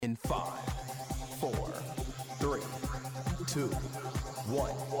In 5, 4, 3, 2,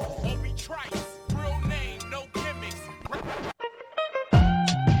 1. Obi Trice, real name, no gimmicks.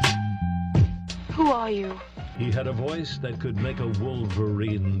 Who are you? He had a voice that could make a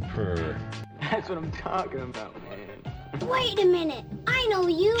wolverine purr. That's what I'm talking about, man. Wait a minute. I know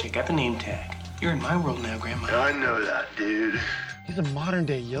you. Check out the name tag. You're in my world now, Grandma. I know that, dude. He's a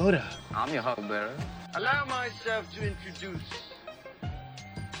modern-day Yoda. I'm your huckleberry. Allow myself to introduce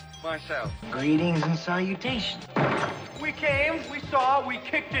myself. Greetings and salutations. We came, we saw, we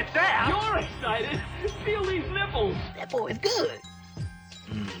kicked its ass. You're excited. Feel these nipples. That boy is good.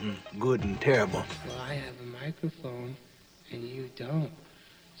 Mm-hmm. Good and terrible. Well, I have a microphone, and you don't.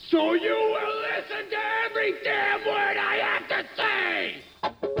 So you will listen to every damn word I have to say.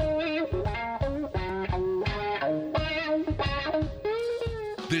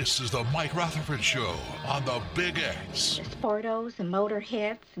 This is the Mike Rutherford Show on the Big X. Portos and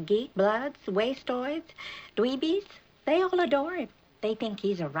motorheads, geek bloods, wastoids, dweebies, they all adore him. They think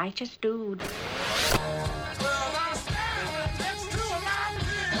he's a righteous dude.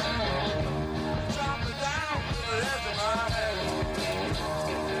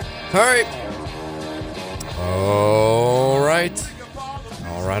 All right. All right.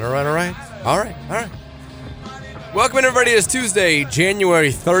 Welcome in, everybody. It's Tuesday,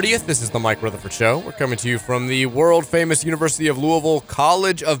 January 30th. This is the Mike Rutherford Show. We're coming to you from the world-famous University of Louisville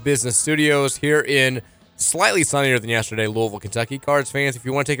College of Business Studios here in slightly sunnier than yesterday, Louisville, Kentucky. Cards fans, if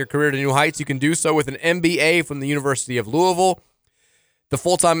you want to take your career to new heights, you can do so with an MBA from the University of Louisville. The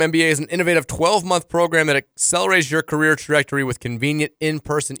full-time MBA is an innovative 12-month program that accelerates your career trajectory with convenient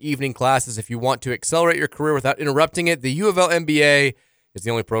in-person evening classes. If you want to accelerate your career without interrupting it, the U of L MBA is the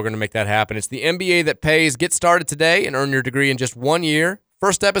only program to make that happen. It's the MBA that pays. Get started today and earn your degree in just 1 year.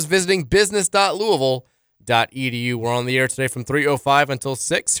 First step is visiting business.louisville.edu. We're on the air today from 3:05 until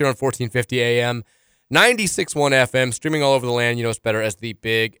 6 here on 1450 AM, 96.1 FM, streaming all over the land. You know it's better as the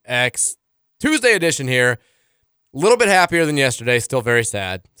Big X. Tuesday edition here. A little bit happier than yesterday. Still very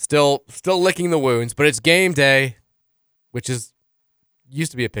sad. Still licking the wounds, but it's game day, which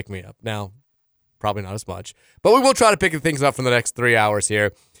used to be a pick-me-up. Now, probably not as much. But we will try to pick things up from the next 3 hours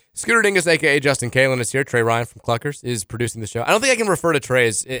here. Scooter Dingus, a.k.a. Justin Kalen, is here. Trey Ryan from Cluckers is producing the show. I don't think I can refer to Trey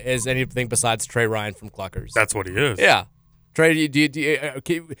as anything besides Trey Ryan from Cluckers. That's what he is. Yeah. Trey,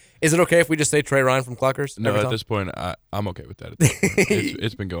 is it okay if we just say Trey Ryan from Cluckers? No, at this point, I'm okay with that. At this point.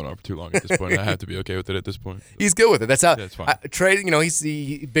 It's been going on for too long at this point. I have to be okay with it at this point. He's good with it. That's how. Yeah, it's fine. Trey, he's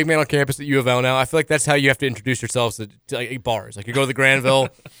the big man on campus at U of L now. I feel like that's how you have to introduce yourselves to like, bars. Like you go to the Granville.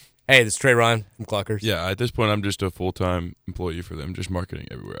 Hey, this is Trey Ryan from Cluckers. Yeah, at this point, I'm just a full-time employee for them, just marketing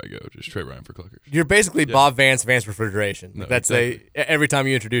everywhere I go. Just Trey Ryan for Cluckers. You're basically Bob Vance Refrigeration. No, that's exactly. Every time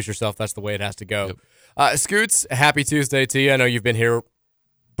you introduce yourself, that's the way it has to go. Yep. Scoots, happy Tuesday to you. I know you've been here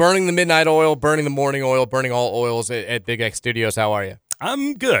burning the midnight oil, burning the morning oil, burning all oils at Big X Studios. How are you?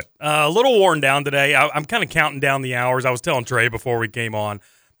 I'm good. A little worn down today. I'm kind of counting down the hours. I was telling Trey before we came on.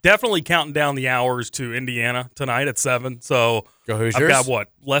 Definitely counting down the hours to Indiana tonight at 7. So go Hoosiers. I've got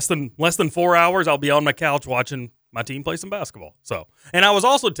what, less than 4 hours. I'll be on my couch watching my team play some basketball. So, and I was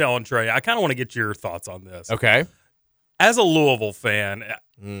also telling Trey, I kind of want to get your thoughts on this. Okay. As a Louisville fan,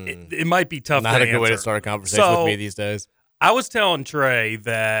 it might be tough. Not to a good answer. way to start a conversation with me these days. I was telling Trey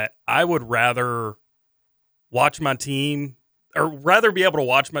that I would rather watch my team, or rather be able to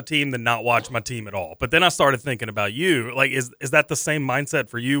watch my team than not watch my team at all. But then I started thinking about you. Like, is that the same mindset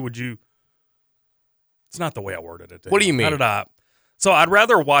for you? Would you? It's not the way I worded it. What do you mean? So I'd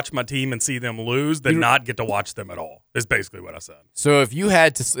rather watch my team and see them lose than not get to watch them at all. Is basically what I said. So if you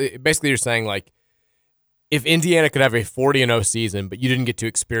had to, basically, you're saying like, if Indiana could have a 40-0 season, but you didn't get to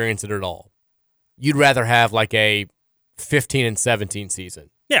experience it at all, you'd rather have like a 15-17 season.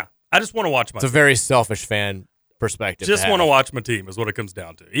 Yeah, I just want to watch my team. It's a very selfish fan perspective. Just want to watch my team is what it comes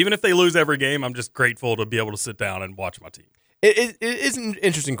down to. Even if they lose every game, I'm just grateful to be able to sit down and watch my team. It is an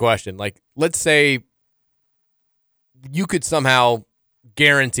interesting question. Like, let's say you could somehow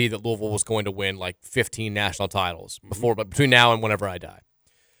guarantee that Louisville was going to win like 15 national titles between now and whenever I die.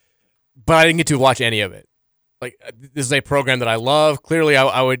 But I didn't get to watch any of it. Like, this is a program that I love. Clearly,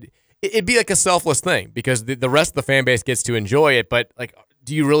 I would. It'd be like a selfless thing because the rest of the fan base gets to enjoy it. But like,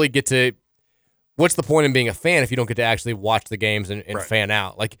 do you really get to? What's the point in being a fan if you don't get to actually watch the games and right. fan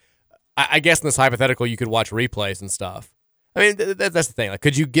out? Like, I guess in this hypothetical, you could watch replays and stuff. I mean, that's the thing. Like,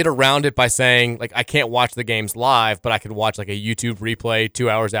 could you get around it by saying, like, I can't watch the games live, but I could watch, like, a YouTube replay 2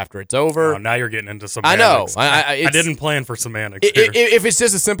 hours after it's over? Oh, now you're getting into semantics. I know. I didn't plan for semantics here. If it's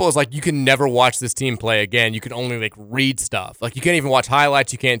just as simple as, like, you can never watch this team play again, you can only, like, read stuff. Like, you can't even watch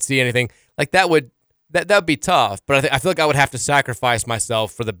highlights. You can't see anything. Like, that would that would be tough. But I feel like I would have to sacrifice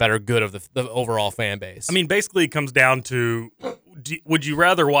myself for the better good of the overall fan base. I mean, basically, it comes down to: would you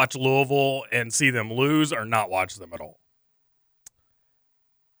rather watch Louisville and see them lose, or not watch them at all?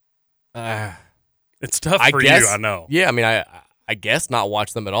 It's tough for you, I know. Yeah, I mean, I guess not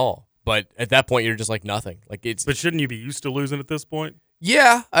watch them at all. But at that point, you're just like nothing. Like it's. But shouldn't you be used to losing at this point?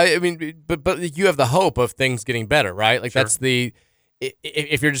 Yeah, I mean, but you have the hope of things getting better, right? Like that's the.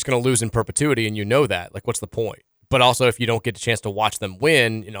 If you're just going to lose in perpetuity and you know that, like, what's the point? But also, if you don't get a chance to watch them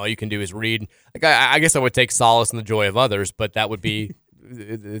win, all you can do is read. Like, I guess I would take solace in the joy of others, but that would be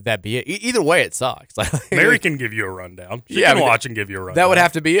that be it. Either way, it sucks. Like, Mary can give you a rundown. She can watch and give you a rundown. That would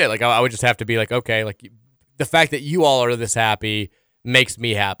have to be it. Like, I would just have to be like, okay, like the fact that you all are this happy makes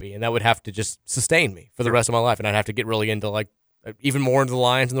me happy, and that would have to just sustain me for the rest of my life, and I'd have to get really into like even more into the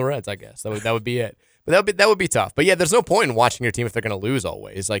Lions and the Reds. I guess that would be it. But that would be tough. But yeah, there's no point in watching your team if they're going to lose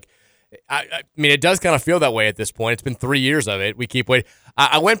always. Like, I mean, it does kind of feel that way at this point. It's been 3 years of it. We keep waiting.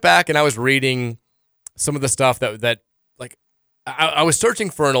 I went back and I was reading some of the stuff that like I was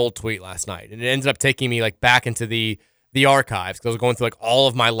searching for an old tweet last night, and it ended up taking me like back into the archives because I was going through like all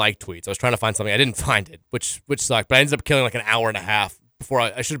of my liked tweets. I was trying to find something. I didn't find it, which sucked. But I ended up killing like an hour and a half before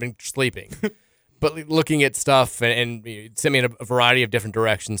I should have been sleeping. But looking at stuff and it sent me in a variety of different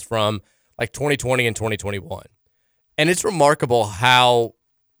directions from like 2020 and 2021. And it's remarkable how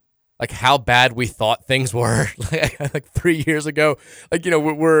bad we thought things were like 3 years ago. Like,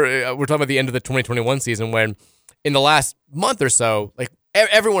 we're talking about the end of the 2021 season when in the last month or so, like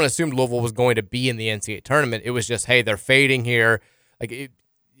everyone assumed Louisville was going to be in the NCAA tournament. It was just, hey, they're fading here. Like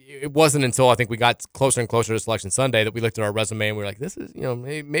it wasn't until I think we got closer and closer to Selection Sunday that we looked at our resume and we were like, this is,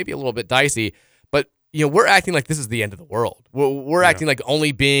 maybe a little bit dicey, but we're acting like this is the end of the world. We're acting like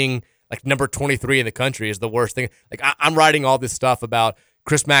only being like number 23 in the country is the worst thing. Like I'm writing all this stuff about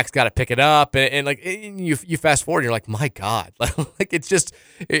Chris Mack's got to pick it up, and you fast forward, and you're like, my God, like it's just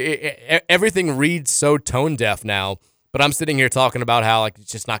everything reads so tone deaf now. But I'm sitting here talking about how like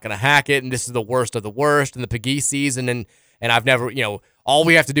it's just not going to hack it, and this is the worst of the worst, and the Peggy season, and I've never, all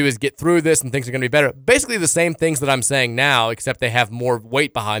we have to do is get through this, and things are going to be better. Basically the same things that I'm saying now, except they have more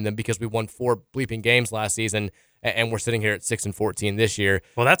weight behind them because we won 4 bleeping games last season. And we're sitting here at 6-14 this year.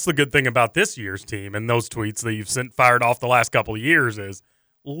 Well, that's the good thing about this year's team and those tweets that you've fired off the last couple of years is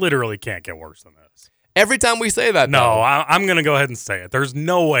literally can't get worse than this. Every time we say that, no, I'm going to go ahead and say it. There's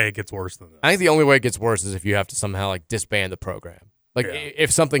no way it gets worse than this. I think the only way it gets worse is if you have to somehow like disband the program. Like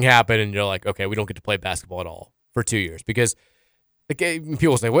if something happened and you're like, okay, we don't get to play basketball at all for 2 years because like,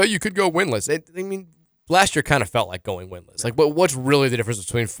 people say, well, you could go winless. Last year kind of felt like going winless. Like, what's really the difference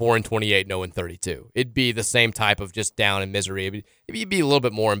between 4-28 and 0-32? It'd be the same type of just down and misery. It'd be a little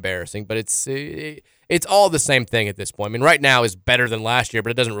bit more embarrassing, but it's all the same thing at this point. I mean, right now is better than last year, but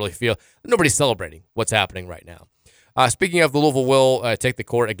it doesn't really feel nobody's celebrating what's happening right now. Speaking of, the Louisville will take the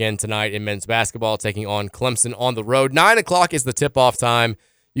court again tonight in men's basketball, taking on Clemson on the road. 9:00 is the tip-off time.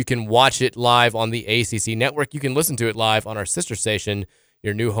 You can watch it live on the ACC network. You can listen to it live on our sister station,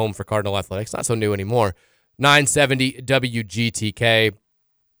 your new home for Cardinal Athletics. Not so new anymore. 970 WGTK.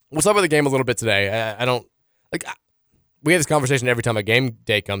 We'll talk about the game a little bit today. I don't like. We have this conversation every time a game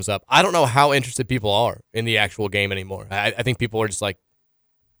day comes up. I don't know how interested people are in the actual game anymore. I think people are just like,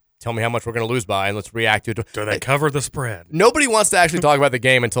 tell me how much we're going to lose by, and let's react to it. Do they cover the spread? Nobody wants to actually talk about the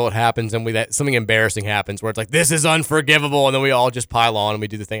game until it happens, and something embarrassing happens where it's like, this is unforgivable, and then we all just pile on and we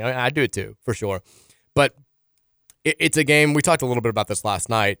do the thing. I do it too, for sure. But it's a game. We talked a little bit about this last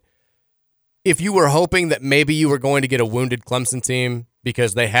night. If you were hoping that maybe you were going to get a wounded Clemson team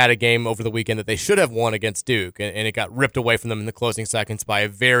because they had a game over the weekend that they should have won against Duke, and it got ripped away from them in the closing seconds by a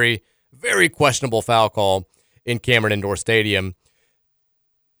very, very questionable foul call in Cameron Indoor Stadium,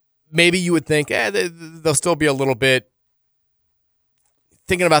 maybe you would think, they'll still be a little bit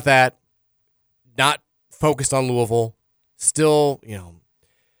thinking about that, not focused on Louisville, still,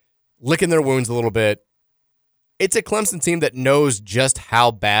 licking their wounds a little bit. It's a Clemson team that knows just how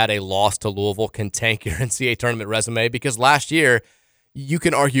bad a loss to Louisville can tank your NCAA tournament resume, because last year you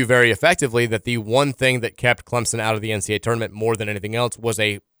can argue very effectively that the one thing that kept Clemson out of the NCAA tournament more than anything else was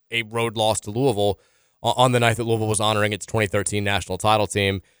a road loss to Louisville on the night that Louisville was honoring its 2013 national title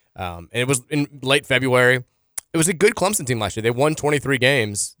team. And it was in late February. It was a good Clemson team last year. They won 23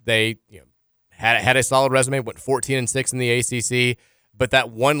 games. They had a solid resume, went 14-6 in the ACC. But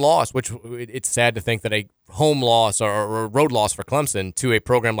that one loss, which it's sad to think that a home loss or a road loss for Clemson to a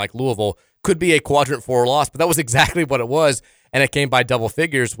program like Louisville could be a quadrant 4 loss, but that was exactly what it was, and it came by double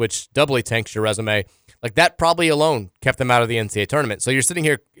figures, which doubly tanks your resume. Like, that probably alone kept them out of the NCAA tournament. So you're sitting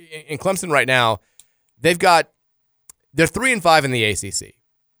here in Clemson right now. They're 3-5 in the ACC.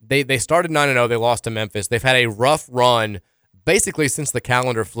 They started 9-0. They lost to Memphis. They've had a rough run basically since the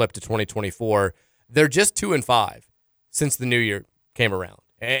calendar flipped to 2024. They're just 2-5 since the new year came around.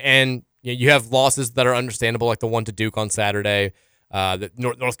 And you have losses that are understandable, like the one to Duke on Saturday.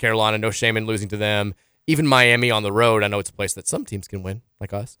 North Carolina, no shame in losing to them. Even Miami on the road, I know it's a place that some teams can win,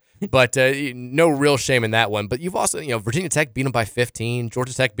 like us. But no real shame in that one. But you've also, Virginia Tech beat them by 15.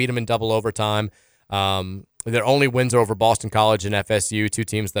 Georgia Tech beat them in double overtime. Their only wins are over Boston College and FSU, two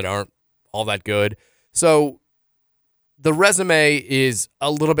teams that aren't all that good. So the resume is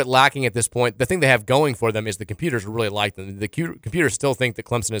a little bit lacking at this point. The thing they have going for them is the computers really like them. The computers still think that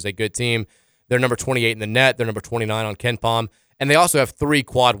Clemson is a good team. They're number 28 in the net. They're number 29 on KenPom. And they also have 3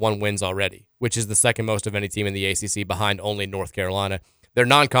 quad 1 wins already, which is the second most of any team in the ACC behind only North Carolina. Their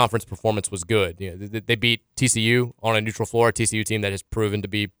non-conference performance was good. They beat TCU on a neutral floor, a TCU team that has proven to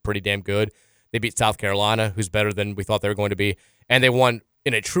be pretty damn good. They beat South Carolina, who's better than we thought they were going to be. And they won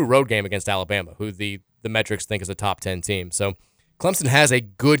in a true road game against Alabama, who the metrics think is a top 10 team. So Clemson has a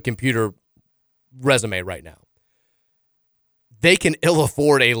good computer resume right now. They can ill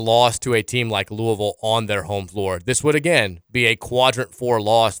afford a loss to a team like Louisville on their home floor. This would, again, be a quadrant 4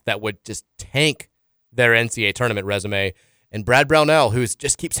 loss that would just tank their NCAA tournament resume. And Brad Brownell, who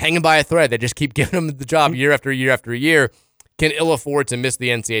just keeps hanging by a thread, they just keep giving him the job year after year after year, can ill afford to miss the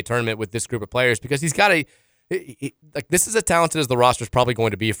NCAA tournament with this group of players because he's got this is as talented as the roster is probably going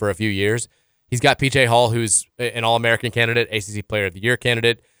to be for a few years. He's got PJ Hall, who's an All-American candidate, ACC Player of the Year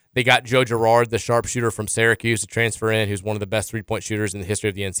candidate. They got Joe Girard, the sharpshooter from Syracuse, to transfer in, who's one of the best three-point shooters in the history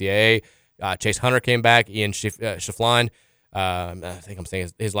of the NCAA. Chase Hunter came back. Ian Schiffline, I think I'm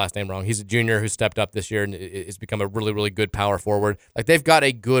saying his last name wrong. He's a junior who stepped up this year and has become a really, really good power forward. They've got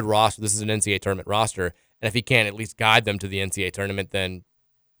a good roster. This is an NCAA tournament roster. And if he can't at least guide them to the NCAA tournament, then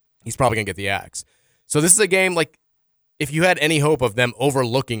he's probably going to get the axe. So this is a game, if you had any hope of them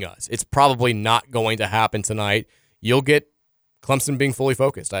overlooking us, it's probably not going to happen tonight. You'll get Clemson being fully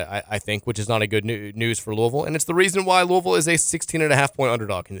focused, I think, which is not a good news for Louisville. And it's the reason why Louisville is a 16.5-point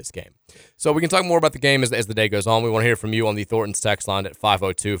underdog in this game. So we can talk more about the game as the day goes on. We want to hear from you on the Thornton's text line at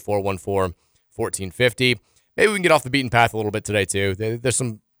 502-414-1450. Maybe we can get off the beaten path a little bit today, too. There's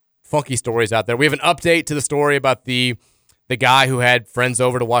some funky stories out there. We have an update to the story about the guy who had friends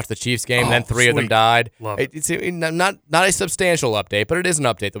over to watch the Chiefs game, and then 3 of them died. Love it. It's not a substantial update, but it is an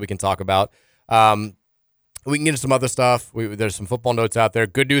update that we can talk about. We can get into some other stuff. There's some football notes out there.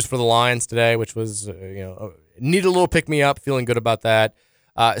 Good news for the Lions today, which was, need a little pick-me-up. Feeling good about that.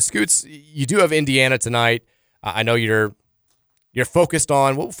 Scoots, you do have Indiana tonight. I know you're focused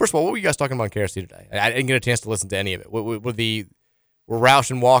on, well, first of all, what were you guys talking about on KRC today? I didn't get a chance to listen to any of it. Were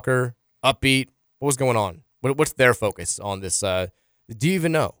Roush and Walker upbeat? What was going on? What's their focus on this? Do you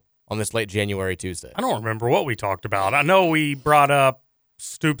even know on this late January Tuesday? I don't remember what we talked about. I know we brought up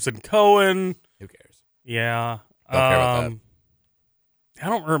Stoops and Cohen. Who cares? Yeah. Don't care about that. I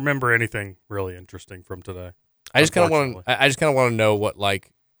don't remember anything really interesting from today. I just kind of want to know what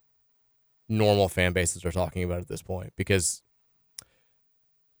normal fan bases are talking about at this point, because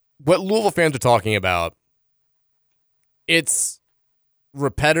what Louisville fans are talking about, it's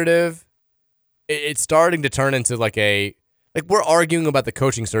repetitive. It's starting to turn into we're arguing about the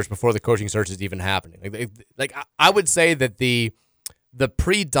coaching search before the coaching search is even happening. I would say that the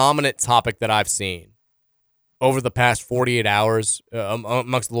predominant topic that I've seen over the past 48 hours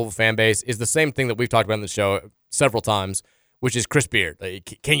amongst the Louisville fan base is the same thing that we've talked about in the show several times, which is Chris Beard.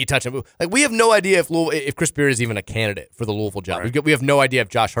 Can you touch him? We have no idea if Chris Beard is even a candidate for the Louisville job. Right. We have no idea if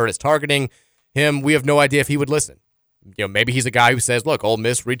Josh Hurt is targeting him. We have no idea if he would listen. Maybe he's a guy who says, look, Ole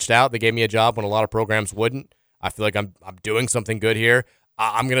Miss reached out. They gave me a job when a lot of programs wouldn't. I feel like I'm doing something good here.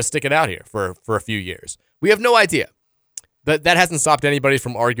 I'm going to stick it out here for a few years. We have no idea. But that hasn't stopped anybody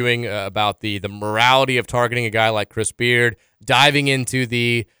from arguing about the morality of targeting a guy like Chris Beard, diving into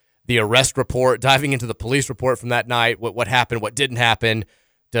the arrest report, diving into the police report from that night, what happened, what didn't happen.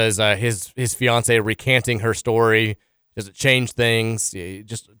 Does his fiance recanting her story, does it change things?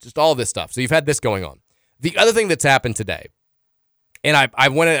 Just all this stuff. So you've had this going on. The other thing that's happened today, and I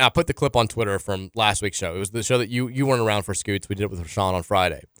went in and I put the clip on Twitter from last week's show. It was the show that you weren't around for, Scoots. We did it with Rashawn on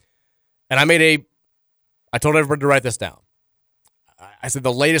Friday. And I told everybody to write this down. I said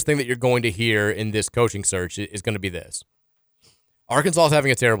the latest thing that you're going to hear in this coaching search is going to be this. Arkansas is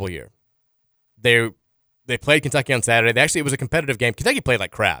having a terrible year. They played Kentucky on Saturday. It was a competitive game. Kentucky played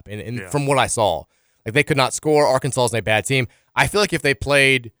like crap, and from what I saw, they could not score. Arkansas is a bad team. I feel like if they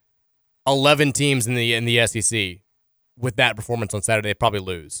played 11 teams in the SEC with that performance on Saturday, they'd probably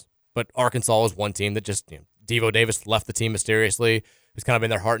lose. But Arkansas is one team that just, Devo Davis left the team mysteriously. Who's kind of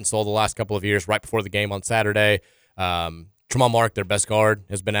been their heart and soul the last couple of years right before the game on Saturday. Tremont Mark, their best guard,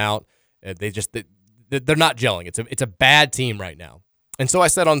 has been out. They're not gelling. It's a bad team right now. And so I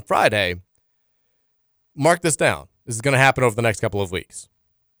said on Friday, mark this down. This is going to happen over the next couple of weeks.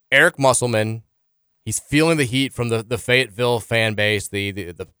 Eric Musselman, he's feeling the heat from the Fayetteville fan base,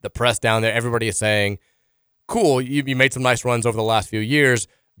 the press down there. Everybody is saying, cool, you made some nice runs over the last few years,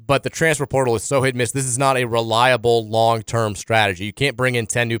 but the transfer portal is so hit and miss. This is not a reliable long-term strategy. You can't bring in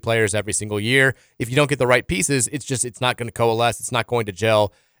 10 new players every single year. If you don't get the right pieces, it's not going to coalesce. It's not going to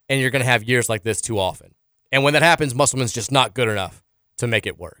gel, and you're going to have years like this too often. And when that happens, Musselman's just not good enough to make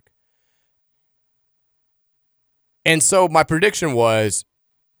it work. And so my prediction was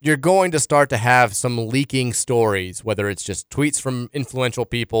you're going to start to have some leaking stories, whether it's just tweets from influential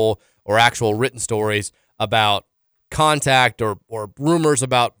people or actual written stories about contact or rumors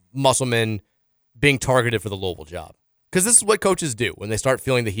about Musselman being targeted for the Louisville job. Because this is what coaches do when they start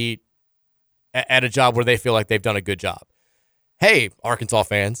feeling the heat at a job where they feel like they've done a good job. Hey, Arkansas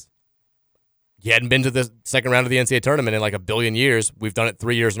fans, you hadn't been to the second round of the NCAA tournament in like a billion years. We've done it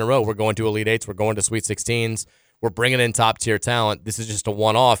 3 years in a row. We're going to Elite Eights. We're going to Sweet 16s. We're bringing in top-tier talent. This is just a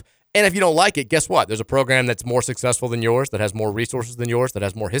one-off. And if you don't like it, guess what? There's a program that's more successful than yours, that has more resources than yours, that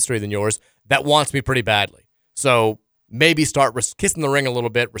has more history than yours, that wants me pretty badly. So maybe start kissing the ring a little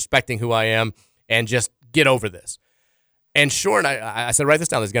bit, respecting who I am, and just get over this. And sure enough, I said, write this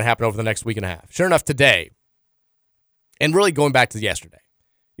down. This is going to happen over the next week and a half. Sure enough, today, and really going back to yesterday,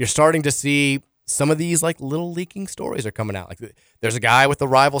 you're starting to see some of these like little leaking stories are coming out. Like there's a guy with the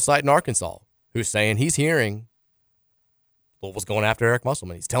rival site in Arkansas who's saying he's hearing Louisville's going after Eric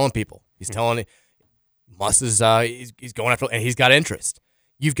Musselman. He's telling people. He's telling Muss is he's going after, and he's got interest.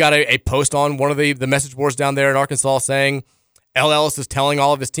 You've got a post on one of the message boards down there in Arkansas saying L. Ellis is telling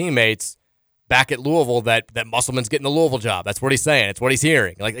all of his teammates back at Louisville that Musselman's getting the Louisville job. That's what he's saying. It's what he's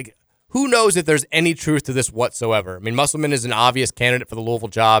hearing. Like who knows if there's any truth to this whatsoever? I mean, Musselman is an obvious candidate for the Louisville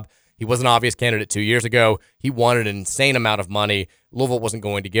job. He was an obvious candidate 2 years ago. He wanted an insane amount of money. Louisville wasn't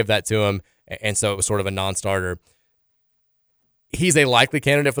going to give that to him, and so it was sort of a non-starter. He's a likely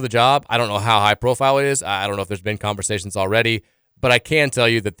candidate for the job. I don't know how high profile it is. I don't know if there's been conversations already, but I can tell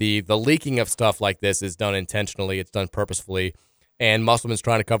you that the leaking of stuff like this is done intentionally. It's done purposefully, and Musselman's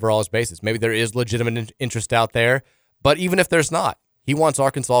trying to cover all his bases. Maybe there is legitimate interest out there, but even if there's not, he wants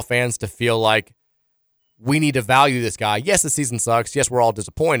Arkansas fans to feel like we need to value this guy. Yes, the season sucks. Yes, we're all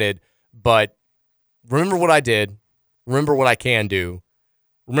disappointed, but remember what I did. Remember what I can do.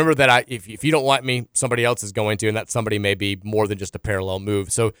 Remember that if you don't like me, somebody else is going to, and that somebody may be more than just a parallel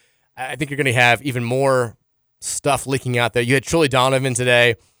move. So I think you're going to have even more stuff leaking out there. You had Trilly Donovan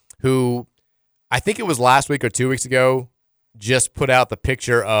today, who I think it was last week or 2 weeks ago, just put out the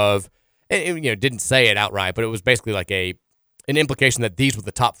picture of, and didn't say it outright, but it was basically like an implication that these were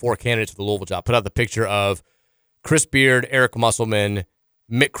the top 4 candidates for the Louisville job. Put out the picture of Chris Beard, Eric Musselman,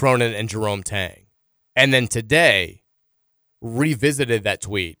 Mick Cronin, and Jerome Tang. And then today revisited that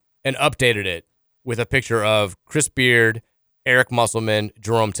tweet and updated it with a picture of Chris Beard, Eric Musselman,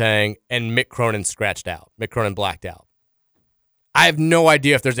 Jerome Tang, and Mick Cronin scratched out. Mick Cronin blacked out. I have no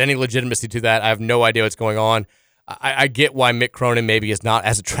idea if there's any legitimacy to that. I have no idea what's going on. I get why Mick Cronin maybe is not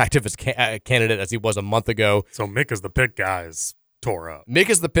as attractive as a candidate as he was a month ago. So Mick is the pick guy is tore up. Mick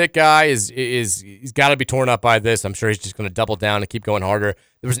is the pick guy. He's got to be torn up by this. I'm sure he's just going to double down and keep going harder.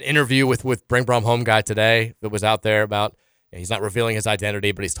 There was an interview with Bring Brom Home guy today that was out there about, he's not revealing his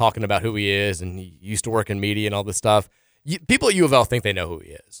identity, but he's talking about who he is, and he used to work in media and all this stuff. People at U of L think they know who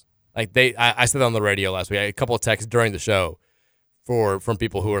he is. Like I said on the radio last week, I had a couple of texts during the show from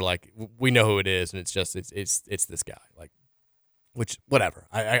people who are like, we know who it is, and it's this guy. Like, which whatever.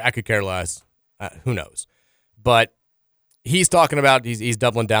 I could care less. Who knows? But he's talking about he's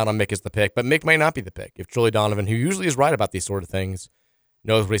doubling down on Mick as the pick, but Mick may not be the pick if Trilly Donovan, who usually is right about these sort of things,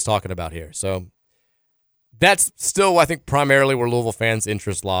 knows what he's talking about here. So that's still, I think, primarily where Louisville fans'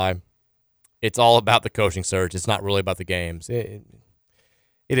 interests lie. It's all about the coaching search. It's not really about the games. It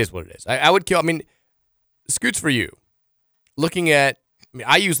is what it is. I would kill. I mean, Scoots, for you, looking at,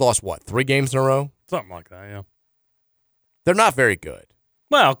 IU's lost, 3 games in a row? Something like that, yeah. They're not very good.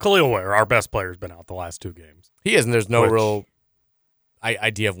 Well, Khalil Ware, our best player, has been out the last 2 games. He is, and there's no real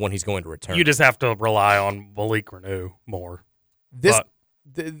idea of when he's going to return. You just have to rely on Malik Renew more. This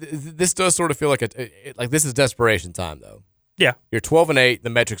does sort of feel like this is desperation time, though. Yeah. You're 12-8.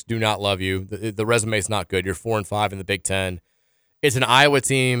 The metrics do not love you. The resume is not good. You're 4-5 in the Big Ten. It's an Iowa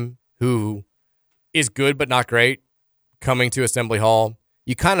team who is good but not great coming to Assembly Hall.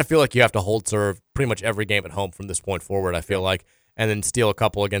 You kind of feel like you have to hold serve pretty much every game at home from this point forward, I feel like, and then steal a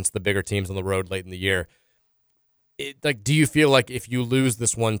couple against the bigger teams on the road late in the year. Do you feel like if you lose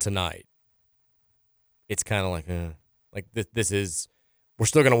this one tonight, it's kind of like, Like this is, we're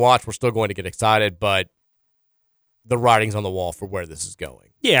still going to watch. We're still going to get excited, but the writing's on the wall for where this is going.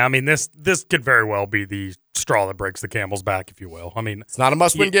 Yeah, I mean, this could very well be the straw that breaks the camel's back, if you will. I mean, it's not a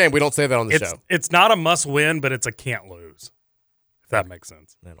must-win game. We don't say that on the show. It's not a must-win, but it's a can't-lose, if that makes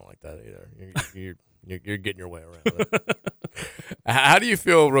sense. I don't like that either. You're getting your way around it. How do you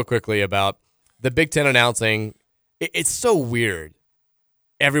feel, real quickly, about the Big Ten announcing? It's so weird.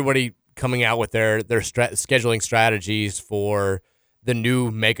 Everybody coming out with their scheduling strategies for the new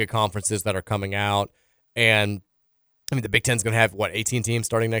mega conferences that are coming out, and I mean, the Big Ten's going to have, 18 teams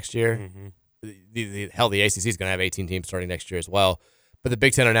starting next year? Mm-hmm. Hell, the ACC is going to have 18 teams starting next year as well. But the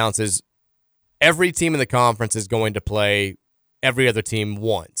Big Ten announces every team in the conference is going to play every other team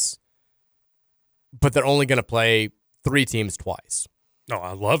once. But they're only going to play 3 teams twice. Oh,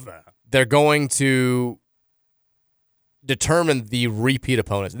 I love that. They're going to determine the repeat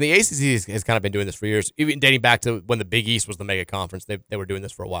opponents. And the ACC has kind of been doing this for years, even dating back to when the Big East was the mega conference. They were doing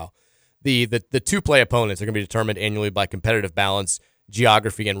this for a while. The two-play opponents are going to be determined annually by competitive balance,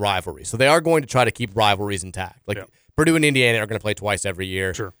 geography, and rivalry. So they are going to try to keep rivalries intact. Like Purdue and Indiana are going to play twice every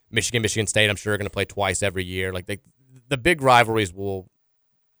year. Sure. Michigan State, I'm sure, are going to play twice every year. Like the big rivalries will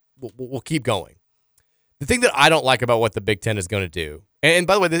keep going. The thing that I don't like about what the Big Ten is going to do, and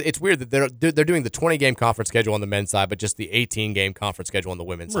by the way, it's weird that they're doing the 20-game conference schedule on the men's side, but just the 18-game conference schedule on the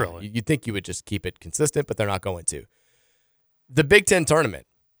women's side. You'd think you would just keep it consistent, but they're not going to. The Big Ten tournament.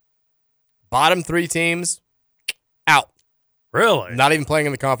 Bottom 3 teams, out. Really? Not even playing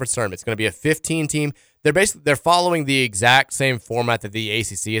in the conference tournament. It's going to be a 15-team. They're following the exact same format that the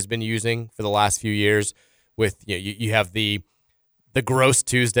ACC has been using for the last few years. With you have the gross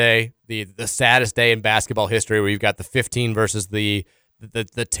Tuesday, the saddest day in basketball history, where you've got the 15 versus the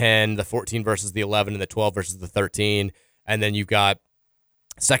 10, the 14 versus the 11, and the 12 versus the 13, and then you've got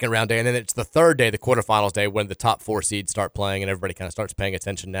second round day, and then it's the third day, the quarterfinals day, when the top 4 seeds start playing and everybody kind of starts paying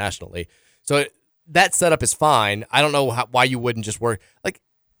attention nationally. So that setup is fine. I don't know why you wouldn't just work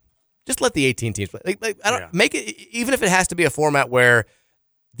just let the 18 teams play. Make it, even if it has to be a format where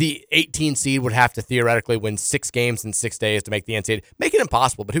the 18 seed would have to theoretically win 6 games in 6 days to make the NCAA. Make it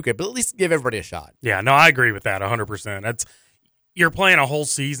impossible, but who cares? But at least give everybody a shot. Yeah, no, I agree with that 100%. You're playing a whole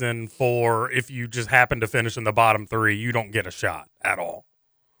season for, if you just happen to finish in the bottom 3, you don't get a shot at all.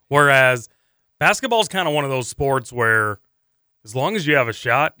 Whereas basketball is kind of one of those sports where, as long as you have a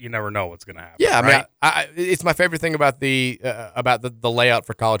shot, you never know what's going to happen. Yeah, right? I mean, it's my favorite thing about the layout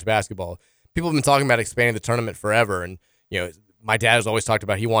for college basketball. People have been talking about expanding the tournament forever, and my dad has always talked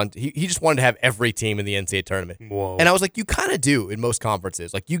about he just wanted to have every team in the NCAA tournament. Whoa. And I was like, you kind of do in most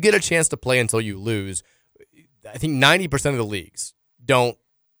conferences. Like, you get a chance to play until you lose. I think 90% of the leagues don't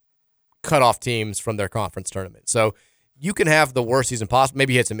cut off teams from their conference tournament. So you can have the worst season possible.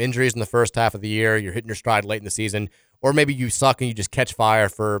 Maybe you had some injuries in the first half of the year. You're hitting your stride late in the season. Or maybe you suck and you just catch fire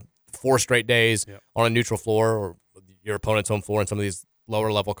for 4 straight days on a neutral floor or your opponent's home floor in some of these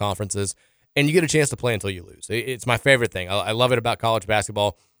lower-level conferences. And you get a chance to play until you lose. It's my favorite thing. I love it about college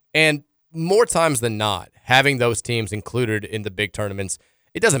basketball. And more times than not, having those teams included in the big tournaments,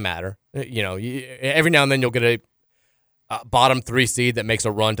 it doesn't matter. Every now and then you'll get a bottom 3 seed that makes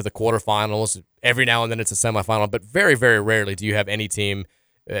a run to the quarterfinals. Every now and then it's a semifinal. But very, very rarely do you have any team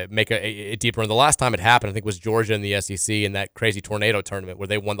make a deeper run. The last time it happened, I think, was Georgia in the SEC in that crazy tornado tournament where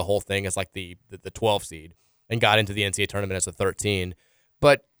they won the whole thing as like the 12 seed and got into the NCAA tournament as a 13.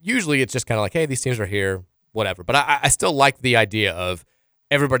 But usually it's just kind of like, hey, these teams are here, whatever. But I still like the idea of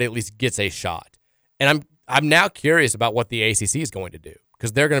everybody at least gets a shot. And I'm now curious about what the ACC is going to do,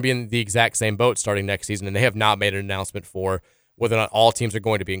 because they're going to be in the exact same boat starting next season, and they have not made an announcement for whether or not all teams are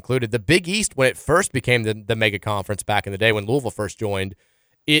going to be included. The Big East, when it first became the mega conference back in the day when Louisville first joined,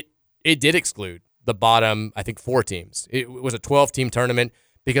 it did exclude the bottom, I think, 4 teams. It was a 12-team tournament,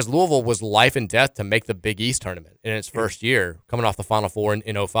 because Louisville was life and death to make the Big East tournament in its first year, coming off the Final Four in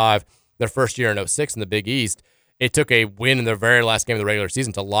 2005, their first year in 2006 in the Big East. It took a win in their very last game of the regular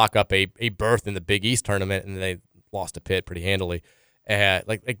season to lock up a berth in the Big East tournament, and they lost to Pitt pretty handily.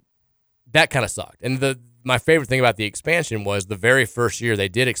 Like that kind of sucked. And my favorite thing about the expansion was the very first year they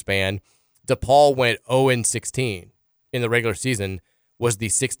did expand, DePaul went 0-16 in the regular season, was the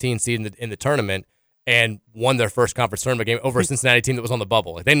 16 seed in the tournament, and won their first conference tournament game over a Cincinnati team that was on the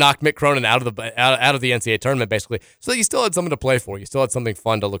bubble. Like, they knocked Mick Cronin out of the NCAA tournament, basically. So you still had something to play for. You still had something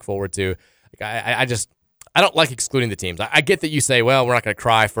fun to look forward to. Like, I don't like excluding the teams. I get that you say, well, we're not going to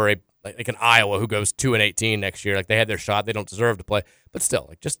cry for an Iowa who goes 2-18 next year. Like, they had their shot, they don't deserve to play. But still,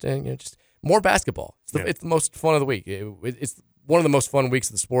 like, just more basketball. It's the most fun of the week. It's one of the most fun weeks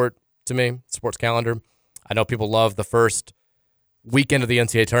of the sport to me. Sports calendar. I know people love the first weekend of the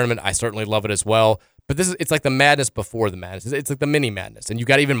NCAA tournament. I certainly love it as well. But it's like the madness before the madness. It's like the mini madness. And you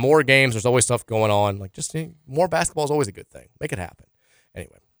got even more games. There's always stuff going on. Like, just more basketball is always a good thing. Make it happen.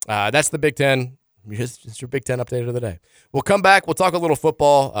 Anyway, that's the Big Ten. It's your Big Ten update of the day. We'll come back. We'll talk a little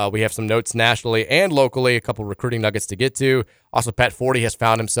football. We have some notes nationally and locally, a couple recruiting nuggets to get to. Also, Pat Forty has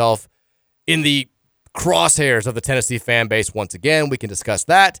found himself in the crosshairs of the Tennessee fan base once again. We can discuss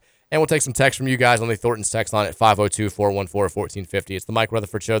that. And we'll take some text from you guys on the Thornton's text line at 502-414-1450. It's the Mike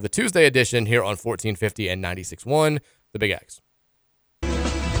Rutherford Show, the Tuesday edition here on 1450 and 96.1, The Big X.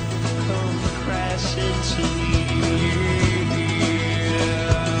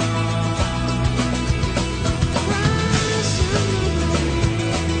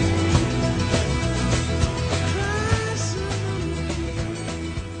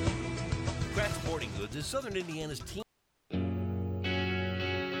 Kraft Sporting Goods is Southern Indiana's team.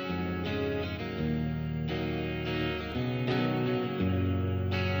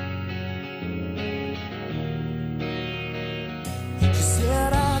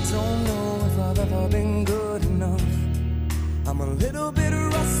 Been good enough. I'm a little bit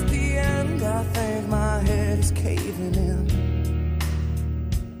rusty and I think my head is caving in.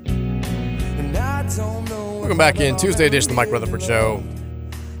 And I don't know. Welcome back in Tuesday edition of the Mike Rutherford Show.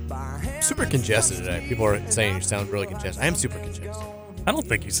 Super congested today. People are saying you sound really congested. I am super congested. I don't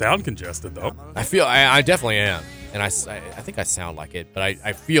think you sound congested though. I definitely am, and I think I sound like it, but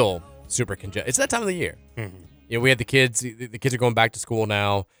I feel super congested. It's that time of the year. Mm-hmm. You know, we had the kids. The kids are going back to school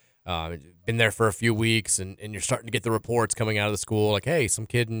now. Been there for a few weeks, and you're starting to get the reports coming out of the school like, hey, some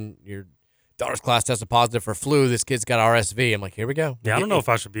kid in your daughter's class tested positive for flu. This kid's got RSV. I'm like, here we go. Yeah, I don't know if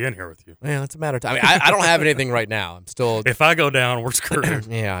I should be in here with you. Yeah, it's a matter of time. I mean, I don't have anything right now. I'm still. If I go down, we're screwed.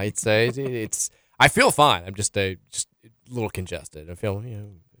 Yeah, it's. I feel fine. I'm just a little congested. I feel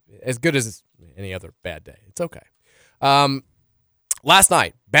as good as any other bad day. It's okay. Last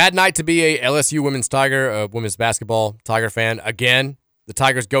night, bad night to be a LSU women's basketball Tiger fan again. The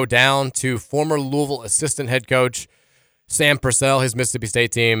Tigers go down to former Louisville assistant head coach Sam Purcell. His Mississippi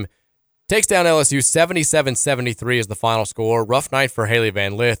State team takes down LSU 77-73 is the final score. Rough night for Haley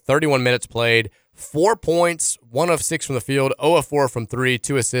Van Lith. 31 minutes played, 4 points, 1 of 6 from the field, 0 of 4 from 3,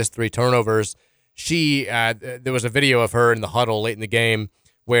 2 assists, 3 turnovers. There was a video of her in the huddle late in the game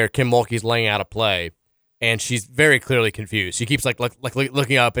where Kim Mulkey's laying out a play, and she's very clearly confused. She keeps like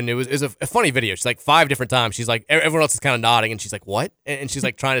looking up, and it was a funny video. She's like 5 different times. She's like, everyone else is kind of nodding, and she's like, what? And she's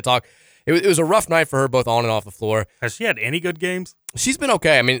like trying to talk. It was a rough night for her, both on and off the floor. Has she had any good games? She's been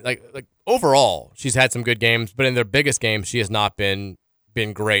okay. I mean, like overall, she's had some good games, but in their biggest games, she has not been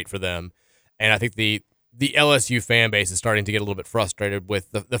great for them. And I think the LSU fan base is starting to get a little bit frustrated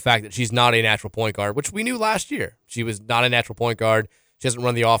with the fact that she's not a natural point guard, which we knew last year. She was not a natural point guard. She doesn't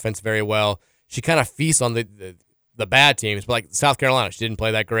run the offense very well. She kind of feasts on the bad teams, but like South Carolina, she didn't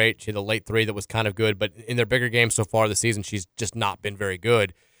play that great. She had a late 3 that was kind of good, but in their bigger games so far this season, she's just not been very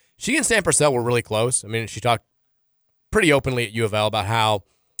good. She and Sam Purcell were really close. I mean, she talked pretty openly at U of L about how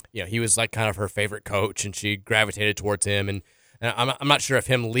he was like kind of her favorite coach, and she gravitated towards him. And I'm not sure if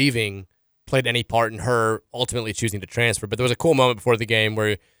him leaving played any part in her ultimately choosing to transfer, but there was a cool moment before the game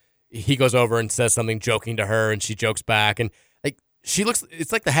where he goes over and says something joking to her, and she jokes back, and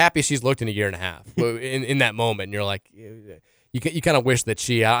it's like the happiest she's looked in a year and a half in that moment. And you're like, you kind of wish that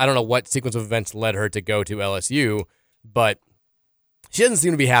I don't know what sequence of events led her to go to LSU, but she doesn't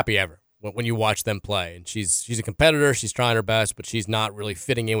seem to be happy ever when you watch them play. And she's a competitor. She's trying her best, but she's not really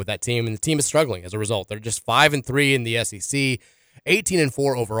fitting in with that team. And the team is struggling as a result. They're just 5-3 in the SEC,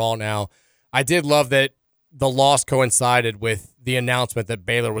 18-4 overall now. I did love that the loss coincided with the announcement that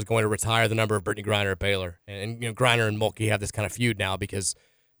Baylor was going to retire the number of Brittany Griner at Baylor. And Griner and Mulkey have this kind of feud now because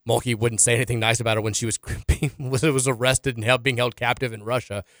Mulkey wouldn't say anything nice about her when she was arrested and being held captive in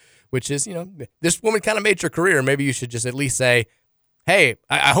Russia, which is, this woman kind of made your career. Maybe you should just at least say, hey,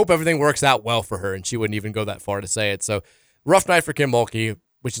 I hope everything works out well for her. And she wouldn't even go that far to say it. So rough night for Kim Mulkey,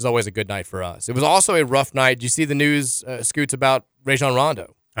 which is always a good night for us. It was also a rough night. Did you see the news, Scoots, about Rajon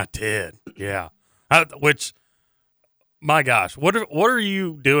Rondo? I did, yeah. Which, my gosh, what are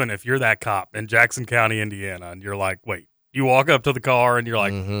you doing if you're that cop in Jackson County, Indiana, and you're like, wait, you walk up to the car and you're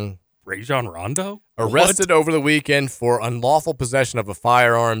like, Rajon Rondo? Arrested over the weekend for unlawful possession of a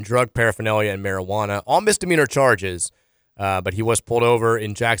firearm, drug paraphernalia, and marijuana. All misdemeanor charges, but he was pulled over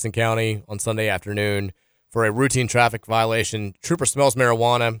in Jackson County on Sunday afternoon for a routine traffic violation. Trooper smells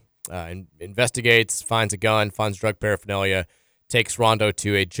marijuana, investigates, finds a gun, finds drug paraphernalia, takes Rondo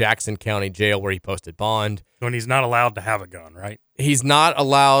to a Jackson County jail where he posted bond. When he's not allowed to have a gun, right? He's not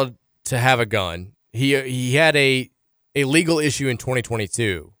allowed to have a gun. He had a legal issue in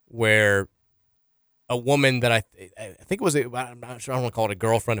 2022 where a woman that I think it was, I'm not sure, I don't want to call it a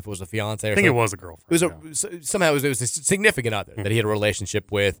girlfriend if it was a fiance or I think something. it was a girlfriend. It was somehow it was a significant other that he had a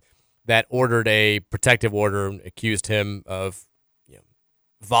relationship with that ordered a protective order and accused him of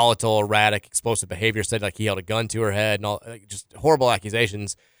volatile, erratic, explosive behavior, said like he held a gun to her head and all, just horrible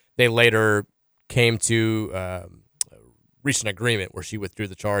accusations. They later came to reach an agreement where she withdrew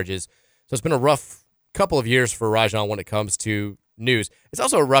the charges. So it's been a rough couple of years for Rajon when it comes to news. It's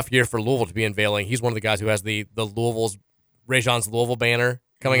also a rough year for Louisville to be unveiling. He's one of the guys who has the Rajon's Louisville banner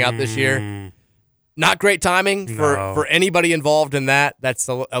coming out this year. Not great timing for anybody involved in that. That's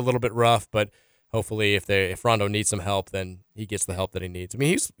a little bit rough, but hopefully if Rondo needs some help, then he gets the help that he needs. I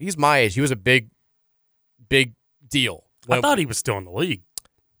mean, he's my age. He was a big deal. I thought he was still in the league.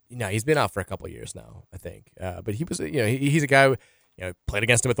 No, he's been out for a couple of years now, I think. But he was, he's a guy who, played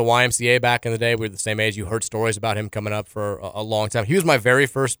against him at the YMCA back in the day. We were the same age. You heard stories about him coming up for a long time. He was my very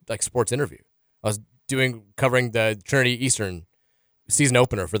first sports interview. I was covering the Trinity Eastern season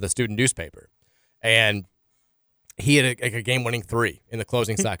opener for the student newspaper, and he had a game-winning 3 in the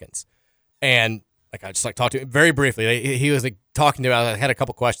closing seconds. And I just talked to him very briefly. He was talking to me. I had a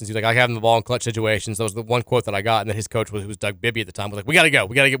couple questions. He was I have him the ball in clutch situations. That was the one quote that I got. And then his coach, who was Doug Bibby at the time, was like, "We got to go.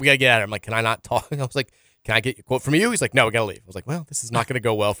 We got to get out of here." I'm like, "Can I not talk?" I was like, "Can I get a quote from you?" He's like, "No, we got to leave." I was like, "Well, this is not going to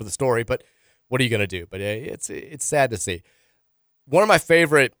go well for the story, but what are you going to do?" But it's sad to see. One of my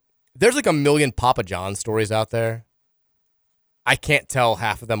favorite. There's a million Papa John stories out there. I can't tell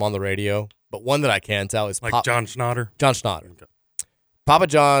half of them on the radio, but one that I can tell is John Schnatter. John Schnatter. Okay. Papa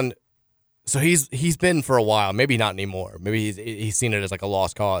John. So he's been for a while, maybe not anymore. Maybe he's seen it as a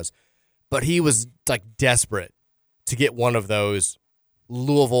lost cause. But he was desperate to get one of those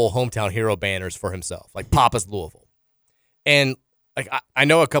Louisville hometown hero banners for himself, like Papa's Louisville. And I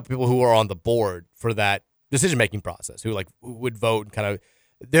know a couple people who are on the board for that decision-making process, who would vote and kind of,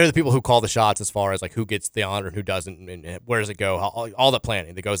 they're the people who call the shots as far as who gets the honor and who doesn't and where does it go, all the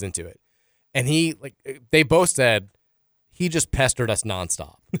planning that goes into it. And they both said, he just pestered us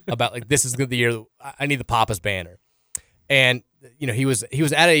nonstop about this is the year I need the Papa's banner. And he was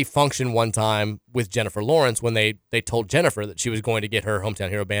at a function one time with Jennifer Lawrence when they told Jennifer that she was going to get her hometown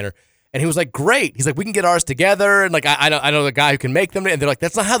hero banner, and he was like, "Great." He's like, "We can get ours together." And I know the guy who can make them. And they're like,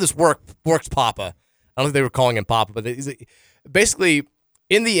 "That's not how this works, Papa." I don't think they were calling him Papa, but basically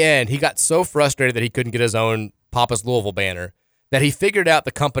in the end he got so frustrated that he couldn't get his own Papa's Louisville banner that he figured out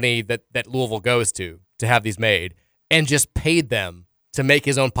the company that Louisville goes to have these made, and just paid them to make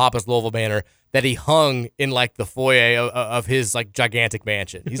his own Papa's Louisville banner that he hung in the foyer of his gigantic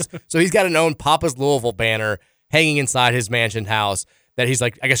mansion. He's got an own Papa's Louisville banner hanging inside his mansion house that he's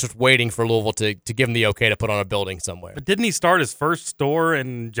I guess just waiting for Louisville to give him the okay to put on a building somewhere. But didn't he start his first store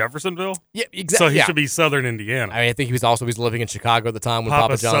in Jeffersonville? Yeah, exactly. So he should be Southern Indiana. I think he was living in Chicago at the time when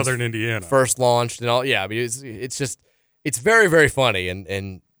Papa John's Southern Indiana first launched and all. Yeah, I mean it's very, very funny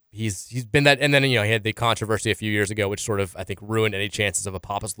and He's been that, and then he had the controversy a few years ago, which sort of I think ruined any chances of a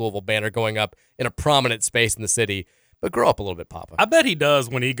Papa's Louisville banner going up in a prominent space in the city. But grow up a little bit, Papa. I bet he does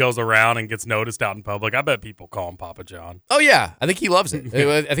when he goes around and gets noticed out in public. I bet people call him Papa John. Oh yeah, I think he loves it.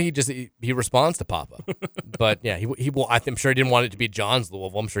 I think he responds to Papa. But yeah, he will. I'm sure he didn't want it to be John's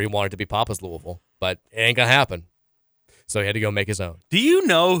Louisville. I'm sure he wanted it to be Papa's Louisville. But it ain't gonna happen. So he had to go make his own. Do you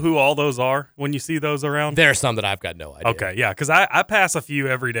know who all those are when you see those around? There are some that I've got no idea. Okay, yeah, because I pass a few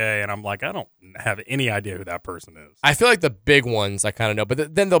every day, and I'm like, I don't have any idea who that person is. I feel like the big ones I kind of know,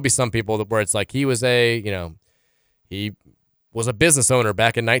 but then there'll be some people where it's he was he was a business owner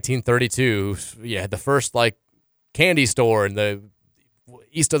back in 1932. Yeah, the first candy store in the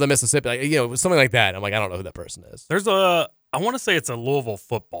east of the Mississippi, something like that. I'm I don't know who that person is. There's I want to say it's a Louisville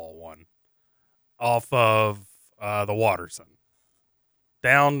football one off of the Watterson,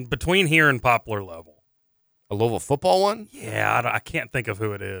 down between here and Poplar Level. A Louisville football one? Yeah, I can't think of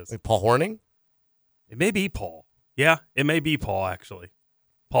who it is. Paul Horning? It may be Paul. Yeah, it may be Paul, actually.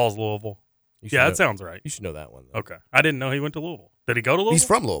 Paul's Louisville. Yeah, that sounds right. You should know that one, though. Okay. I didn't know he went to Louisville. Did he go to Louisville? He's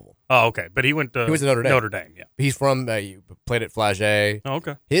from Louisville. Oh, okay. But he went to Notre Dame. Notre Dame, yeah. He's from, he played at Flagey. Oh,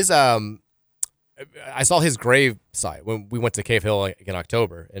 okay. His, I saw his grave site when we went to Cave Hill in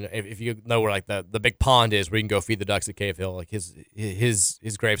October, and if you know where the big pond is, where you can go feed the ducks at Cave Hill,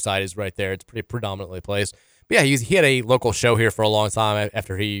 his grave site is right there. It's pretty predominantly placed. But yeah, he had a local show here for a long time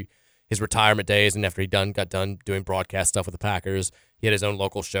after his retirement days, and after he got done doing broadcast stuff with the Packers, he had his own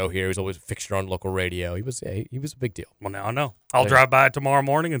local show here. He was always a fixture on local radio. He was a big deal. Well, now I know. I'll drive by it tomorrow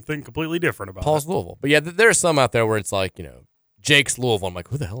morning and think completely different about Paul's Louisville. But yeah, there are some out there where it's Jake's Louisville. I'm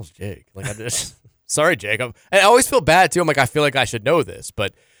who the hell is Jake? Sorry, Jake. And I always feel bad, too. I'm I feel like I should know this.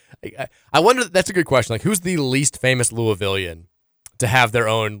 But I wonder, that's a good question. Who's the least famous Louisvillian to have their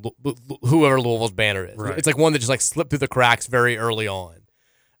own whoever Louisville's banner is. Right. It's like one that just like slipped through the cracks very early on.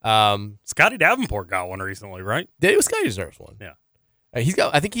 Scotty Davenport got one recently, right? Scotty deserves one. Yeah.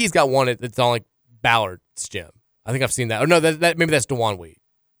 I think he's got one that's on like Ballard's gym. I think I've seen that. Or no, that maybe that's DeJuan Wheat.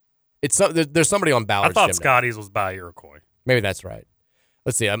 There's somebody on Ballard's gym. I thought Scotty's was by Iroquois. Maybe that's right.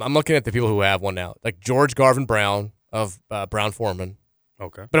 Let's see. I'm looking at the people who have one now. Like George Garvin Brown of Brown Foreman.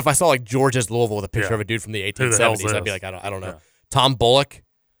 Okay. But if I saw like George's Louisville with a picture of a dude from the 1870s, I'd be like, I don't know. Yeah. Tom Bullock,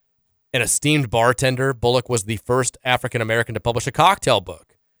 an esteemed bartender. Bullock was the first African American to publish a cocktail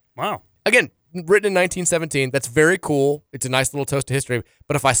book. Wow. Again, written in 1917. That's very cool. It's a nice little toast to history.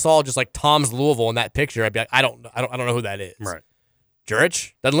 But if I saw just like Tom's Louisville in that picture, I'd be like, I don't know who that is. Right.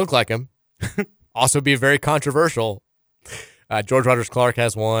 Jurich doesn't look like him. Also, be very controversial. George Rogers Clark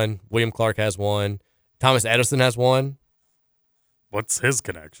has one. William Clark has one. Thomas Edison has one. What's his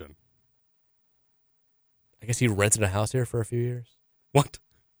connection? I guess he rented a house here for a few years. What?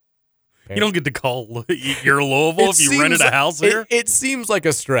 You don't get to call your Louisville if you rented a house here? It seems like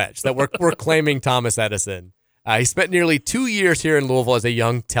a stretch that we're claiming Thomas Edison. He spent nearly 2 years here in Louisville as a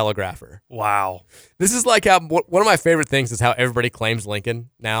young telegrapher. Wow. This is like how one of my favorite things is how everybody claims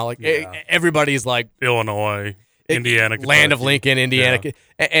Lincoln now. Like everybody's like Illinois, Indiana, land of Lincoln, Indiana,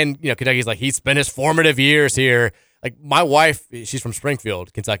 and Kentucky's like he spent his formative years here. Like my wife, she's from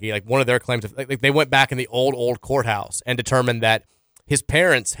Springfield, Kentucky. Like one of their claims, like they went back in the old courthouse and determined that his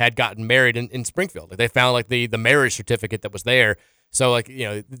parents had gotten married in Springfield. Like they found like the marriage certificate that was there. So like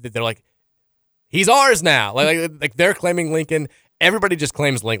they're like, he's ours now. Like they're claiming Lincoln. Everybody just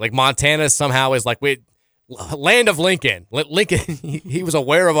claims Lincoln. Like Montana somehow is like, wait, land of Lincoln. Lincoln, he was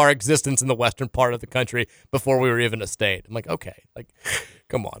aware of our existence in the western part of the country before we were even a state. I'm like, okay, like,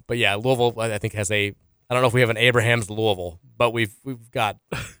 come on. But yeah, Louisville, I think has a. I don't know if we have an Abraham's Louisville, but we've got,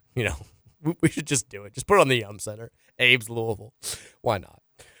 we should just do it. Just put it on the Yum Center. Abe's Louisville. Why not?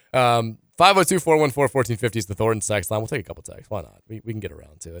 502-414-1450 is the Thornton text line. We'll take a couple texts. Why not? We can get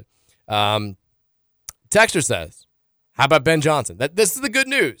around to it. Texter says, how about Ben Johnson? This is the good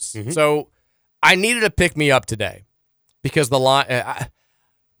news. Mm-hmm. So I needed to pick me up today because the line,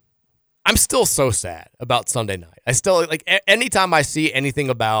 I'm still so sad about Sunday night. I still, like, anytime I see anything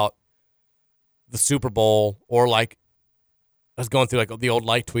about the Super Bowl or like, I was going through like the old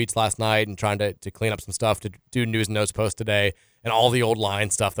like tweets last night and trying to clean up some stuff to do news and notes post today and all the old line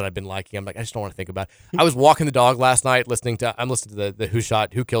stuff that I've been liking. I'm like, I just don't want to think about it. I was walking the dog last night listening to the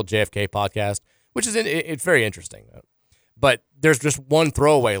Who Killed JFK podcast, which is it's very interesting. But there's just one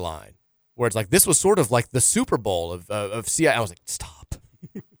throwaway line where it's like, this was sort of like the Super Bowl of CIA. I was like, stop.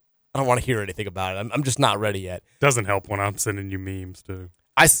 I don't want to hear anything about it. I'm just not ready yet. Doesn't help when I'm sending you memes too.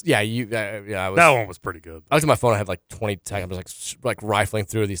 That one was pretty good. I looked at my phone. I had like 20 texts. I was like rifling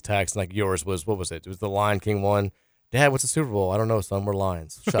through these texts. And like yours was, what was it? It was the Lion King one. Dad, what's the Super Bowl? I don't know, son. We're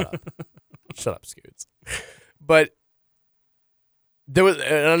Lions. Shut up. Shut up, Scoots. But there was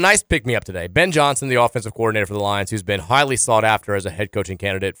a nice pick-me-up today. Ben Johnson, the offensive coordinator for the Lions, who's been highly sought after as a head coaching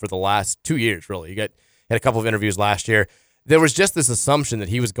candidate for the last 2 years, really. Had a couple of interviews last year. There was just this assumption that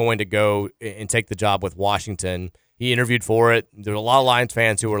he was going to go and take the job with Washington. He interviewed for it. There were a lot of Lions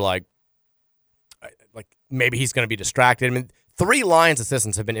fans who were like maybe he's going to be distracted. I mean, 3 Lions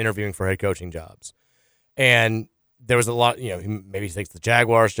assistants have been interviewing for head coaching jobs. And there was a lot, maybe he takes the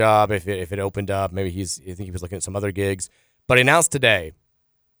Jaguars job if it opened up. Maybe I think he was looking at some other gigs. But he announced today,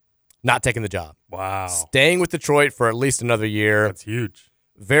 not taking the job. Wow. Staying with Detroit for at least another year. That's huge.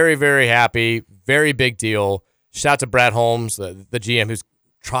 Very, very happy. Very big deal. Shout out to Brad Holmes, the GM, who's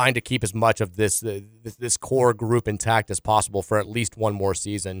trying to keep as much of this core group intact as possible for at least one more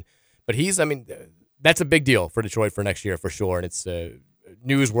season. But that's a big deal for Detroit for next year for sure, and it's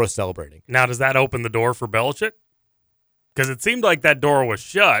news worth celebrating. Now, does that open the door for Belichick? Because it seemed like that door was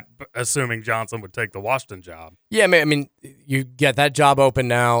shut, assuming Johnson would take the Washington job. Yeah, I mean, you get that job open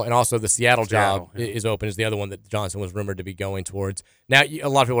now, and also the Seattle job is open is the other one that Johnson was rumored to be going towards. Now, a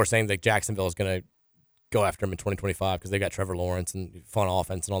lot of people are saying that Jacksonville is going to go after him in 2025 because they got Trevor Lawrence and fun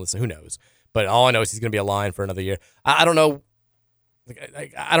offense and all this. Who knows? But all I know is he's going to be a Lion for another year. I don't know.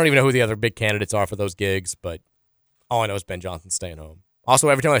 I don't even know who the other big candidates are for those gigs, but all I know is Ben Johnson's staying home. Also,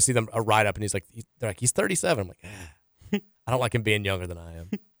 every time I see them a write up and they're like, he's 37. I'm like, I don't like him being younger than I am.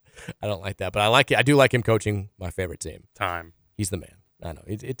 I don't like that, but I do like him coaching my favorite team. Time. He's the man. I know.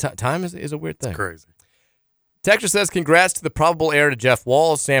 Time is a weird thing. It's crazy. Texter says, congrats to the probable heir to Jeff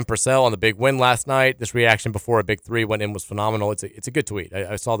Walls, Sam Purcell, on the big win last night. This reaction before a big 3 went in was phenomenal. It's a good tweet.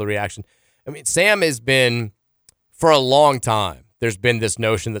 I saw the reaction. I mean, Sam has been, for a long time, there's been this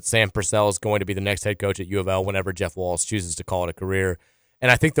notion that Sam Purcell is going to be the next head coach at U of L whenever Jeff Walls chooses to call it a career. And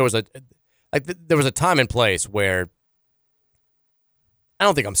I think there was a time and place where I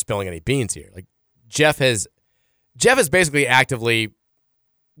don't think I'm spilling any beans here. Like Jeff has basically actively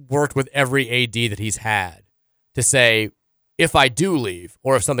worked with every AD that he's had to say, if I do leave,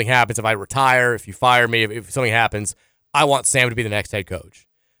 or if something happens, if I retire, if you fire me, if something happens, I want Sam to be the next head coach.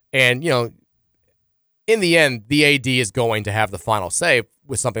 And, in the end, the AD is going to have the final say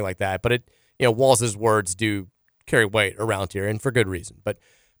with something like that. But Walls' words do carry weight around here, and for good reason. But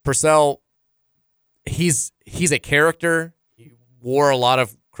Purcell, he's a character. He wore a lot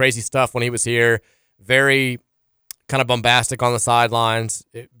of crazy stuff when he was here. Very kind of bombastic on the sidelines.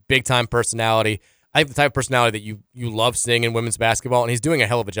 Big time personality. I think the type of personality that you love seeing in women's basketball, and he's doing a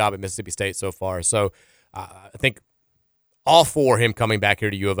hell of a job at Mississippi State so far. So I think all for him coming back here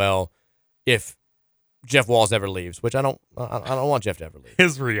to U of L if Jeff Walls ever leaves, which I don't want Jeff to ever leave.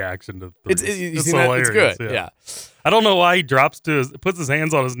 His reaction to threes. It's hilarious. It's good. Yeah. I don't know why he puts his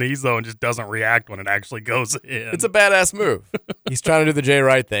hands on his knees though and just doesn't react when it actually goes in. It's a badass move. He's trying to do the Jay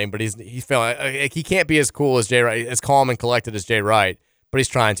Wright thing, but he's feeling like he can't be as cool as Jay Wright, as calm and collected as Jay Wright, but he's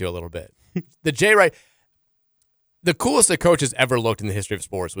trying to a little bit. The Jay Wright, the coolest a coach has ever looked in the history of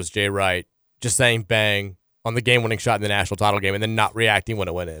sports was Jay Wright just saying bang on the game-winning shot in the national title game and then not reacting when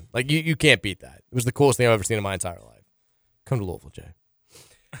it went in. Like, you can't beat that. It was the coolest thing I've ever seen in my entire life. Come to Louisville, Jay.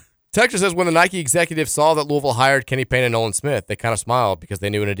 Texture says, when the Nike executives saw that Louisville hired Kenny Payne and Nolan Smith, they kind of smiled because they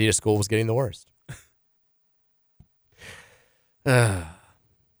knew an Adidas school was getting the worst. We don't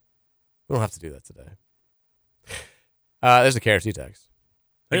have to do that today. There's a KRC text.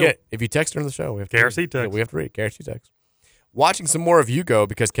 Again, if you text during the show, we have to KRC read. text. Yeah, we have to read KRC text. Watching some more of Hugo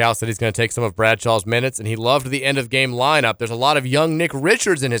because Cal said he's going to take some of Bradshaw's minutes, and he loved the end-of-game lineup. There's a lot of young Nick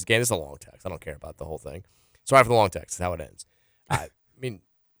Richards in his game. This is a long text. I don't care about the whole thing. Sorry for the long text. That's how it ends. I mean,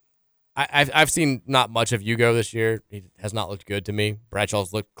 I've seen not much of Hugo this year. He has not looked good to me.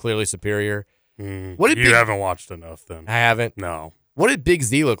 Bradshaw's looked clearly superior. What you haven't watched enough then. I haven't. No. What did Big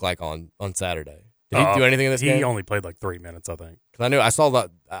Z look like on Saturday? Did he do anything in this game? He only played like 3 minutes, I think. Because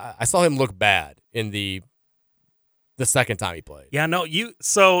I saw him look bad in the second time he played. Yeah, no,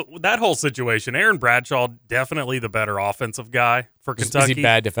 so that whole situation, Aaron Bradshaw, definitely the better offensive guy for Kentucky. Is he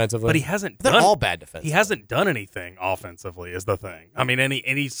bad defensively? But he hasn't They're all bad defensively. He hasn't done anything offensively is the thing. I mean, and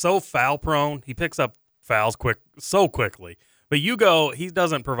he's so foul prone. He picks up fouls so quickly. But Hugo, he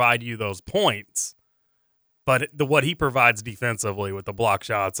doesn't provide you those points. But what he provides defensively with the block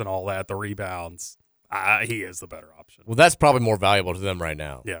shots and all that, the rebounds, he is the better option. Well, that's probably more valuable to them right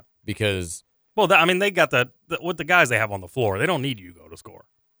now. Yeah. Because... Well, they got with the guys they have on the floor. They don't need Hugo to score.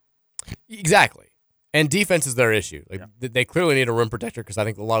 Exactly. And defense is their issue. They clearly need a rim protector because I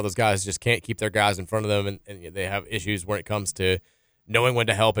think a lot of those guys just can't keep their guys in front of them, and they have issues when it comes to knowing when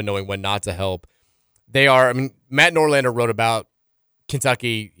to help and knowing when not to help. Matt Norlander wrote about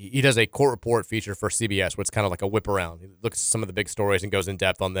Kentucky. He does a court report feature for CBS where it's kind of like a whip around. He looks at some of the big stories and goes in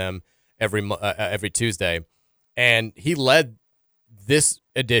depth on them every Tuesday. And he led this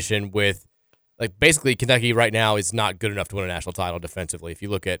edition with basically Kentucky right now is not good enough to win a national title defensively. If you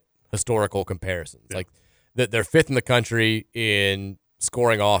look at historical comparisons, they're fifth in the country in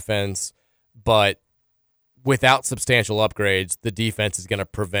scoring offense, but without substantial upgrades, the defense is going to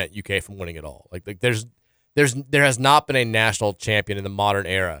prevent UK from winning it all. There has not been a national champion in the modern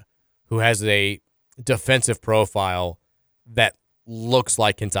era who has a defensive profile that looks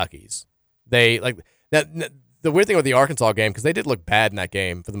like Kentucky's. They that. The weird thing with the Arkansas game, because they did look bad in that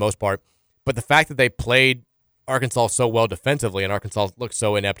game for the most part, but the fact that they played Arkansas so well defensively and Arkansas looked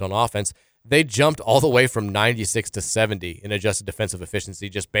so inept on offense, they jumped all the way from 96 to 70 in adjusted defensive efficiency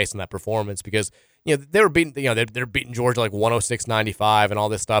just based on that performance because they were beating they're beating Georgia 106-95 and all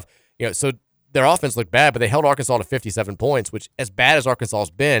this stuff. So their offense looked bad, but they held Arkansas to 57 points, which as bad as Arkansas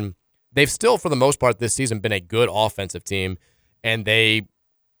has been, they've still for the most part this season been a good offensive team, and they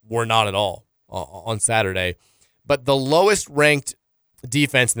were not at all on Saturday. But the lowest ranked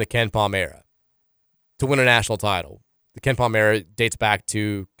defense in the Ken Palm era to win a national title. The Ken Palm era dates back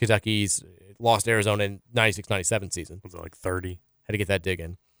to Kentucky's lost Arizona in 96-97 season. Was it 30? Had to get that dig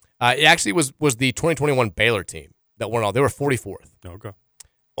in. It actually was the 2021 Baylor team that won all. They were 44th. Okay.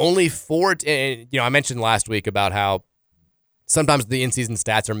 Only four. And I mentioned last week about how sometimes the in-season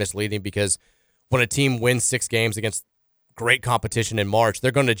stats are misleading because when a team wins 6 games against great competition in March,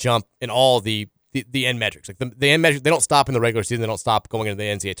 they're going to jump in all the end metrics. The end metrics, they don't stop in the regular season. They don't stop going into the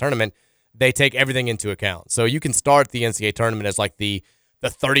NCAA tournament. They take everything into account. So you can start the NCAA tournament as the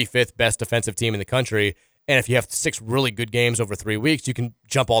 35th best defensive team in the country, and if you have 6 really good games over 3 weeks, you can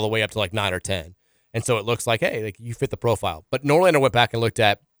jump all the way up to 9 or 10. And so it looks like, hey, you fit the profile. But Norlander went back and looked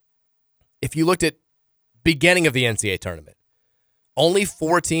at, if you looked at beginning of the NCAA tournament, only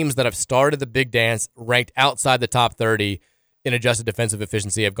 4 teams that have started the big dance ranked outside the top 30 in adjusted defensive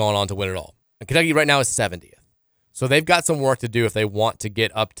efficiency have gone on to win it all. And Kentucky right now is 70th. So they've got some work to do if they want to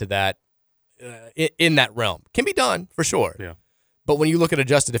get up to that in that realm. Can be done for sure. Yeah. But when you look at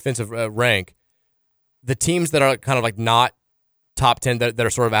adjusted defensive rank, the teams that are kind of like not top 10 that are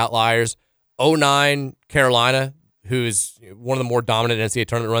sort of outliers, 09 Carolina, who's one of the more dominant NCAA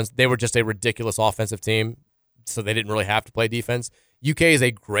tournament runs, they were just a ridiculous offensive team, so they didn't really have to play defense. UK is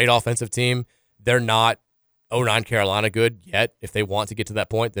a great offensive team. They're not 09 Carolina good yet. If they want to get to that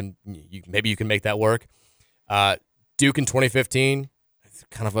point, then maybe you can make that work. Duke in 2015, it's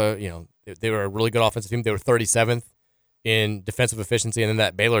kind of a, they were a really good offensive team. They were 37th in defensive efficiency, and then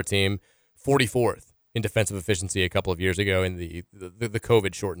that Baylor team, 44th in defensive efficiency a couple of years ago in the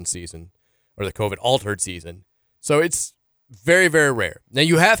COVID-shortened season, or the COVID-altered season. So it's very, very rare. Now,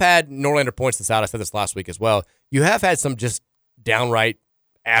 you have had, Norlander points this out, I said this last week as well, you have had some just downright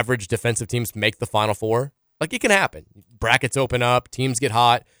average defensive teams make the Final Four. Like, it can happen. Brackets open up, teams get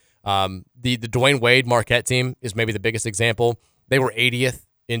hot. The Dwayne Wade Marquette team is maybe the biggest example. They were 80th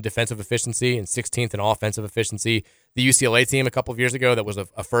in defensive efficiency and 16th in offensive efficiency. The UCLA team a couple of years ago that was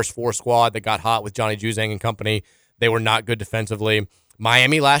a first four squad that got hot with Johnny Juzang and company. They were not good defensively.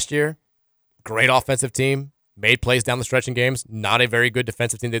 Miami last year, great offensive team, made plays down the stretch in games. Not a very good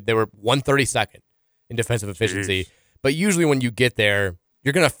defensive team. They were 132nd in defensive efficiency. Jeez. But usually when you get there,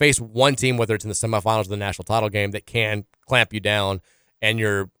 you're going to face one team, whether it's in the semifinals or the national title game, that can clamp you down, and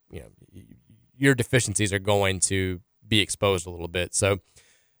your deficiencies are going to be exposed a little bit. So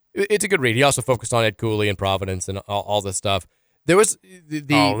it's a good read. He also focused on Ed Cooley and Providence and all this stuff. There was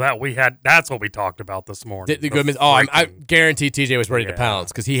that's what we talked about this morning. The Goodman. I guarantee TJ was ready to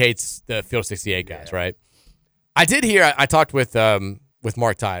pounce because he hates the Field 68 guys, right? I did hear. I talked with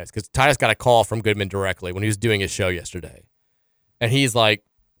Mark Titus because Titus got a call from Goodman directly when he was doing his show yesterday, and he's like,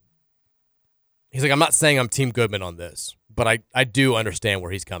 I'm not saying I'm Team Goodman on this, but I do understand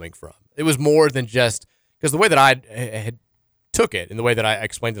where he's coming from. It was more than just because the way that I had took it and the way that I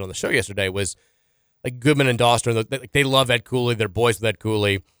explained it on the show yesterday was like Goodman and Doster, they love Ed Cooley. They're boys with Ed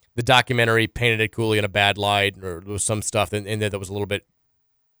Cooley. The documentary painted Ed Cooley in a bad light, or there was some stuff in there that was a little bit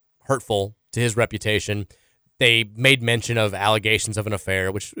hurtful to his reputation. They made mention of allegations of an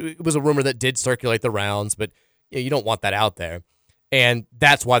affair, which was a rumor that did circulate the rounds, but you don't want that out there. And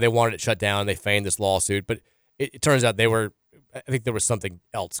that's why they wanted it shut down. They feigned this lawsuit, but it turns out I think there was something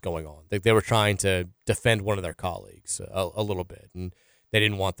else going on. They were trying to defend one of their colleagues a little bit, and they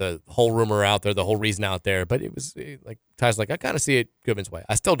didn't want the whole rumor out there, the whole reason out there. But it was like Ty's like, I kind of see it Goodman's way.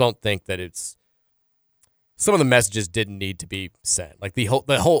 I still don't think that some of the messages didn't need to be sent. Like the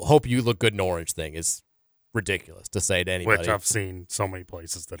whole hope you look good in orange thing is ridiculous to say to anybody. Which I've seen so many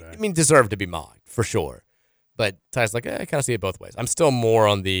places today. I mean, deserved to be mocked for sure. But Ty's like, I kind of see it both ways. I'm still more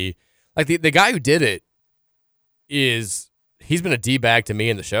on the guy who did it he's been a D-bag to me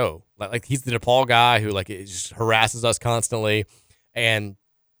in the show. Like he's the DePaul guy who just harasses us constantly, and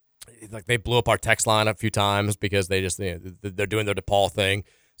like they blew up our text line a few times because they just they're doing their DePaul thing.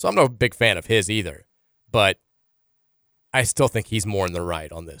 So I'm no big fan of his either, but I still think he's more in the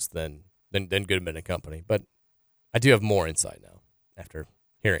right on this than Goodman and company. But I do have more insight now after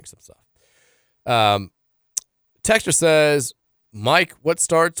hearing some stuff. Texter says, Mike, what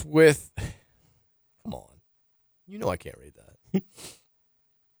starts with... Come on. You know I can't read that.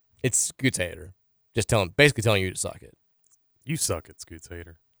 It's Scoots Hater. Basically telling you to suck it. You suck it, Scoots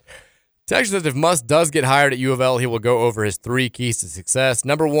Hater. Texter says, if Muss does get hired at U of L, he will go over his 3 keys to success.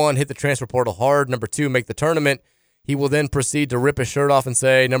 Number 1, hit the transfer portal hard. Number 2, make the tournament. He will then proceed to rip his shirt off and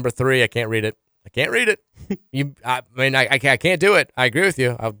say, number 3, I can't read it. I can't read it. I can't do it. I agree with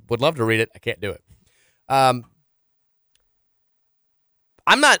you. I would love to read it. I can't do it.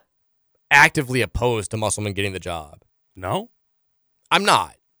 I'm not actively opposed to Musselman getting the job. No? I'm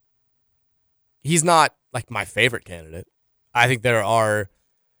not. He's not like my favorite candidate. I think I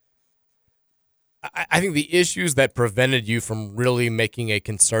think the issues that prevented you from really making a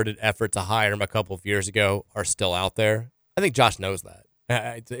concerted effort to hire him a couple of years ago are still out there. I think Josh knows that.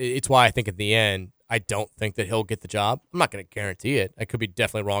 It's why I think at the end, I don't think that he'll get the job. I'm not going to guarantee it. I could be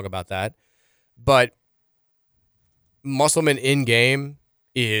definitely wrong about that. But Musselman in game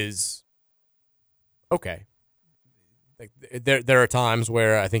is okay. Like there are times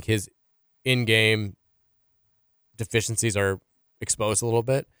where I think his in-game deficiencies are exposed a little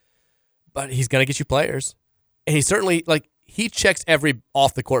bit, but he's going to get you players. And he certainly, he checks every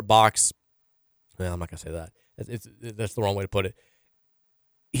off-the-court box. Well, I'm not going to say that. That's the wrong way to put it.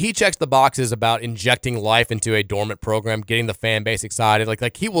 He checks the boxes about injecting life into a dormant program, getting the fan base excited.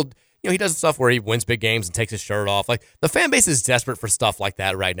 Like he will, he does stuff where he wins big games and takes his shirt off. Like the fan base is desperate for stuff like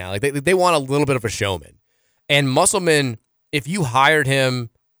that right now. Like they want a little bit of a showman. And Musselman if you hired him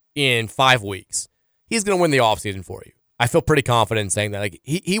in 5 weeks, he's going to win the offseason for you. I feel pretty confident in saying that. Like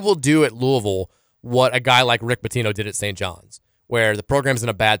he will do at Louisville what a guy like Rick Pitino did at St. John's, where the program's in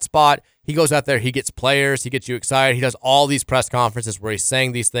a bad spot. He goes out there, he gets players, he gets you excited. He does all these press conferences where he's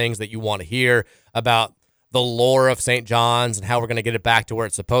saying these things that you want to hear about the lore of St. John's and how we're going to get it back to where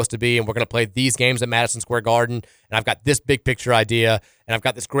it's supposed to be, and we're going to play these games at Madison Square Garden, and I've got this big picture idea, and I've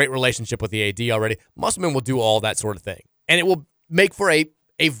got this great relationship with the AD already. Musselman will do all that sort of thing, and it will make for a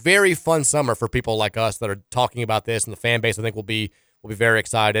very fun summer for people like us that are talking about this, and the fan base I think will be very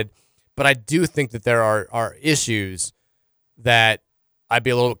excited. But I do think that there are issues that I'd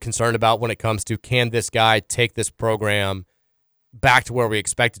be a little concerned about when it comes to, can this guy take this program back to where we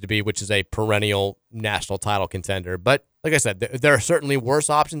expect it to be, which is a perennial national title contender. But like I said, there are certainly worse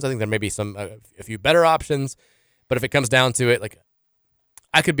options. I think there may be a few better options. But if it comes down to it, like,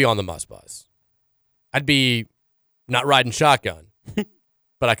 I could be on the Muss bus. I'd be not riding shotgun,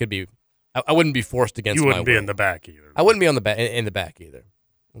 but I could be. I wouldn't be forced against my will. You wouldn't be in the back either. I wouldn't be on the in the back either.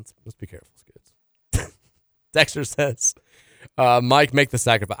 Let's be careful, Skids. Dexter says, Mike, make the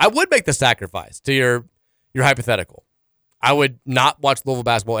sacrifice. I would make the sacrifice to your hypothetical. I would not watch Louisville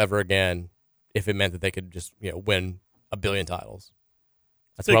basketball ever again if it meant that they could just win a billion titles.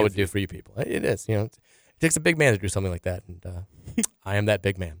 That's what I would do for you people. It is. It takes a big man to do something like that, and I am that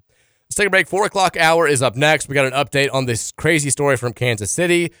big man. Let's take a break. 4 o'clock hour is up next. We got an update on this crazy story from Kansas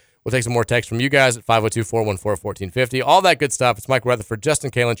City. We'll take some more texts from you guys at 502-414-1450. All that good stuff. It's Mike Rutherford, Justin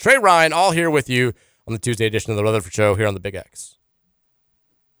Kalen, Trey Ryan, all here with you on the Tuesday edition of the Rutherford Show here on the Big X.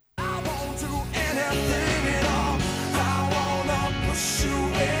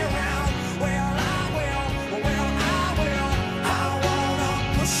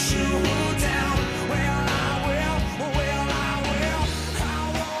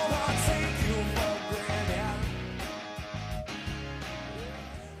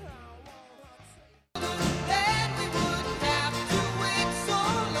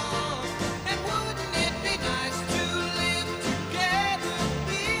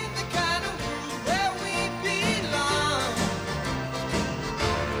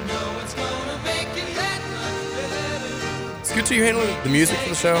 Are you handling the music for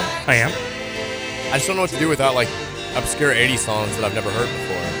the show? I am. I just don't know what to do without like obscure 80s songs that I've never heard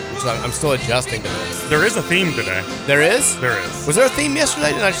before. So I'm still adjusting to this. There is a theme today. There is? There is. Was there a theme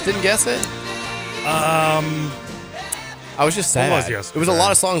yesterday and I just didn't guess it? I was just sad. What was yesterday? It was a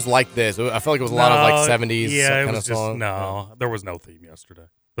lot of songs like this. I felt like it was a lot of like 70s kind of songs. No, there was no theme yesterday.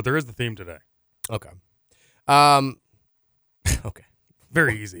 But there is the theme today. Okay. Okay.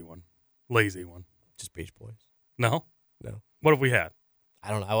 Very easy one. Lazy one. Just Beach Boys. No? No. What have we had?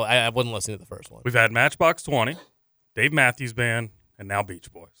 I don't know. I wouldn't listen to the first one. We've had Matchbox 20, Dave Matthews Band, and now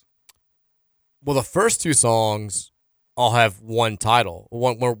Beach Boys. Well, the first two songs all have one title,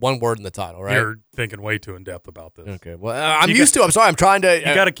 one word in the title, right? You're thinking way too in-depth about this. Okay. Well, I'm used to it. I'm sorry. I'm trying to...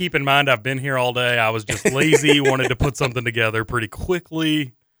 You got to keep in mind, I've been here all day. I was just lazy, wanted to put something together pretty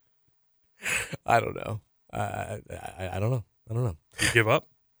quickly. I don't know. I don't know. You give up?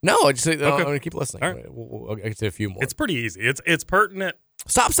 No, I'm going to keep listening. All right. We'll get to a few more. It's pretty easy. It's pertinent.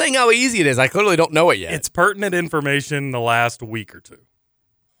 Stop saying how easy it is. I clearly don't know it yet. It's pertinent information the last week or two.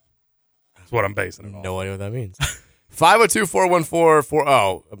 That's what I'm basing it on. No idea what that means.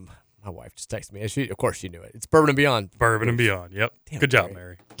 502-414-40. My wife just texted me. Of course she knew it. It's Bourbon and Beyond. Bourbon and Beyond. Yep. Damn, good job,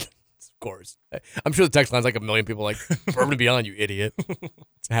 Mary. Of course. I'm sure the text line's like a million people like, Bourbon and Beyond, you idiot. It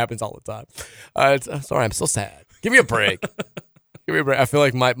happens all the time. I'm sorry. I'm so sad. Give me a break. I feel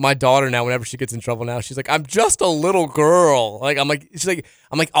like my daughter now, whenever she gets in trouble now, she's like, I'm just a little girl. I'm like,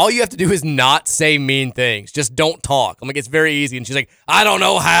 all you have to do is not say mean things. Just don't talk. I'm like, it's very easy. And she's like, I don't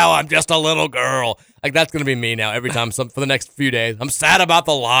know how. I'm just a little girl. Like, that's going to be me now every time for the next few days. I'm sad about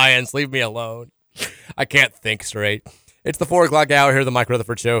the Lions. Leave me alone. I can't think straight. It's the 4 o'clock hour here at the Mike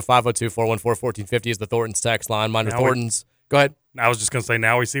Rutherford Show. 502-414-1450 is the Thornton's text line. Mine are Thornton's. Go ahead. I was just going to say,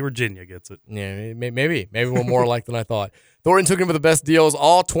 now we see Virginia gets it. Yeah, maybe we're more alike than I thought. Thornton's hooking for the best deals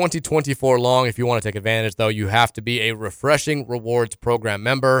all 2024 long. If you want to take advantage, though, you have to be a Refreshing Rewards Program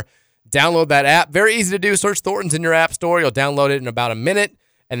member. Download that app. Very easy to do. Search Thornton's in your app store. You'll download it in about a minute,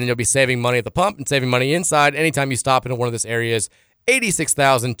 and then you'll be saving money at the pump and saving money inside anytime you stop into one of this area's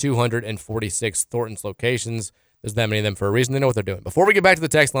 86,246 Thornton's locations. There's that many of them for a reason. They know what they're doing. Before we get back to the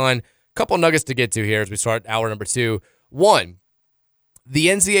text line, a couple nuggets to get to here as we start hour number 2. One, the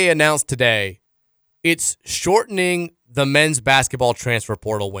NCAA announced today it's shortening the men's basketball transfer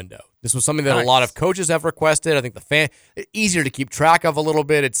portal window. This was something that a lot of coaches have requested. I think easier to keep track of a little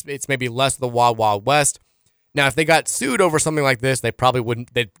bit. It's maybe less of the Wild Wild West. Now, if they got sued over something like this, they probably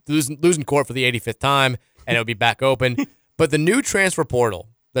wouldn't. They'd lose in court for the 85th time, and it would be back open. But the new transfer portal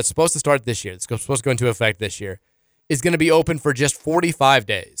that's supposed to start this year, that's supposed to go into effect this year, is going to be open for just 45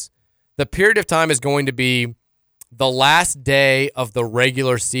 days. The period of time is going to be the last day of the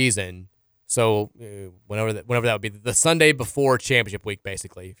regular season. So whenever that would be, the Sunday before championship week,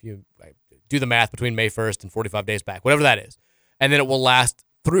 basically. If you do the math between May 1st and 45 days back, whatever that is. And then it will last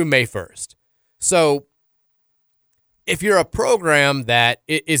through May 1st. So if you're a program that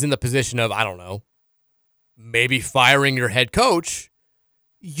is in the position of, I don't know, maybe firing your head coach,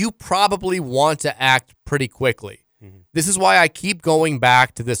 you probably want to act pretty quickly. Mm-hmm. This is why I keep going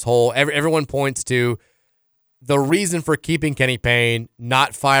back to this whole, everyone points to the reason for keeping Kenny Payne,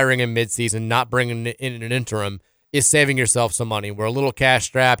 not firing him midseason, not bringing in an interim, is saving yourself some money. We're a little cash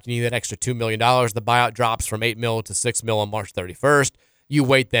strapped. You need that extra $2 million. The buyout drops from $8 million to $6 million on March 31st. You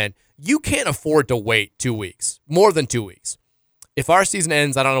wait then. You can't afford to wait 2 weeks, more than 2 weeks. If our season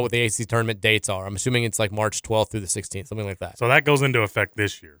ends, I don't know what the ACC tournament dates are. I'm assuming it's like March 12th through the 16th, something like that. So that goes into effect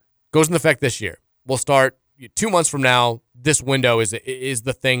this year. Goes into effect this year. We'll start 2 months from now. This window is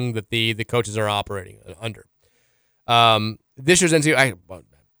the thing that the coaches are operating under. This year's NCAA, look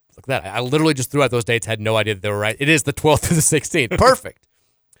at that. I literally just threw out those dates, had no idea that they were right. It is the 12th through the 16th. Perfect.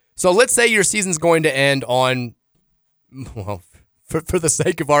 So let's say your season's going to end on, well, for the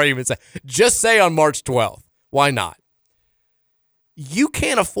sake of argument's sake, just say on March 12th. Why not? You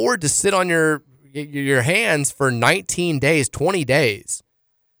can't afford to sit on your hands for 19 days, 20 days,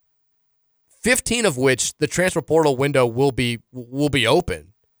 15 of which the transfer portal window will be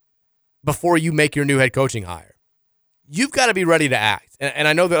open before you make your new head coaching hire. You've got to be ready to act. And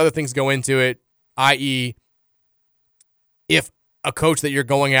I know that other things go into it, i.e., if a coach that you're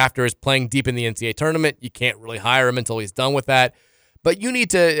going after is playing deep in the NCAA tournament, you can't really hire him until he's done with that. But you need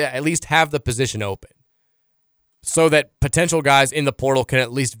to at least have the position open so that potential guys in the portal can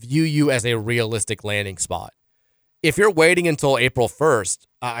at least view you as a realistic landing spot. If you're waiting until April 1st,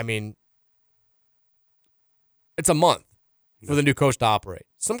 I mean, it's a month for the new coach to operate.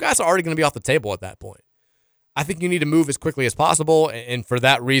 Some guys are already going to be off the table at that point. I think you need to move as quickly as possible, and for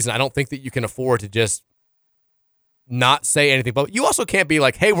that reason, I don't think that you can afford to just not say anything. But you also can't be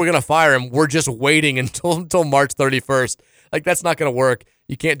like, hey, we're going to fire him. We're just waiting until March 31st. Like, that's not going to work.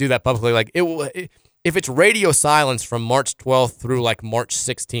 You can't do that publicly. Like, if it's radio silence from March 12th through like March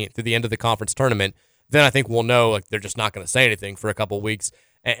 16th, through the end of the conference tournament, then I think we'll know like they're just not going to say anything for a couple of weeks.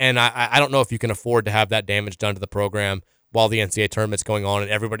 And I don't know if you can afford to have that damage done to the program while the NCAA tournament's going on and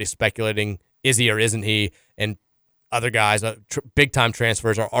everybody's speculating, is he or isn't he? And other guys, big-time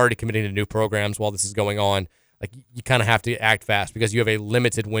transfers, are already committing to new programs while this is going on. Like, you kind of have to act fast because you have a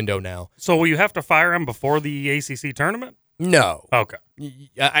limited window now. So will you have to fire him before the ACC tournament? No. Okay.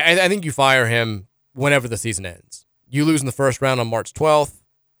 I think you fire him whenever the season ends. You lose in the first round on March 12th,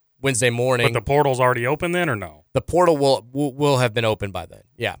 Wednesday morning. But the portal's already open then, or no? The portal will have been open by then,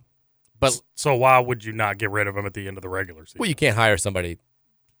 yeah. But so why would you not get rid of him at the end of the regular season? Well, you can't hire somebody.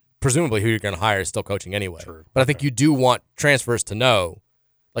 Presumably who you're going to hire is still coaching anyway. True. But I think you do want transfers to know,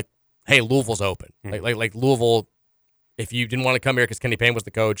 like, hey, Louisville's open. Mm-hmm. Like Louisville, if you didn't want to come here because Kenny Payne was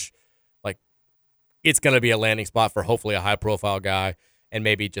the coach, like, it's going to be a landing spot for hopefully a high-profile guy, and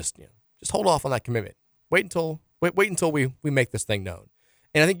maybe just hold off on that commitment. Wait until we make this thing known.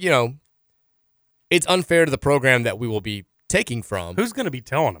 And I think, it's unfair to the program that we will be taking from. Who's going to be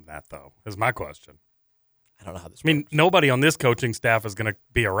telling them that, though, is my question. I don't know how this works. I mean, nobody on this coaching staff is going to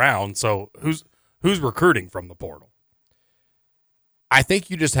be around, so who's recruiting from the portal? I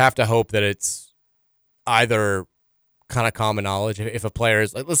think you just have to hope that it's either kind of common knowledge. If a player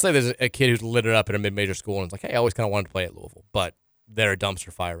is, let's say there's a kid who's lit it up at a mid-major school and it's like, hey, I always kind of wanted to play at Louisville, but they're a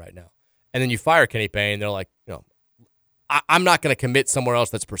dumpster fire right now. And then you fire Kenny Payne, they're like, I'm not going to commit somewhere else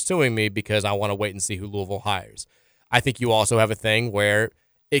that's pursuing me because I want to wait and see who Louisville hires. I think you also have a thing where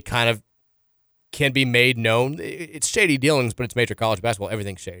it kind of can be made known. It's shady dealings, but it's major college basketball.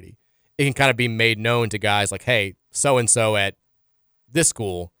 Everything's shady. It can kind of be made known to guys like, hey, so-and-so at this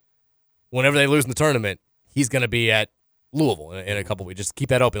school, whenever they lose in the tournament, he's going to be at Louisville in a couple weeks. Just keep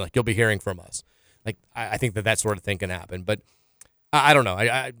that open. Like, you'll be hearing from us. Like, I think that sort of thing can happen. But I don't know.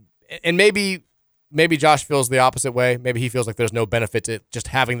 And maybe Josh feels the opposite way. Maybe he feels like there's no benefit to just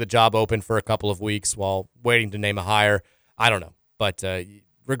having the job open for a couple of weeks while waiting to name a hire. I don't know. But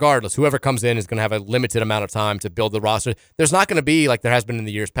regardless, whoever comes in is going to have a limited amount of time to build the roster. There's not going to be, like there has been in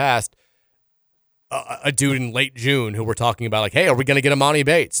the years past, a dude in late June who we're talking about, like, hey, are we going to get Amani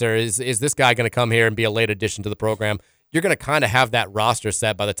Bates? Or is this guy going to come here and be a late addition to the program? You're going to kind of have that roster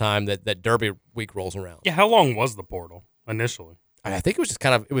set by the time that Derby week rolls around. Yeah, how long was the portal initially? I think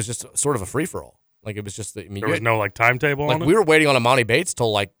it was just sort of a free-for-all. Like, it was just, there was no, like, timetable on it? We were waiting on Amani Bates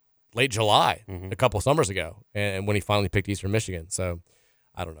till, like, late July, a couple summers ago, and when he finally picked Eastern Michigan. So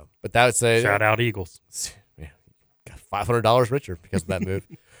I don't know, but that would say shout out Eagles. Yeah, got $500 richer because of that move.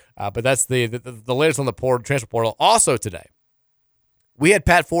 But that's the latest on the transfer portal. Also today, we had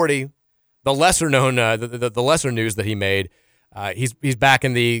Pat Forty, the lesser known, the lesser news that he made. He's back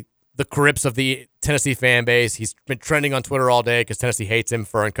in the crypts of the Tennessee fan base. He's been trending on Twitter all day because Tennessee hates him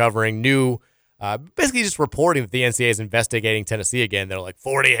for uncovering new, basically just reporting that the NCAA is investigating Tennessee again. They're like,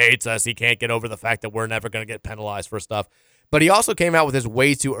 Forty hates us. He can't get over the fact that we're never going to get penalized for stuff. But he also came out with his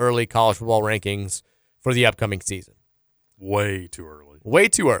way too early college football rankings for the upcoming season. Way too early. Way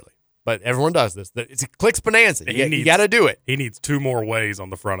too early. But everyone does this. It's a clicks bonanza. You got to do it. He needs 2 more ways on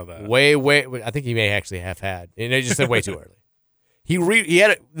the front of that. Way. I think he may actually have had. And they just said way too early. He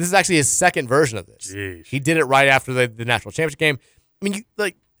had it. This is actually his second version of this. Jeez. He did it right after the national championship game. I mean,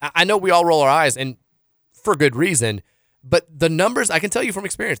 I know we all roll our eyes, and for good reason. But the numbers, I can tell you from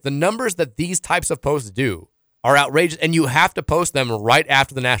experience, the numbers that these types of posts do are outrageous, and you have to post them right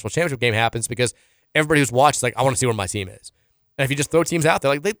after the national championship game happens because everybody who's watched is like, I want to see where my team is. And if you just throw teams out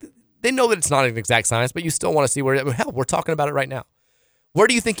there, like they know that it's not an exact science, but you still want to see where. I mean, hell, we're talking about it right now. Where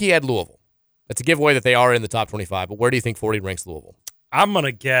do you think he had Louisville? That's a giveaway that they are in the top 25, but where do you think 40 ranks Louisville? I'm going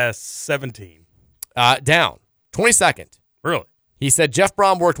to guess 17. Down. 22nd. Really? He said Jeff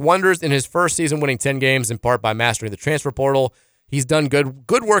Brom worked wonders in his first season, winning 10 games in part by mastering the transfer portal. He's done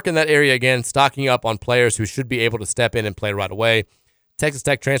good work in that area again, stocking up on players who should be able to step in and play right away. Texas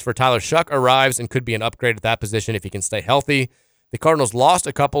Tech transfer Tyler Shuck arrives and could be an upgrade at that position if he can stay healthy. The Cardinals lost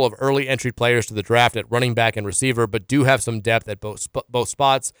a couple of early entry players to the draft at running back and receiver, but do have some depth at both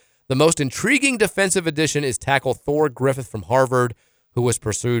spots. The most intriguing defensive addition is tackle Thor Griffith from Harvard, who was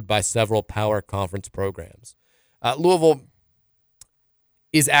pursued by several power conference programs. Louisville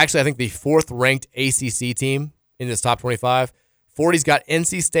is actually, I think, the 4th-ranked ACC team in this top 25. 40's got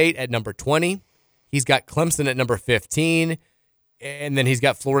NC State at number 20. He's got Clemson at number 15. And then he's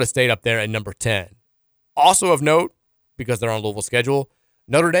got Florida State up there at number 10. Also of note, because they're on Louisville's schedule,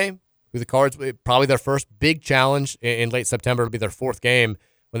 Notre Dame, who the Cards, probably their first big challenge in late September. It'll be their 4th game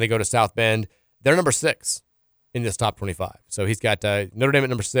when they go to South Bend. They're number 6 in this top 25. So he's got Notre Dame at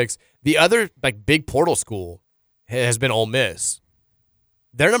number 6. The other big portal school has been Ole Miss.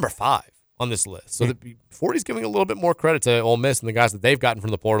 They're number 5 on this list. So 40's giving a little bit more credit to Ole Miss and the guys that they've gotten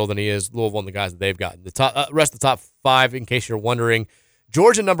from the portal than he is Louisville and the guys that they've gotten. The top, rest of the top 5, in case you're wondering,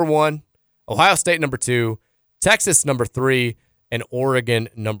 Georgia number 1, Ohio State number 2, Texas number 3, and Oregon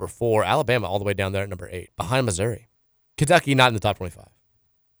number 4. Alabama all the way down there at number 8, behind Missouri. Kentucky not in the top 25.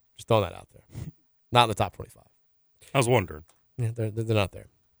 Just throwing that out there. Not in the top 25. I was wondering. Yeah, they're not there.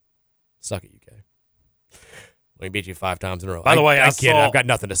 Suck it, UK. We beat you 5 times in a row. By the way, I've got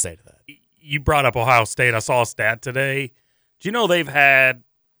nothing to say to that. You brought up Ohio State. I saw a stat today. Do you know they've had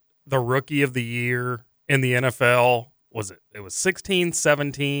the rookie of the year in the NFL? It was 16,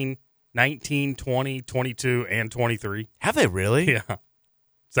 17, 19, 20, 22, and 23. Have they really? Yeah.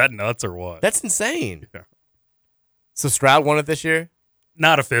 Is that nuts or what? That's insane. Yeah. So Stroud won it this year?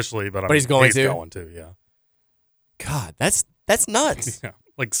 Not officially, but he's going to? He's going to, yeah. God, that's nuts. Yeah.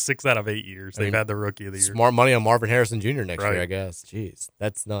 Like 6 out of 8 years they've had the rookie of the year. Smart money on Marvin Harrison Jr. next year, I guess. Jeez,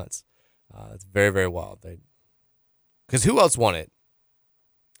 that's nuts. That's very, very wild. Because who else won it?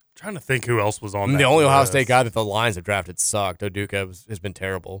 I'm trying to think who else was on that The only list. Ohio State guy that the Lions have drafted sucked. Oduka has been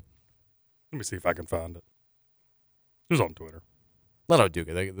terrible. Let me see if I can find it. Who's on Twitter? Not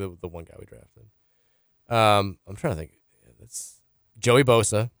Oduka, the one guy we drafted. I'm trying to think. That's Joey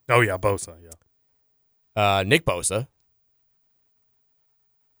Bosa. Oh, yeah, Bosa, yeah. Nick Bosa.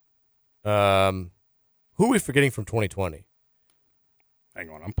 Who are we forgetting from 2020? Hang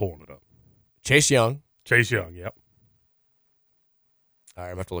on, I'm pulling it up. Chase Young. Yep. All right,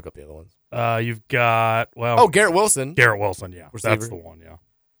 I'm going to have to look up the other ones. You've got, Garrett Wilson. Garrett Wilson, yeah. Receiver. That's the one, yeah.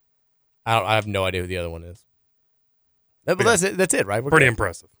 I have no idea who the other one is. But that's it. That's it, right? Pretty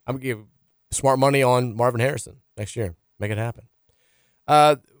impressive. I'm going to give smart money on Marvin Harrison next year. Make it happen.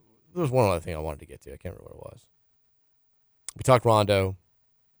 There was one other thing I wanted to get to. I can't remember what it was. We talked Rondo.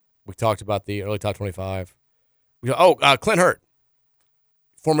 We talked about the early top 25. Clint Hurt,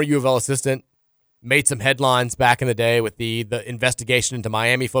 former U of L assistant, made some headlines back in the day with the investigation into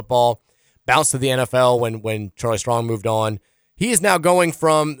Miami football. Bounced to the NFL when Charlie Strong moved on. He is now going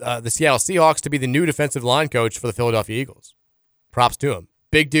from the Seattle Seahawks to be the new defensive line coach for the Philadelphia Eagles. Props to him.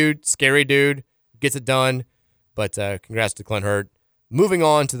 Big dude, scary dude, gets it done. But congrats to Clint Hurt. Moving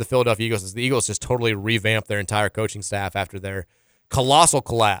on to the Philadelphia Eagles, as the Eagles just totally revamped their entire coaching staff after their colossal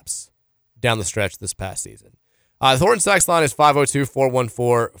collapse down the stretch this past season. The Thornton Sachs line is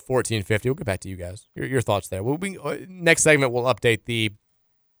 502-414-1450. We'll get back to you guys. Your thoughts there. Next segment, we'll update the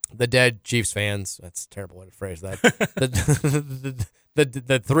the dead Chiefs fans. That's a terrible way to phrase that.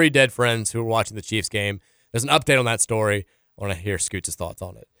 the three dead friends who were watching the Chiefs game. There's an update on that story. I want to hear Scoots' thoughts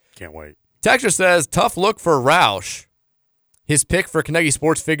on it. Can't wait. Texter says, tough look for Roush. His pick for Kentucky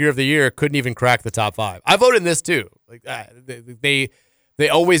Sports Figure of the Year couldn't even crack the top 5. I voted in this too. Like they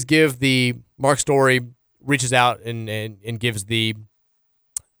always give the Mark Story reaches out and gives a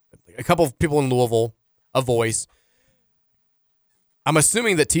couple of people in Louisville a voice. I'm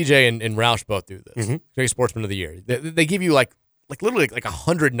assuming that TJ and Roush both do this. Kentucky Sportsman of the Year. They give you like literally like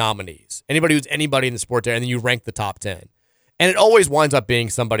 100 nominees. Anybody who's anybody in the sport there, and then you rank the top 10. And it always winds up being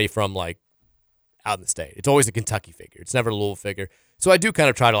somebody from like out in the state. It's always a Kentucky figure. It's never a Louisville figure. So I do kind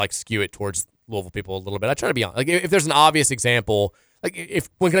of try to like skew it towards Louisville people a little bit. I try to be honest. Like if there's an obvious example, like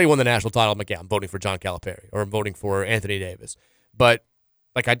when Kentucky won the national title, I'm like, yeah, I'm voting for John Calipari or I'm voting for Anthony Davis. But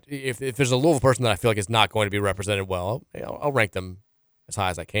like if there's a Louisville person that I feel like is not going to be represented well, I'll rank them as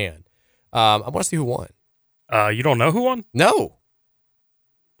high as I can. I want to see who won. You don't know who won? No. Do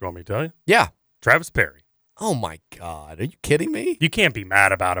you want me to tell you? Yeah. Travis Perry. Oh, my God. Are you kidding me? You can't be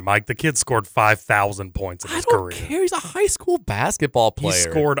mad about it, Mike. The kid scored 5,000 points in his career. I don't care. He's a high school basketball player. He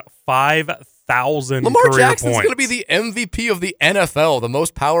scored 5,000 Lamar career Jackson's points. going to be the MVP of the NFL, the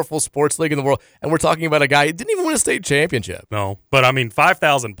most powerful sports league in the world. And we're talking about a guy who didn't even win a state championship. No, but I mean,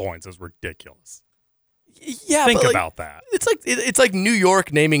 5,000 points is ridiculous. Yeah, Think but about that. It's like New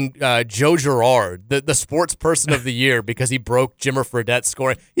York naming Joe Girard the sports person of the year because he broke Jimmer Fredette's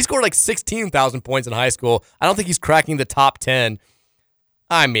scoring. He scored like 16,000 points in high school. I don't think he's cracking the top 10.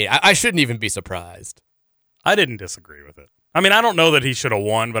 I mean, I shouldn't even be surprised. I didn't disagree with it. I mean, I don't know that he should have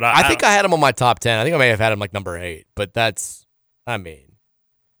won, but I think I had him on my top 10. I think I may have had him like number 8, but that's, I mean,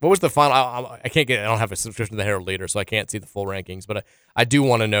 what was the final? I don't have a subscription to the Herald Leader, so I can't see the full rankings, but I do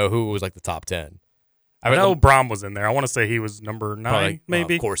want to know who was like the top 10. I know Brom was in there. I want to say he was number 9, probably,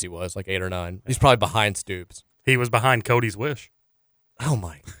 maybe. Of course he was, like 8 or 9. He's probably behind Stoops. He was behind Cody's Wish. Oh,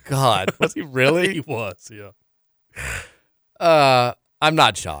 my God. Was he really? He was, yeah. I'm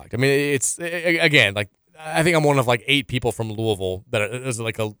not shocked. I mean, it's, again, like, I think I'm one of like 8 people from Louisville that is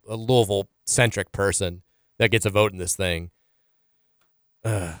like a Louisville-centric person that gets a vote in this thing.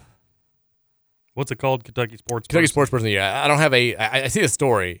 What's it called? Kentucky Sports Sports Person of the Year. I don't have I see the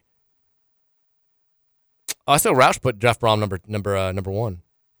story. I saw Roush put Jeff Brom number 1.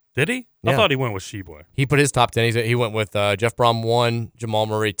 Did he? Yeah. I thought he went with Sheboy. He put his top 10. He went with Jeff Brom 1, Jamal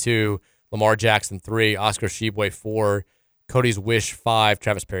Murray 2, Lamar Jackson 3, Oscar Sheboy 4, Cody's Wish 5,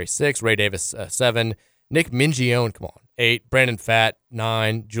 Travis Perry 6, Ray Davis 7, Nick Mingione, come on, 8, Brandon Fatt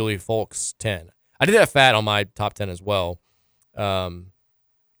 9, Julie Folks 10. I did have Fatt on my top 10 as well. Brandon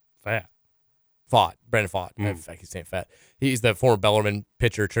Fott. In fact, he's saying Fatt. He's the former Bellarmine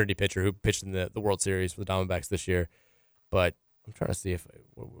pitcher, Trinity pitcher, who pitched in the World Series for the Diamondbacks this year. But I'm trying to see if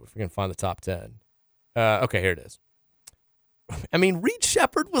we can find the top 10. Okay, here it is. I mean, Reed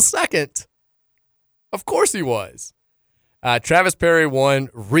Shepard was second. Of course he was. Travis Perry 1,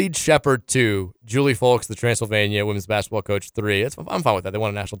 Reed Shepard 2, Julie Folks, the Transylvania women's basketball coach 3. I'm fine with that. They won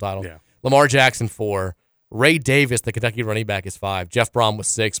a national title. Yeah. Lamar Jackson 4, Ray Davis, the Kentucky running back, is 5. Jeff Brom was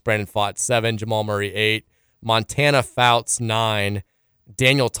 6, Brandon Fott 7, Jamal Murray 8, Montana Fouts 9,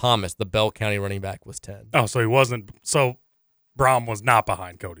 Daniel Thomas, the Bell County running back, was 10. Oh, so he wasn't. So Brom was not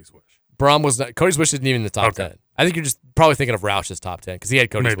behind Cody's Wish. Brom was not. Cody's Wish isn't even in the top 10. I think you're just probably thinking of Roush's top 10 because he had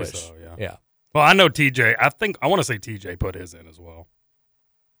Cody's Maybe Wish. So, yeah. Well, I know TJ. I want to say TJ put his in as well.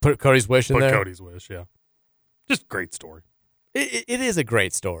 Put Cody's Wish in there? Put Cody's Wish, yeah. Just great story. It is a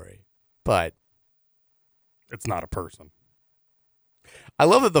great story, but it's not a person. I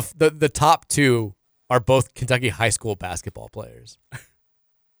love that the top 2 are both Kentucky high school basketball players.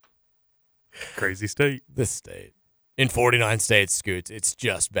 Crazy state. This state. In 49 states, Scoots, it's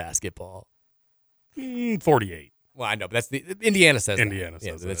just basketball. 48. Well, I know, but that's Indiana says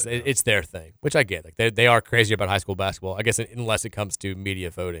that. It's their thing, which I get. Like they are crazy about high school basketball. I guess unless it comes to media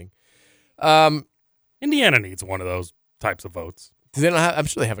voting. Indiana needs one of those types of votes. Do they not have, I'm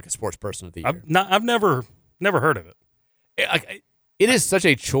sure they have like a sports person of the year. I've never heard of it. It is such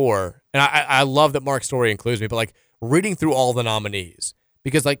a chore, and I love that Mark Story includes me. But like reading through all the nominees,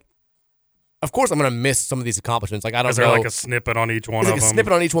 because like, of course I'm gonna miss some of these accomplishments. Like I don't know. Is there like a snippet on each one of them? A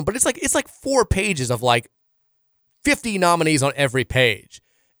snippet on each one, but it's like 4 pages of like 50 nominees on every page,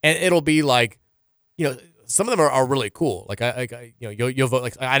 and it'll be like, some of them are really cool. Like you'll vote.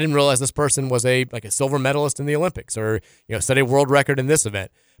 Like I didn't realize this person was a silver medalist in the Olympics, or set a world record in this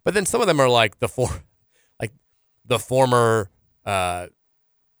event. But then some of them are like the former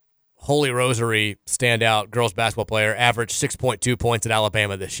Holy Rosary standout girls basketball player, averaged 6.2 points at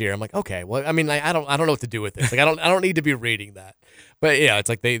Alabama this year. I'm like, okay, well, I mean, I don't know what to do with this. Like, I don't need to be reading that. But yeah, it's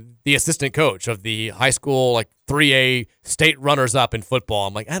like the assistant coach of the high school, like 3A state runners up in football.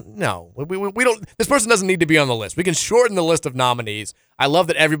 I'm like, no, we don't. This person doesn't need to be on the list. We can shorten the list of nominees. I love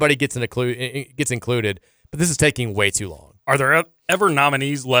that everybody gets included, but this is taking way too long. Are there ever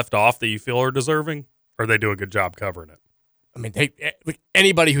nominees left off that you feel are deserving, or they do a good job covering it? I mean,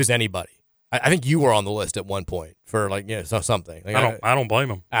 anybody who's anybody. I think you were on the list at one point for something. Like, I don't blame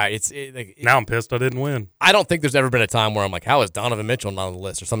him. Now I'm pissed I didn't win. I don't think there's ever been a time where I'm like, how is Donovan Mitchell not on the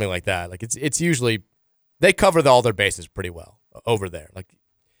list or something like that? Like it's usually they cover all their bases pretty well over there. Like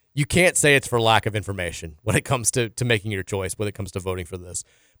you can't say it's for lack of information when it comes to making your choice, when it comes to voting for this.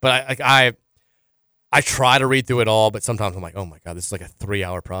 But I try to read through it all, but sometimes I'm like, oh my God, this is like a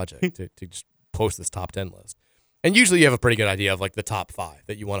 3-hour project to just post this top 10 list. And usually you have a pretty good idea of like the top 5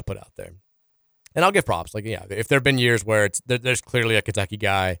 that you want to put out there. And I'll give props. Like, yeah, if there have been years where there's clearly a Kentucky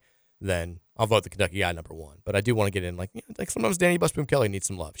guy, then I'll vote the Kentucky guy number 1. But I do want to get in, like sometimes Danny Busboom Kelly needs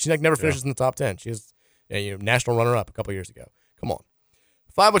some love. She never finishes in the top 10. She is national runner-up a couple years ago. Come on.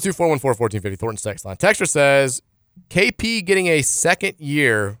 502-414-1450, Thornton's text line. Texter says, KP getting a second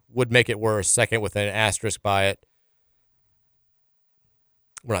year would make it worse. Second with an asterisk by it.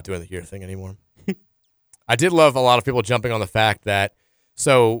 We're not doing the year thing anymore. I did love a lot of people jumping on the fact that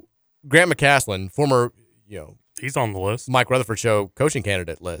Grant McCaslin, former, he's on the list. Mike Rutherford Show coaching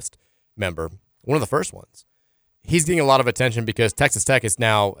candidate list member, one of the first ones. He's getting a lot of attention because Texas Tech is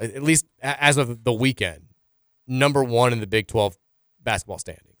now, at least as of the weekend, number 1 in the Big 12 basketball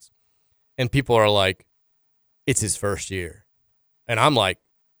standings. And people are like, it's his first year. And I'm like,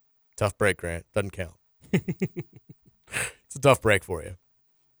 tough break, Grant. Doesn't count. It's a tough break for you.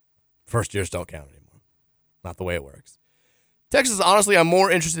 First years don't count anymore. Not the way it works. Texas, honestly, I'm more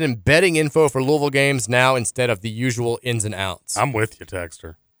interested in betting info for Louisville games now instead of the usual ins and outs. I'm with you,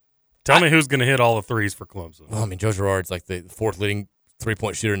 Texter. Tell me who's going to hit all the threes for Clemson. Well, I mean, Joe Girard's like the 4th leading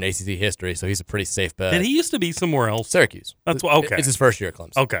three-point shooter in ACC history, so he's a pretty safe bet. Did he used to be somewhere else? Syracuse. That's okay. It's his first year at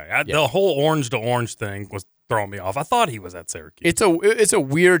Clemson. Okay. The whole orange to orange thing was throwing me off. I thought he was at Syracuse. It's a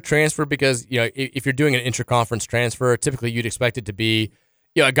weird transfer because if you're doing an intra-conference transfer, typically you'd expect it to be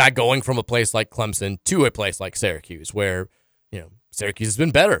a guy going from a place like Clemson to a place like Syracuse, where Syracuse has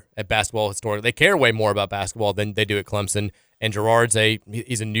been better at basketball historically. They care way more about basketball than they do at Clemson. And Girard's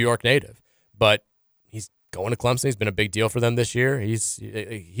he's a New York native, but he's going to Clemson. He's been a big deal for them this year.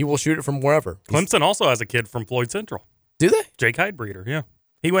 He will shoot it from wherever. Clemson also has a kid from Floyd Central. Do they? Jake Heidbreeder, yeah.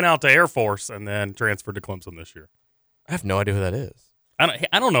 He went out to Air Force and then transferred to Clemson this year. I have no idea who that is.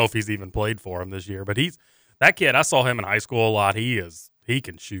 I don't know if he's even played for him this year, but that kid. I saw him in high school a lot. He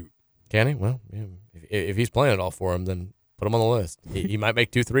can shoot. Can he? Well, yeah. If he's playing it all for him, then put him on the list. He might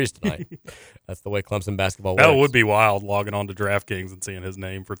make 2 threes tonight. That's the way Clemson basketball works. That would be wild, logging on to DraftKings and seeing his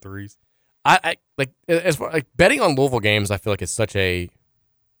name for threes. I like as far like betting on Louisville games. I feel like it's such a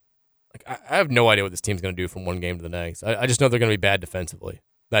I have no idea what this team's going to do from one game to the next. I just know they're going to be bad defensively.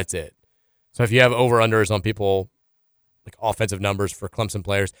 That's it. So if you have over-unders on people, like offensive numbers for Clemson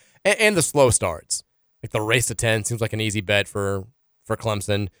players, and the slow starts, like the race to 10 seems like an easy bet for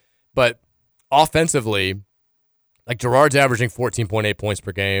Clemson. But offensively, like Girard's averaging 14.8 points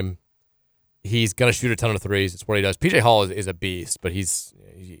per game. He's going to shoot a ton of threes. It's what he does. PJ Hall is a beast, but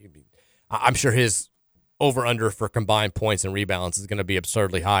I'm sure his over-under for combined points and rebounds is going to be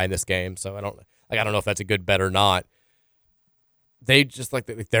absurdly high in this game. So I don't know if that's a good bet or not. They just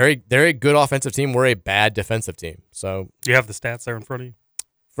they're a good offensive team. We're a bad defensive team. So do you have the stats there in front of you?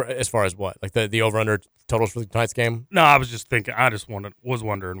 As far as what, like the over/under totals for tonight's game? No, I was just thinking. I just was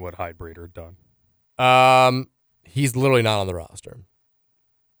wondering what Heidbreeder had done. He's literally not on the roster.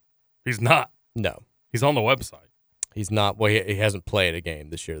 He's not. No, he's on the website. He's not. Well, he hasn't played a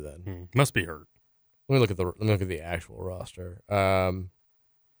game this year. Then must be hurt. Let me look at the actual roster. I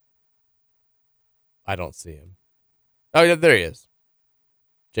don't see him. Oh yeah, there he is.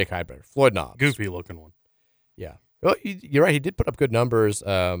 Jake Heidbreeder, Floyd Knobs, goofy looking one. Yeah. Well, you're right. He did put up good numbers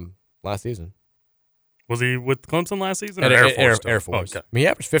last season. Was he with Clemson last season? At Air Force. Air Force. Okay. I mean, he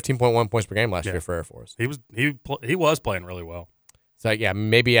averaged 15.1 points per game last year for Air Force. He was playing really well. So yeah,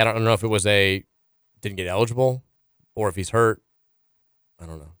 maybe I don't know if it was didn't get eligible, or if he's hurt. I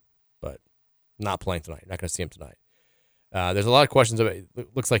don't know, but not playing tonight. Not going to see him tonight. There's a lot of questions about. It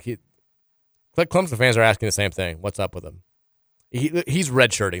looks like Clemson fans are asking the same thing. What's up with him? He's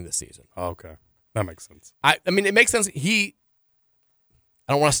redshirting this season. Oh, okay, that makes sense. I mean, it makes sense. I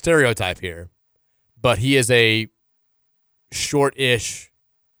don't want to stereotype here, but he is a short-ish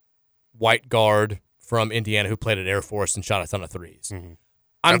white guard from Indiana who played at Air Force and shot a ton of threes. Mm-hmm.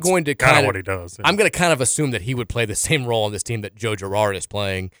 I'm going to kind of what he does. Yeah. I'm going to kind of assume that he would play the same role on this team that Joe Girard is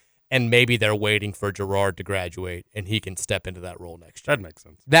playing, and maybe they're waiting for Girard to graduate, and he can step into that role next year. That makes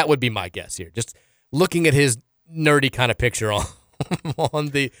sense. That would be my guess here. Just looking at his nerdy kind of picture on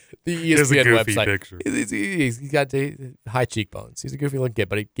the ESPN website. Picture. He's got the high cheekbones. He's a goofy looking kid,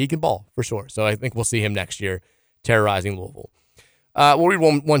 but he can ball for sure. So I think we'll see him next year terrorizing Louisville. We'll read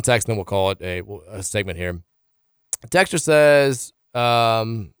one text, and then we'll call it a segment here. Texter says, we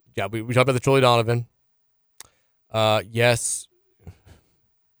talked about the Troy Donovan. Yes.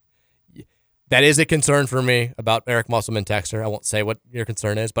 That is a concern for me about Eric Musselman, Texter. I won't say what your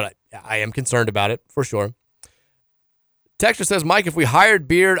concern is, but I am concerned about it for sure. Texter says, Mike, if we hired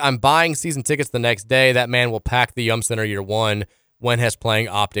Beard, I'm buying season tickets the next day. That man will pack the Yum Center year one. When has playing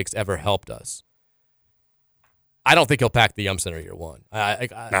optics ever helped us? I don't think he'll pack the Yum Center year one. I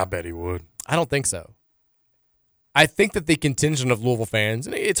bet he would. I don't think so. I think that the contingent of Louisville fans,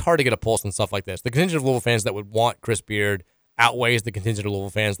 and it's hard to get a pulse on stuff like this, the contingent of Louisville fans that would want Chris Beard outweighs the contingent of Louisville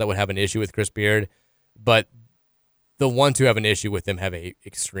fans that would have an issue with Chris Beard, but the ones who have an issue with him have an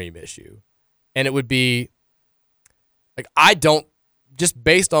extreme issue. And it would be, just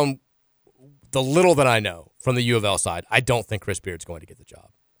based on the little that I know from the U of L side, I don't think Chris Beard's going to get the job.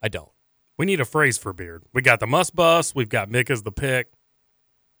 I don't. We need a phrase for Beard. We got the must bus. We've got Mick as the pick.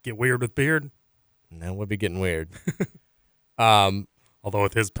 Get weird with Beard? That would be getting weird. Although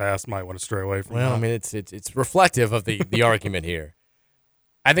with his past, might want to stray away from that. Well, I mean, it's reflective of the argument here.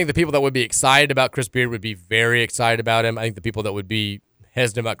 I think the people that would be excited about Chris Beard would be very excited about him. I think the people that would be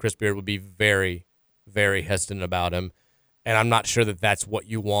hesitant about Chris Beard would be very, very hesitant about him. And I'm not sure that that's what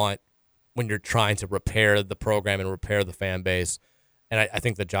you want when you're trying to repair the program and repair the fan base. And I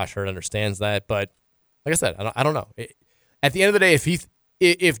think that Josh Hurd understands that. But like I said, I don't know. At the end of the day,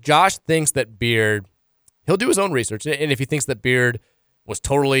 if Josh thinks that Beard, he'll do his own research. And if he thinks that Beard was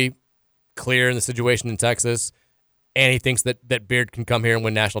totally clear in the situation in Texas, and he thinks that Beard can come here and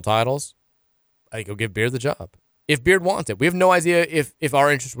win national titles, I think he'll give Beard the job. If Beard wants it. We have no idea if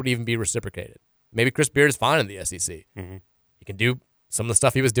our interest would even be reciprocated. Maybe Chris Beard is fine in the SEC. Mm-hmm. He can do some of the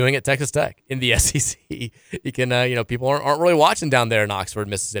stuff he was doing at Texas Tech in the SEC. He can, people aren't really watching down there in Oxford,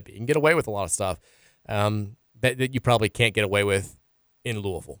 Mississippi. He can get away with a lot of stuff that you probably can't get away with in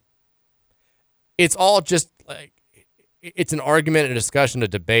Louisville. It's all just it's an argument, a discussion, a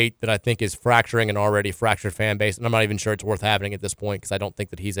debate that I think is fracturing an already fractured fan base, and I'm not even sure it's worth having at this point because I don't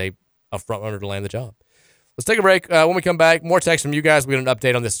think that he's a front runner to land the job. Let's take a break. When we come back, more text from you guys. We get an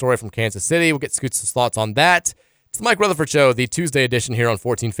update on this story from Kansas City. We'll get Scoot's thoughts on that. It's the Mike Rutherford Show, the Tuesday edition here on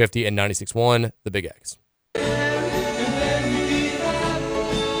 1450 and 96.1, The Big X.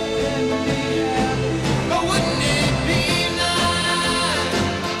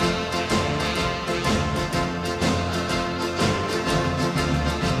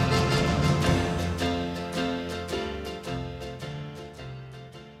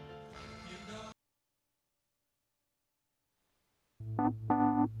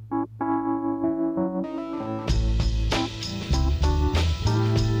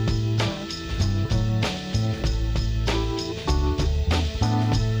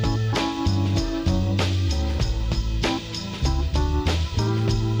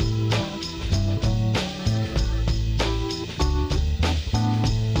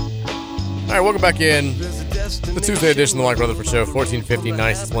 All right, welcome back in. The Tuesday edition of the Mike Rutherford Show, 1450,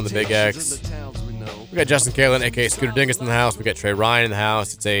 96.1 The Big X. We got Justin Kalen, a.k.a. Scooter Dingus, in the house. We got Trey Ryan in the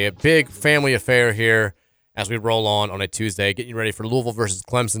house. It's a big family affair here as we roll on a Tuesday, getting you ready for Louisville versus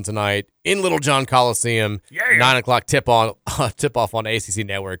Clemson tonight in Little John Coliseum. Yeah. 9 o'clock tip-off on ACC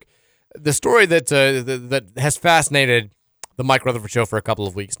Network. The story that has fascinated the Mike Rutherford Show for a couple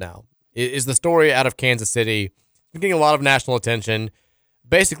of weeks now is the story out of Kansas City. It's been getting a lot of national attention.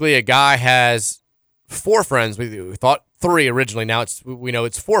 Basically, a guy has 4 friends. We thought 3 originally. Now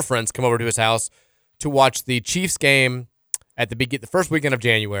it's 4 friends come over to his house to watch the Chiefs game at the first weekend of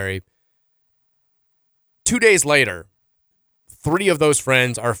January. 2 days later, 3 of those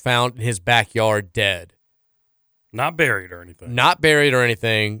friends are found in his backyard dead. Not buried or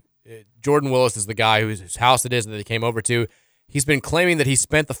anything. Jordan Willis is the guy whose house it is that they came over to. He's been claiming that he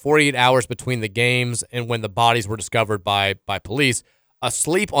spent the 48 hours between the games and when the bodies were discovered by police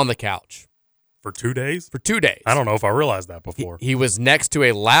asleep on the couch. For 2 days? For 2 days. I don't know if I realized that before. He was next to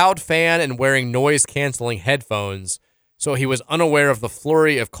a loud fan and wearing noise-canceling headphones, so he was unaware of the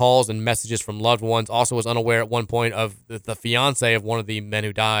flurry of calls and messages from loved ones. Also was unaware at one point of the fiance of one of the men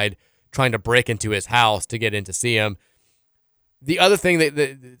who died trying to break into his house to get in to see him. The other thing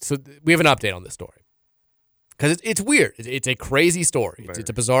so we have an update on this story because it's weird. It's a crazy story. It's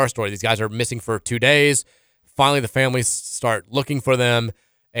a bizarre story. These guys are missing for 2 days. Finally, the families start looking for them.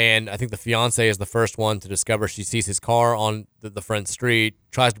 And I think the fiance is the first one to discover. She sees his car on the front street,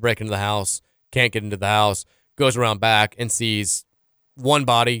 tries to break into the house, can't get into the house, goes around back and sees one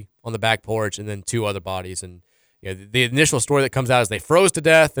body on the back porch and then 2 other bodies. And the initial story that comes out is they froze to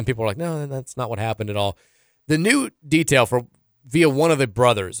death, and people are like, no, that's not what happened at all. The new detail via one of the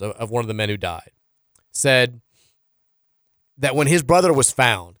brothers of one of the men who died said that when his brother was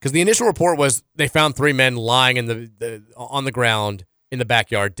found, because the initial report was they found 3 men lying on the ground in the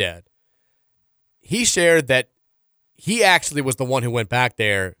backyard dead. He shared that he actually was the one who went back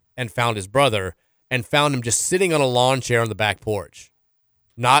there and found his brother and found him just sitting on a lawn chair on the back porch.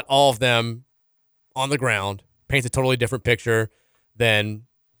 Not all of them on the ground. Paints a totally different picture than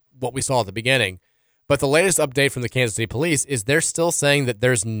what we saw at the beginning. But the latest update from the Kansas City Police is they're still saying that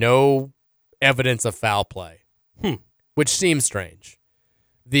there's no evidence of foul play, which seems strange.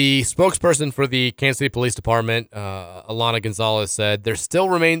 The spokesperson for the Kansas City Police Department, Alana Gonzalez, said this still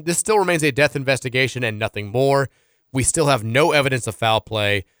remains a death investigation and nothing more. We still have no evidence of foul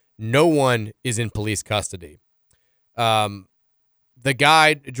play. No one is in police custody. The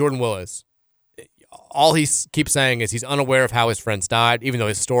guy, Jordan Willis, all he keeps saying is he's unaware of how his friends died, even though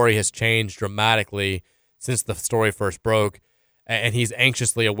his story has changed dramatically since the story first broke. And he's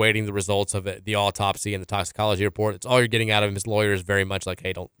anxiously awaiting the results of the autopsy and the toxicology report. It's all you're getting out of him. His lawyer is very much like,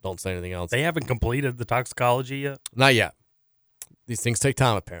 hey, don't say anything else. They haven't completed the toxicology yet? Not yet. These things take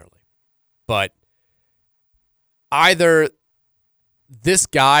time, apparently. But either this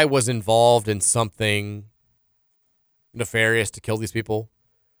guy was involved in something nefarious to kill these people,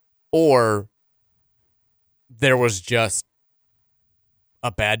 or there was just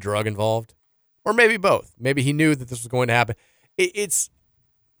a bad drug involved, or maybe both. Maybe he knew that this was going to happen. It's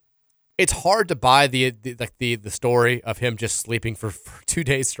hard to buy the story of him just sleeping for 2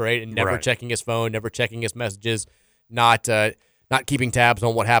 days straight and never checking his phone, never checking his messages, not keeping tabs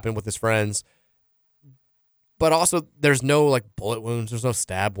on what happened with his friends. But also, there's no like bullet wounds, there's no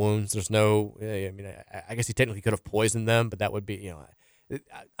stab wounds, there's no. I mean, I guess he technically could have poisoned them, but that would be,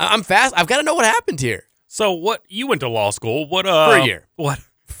 I'm fast. I've got to know what happened here. So what? You went to law school. What? For a year. What?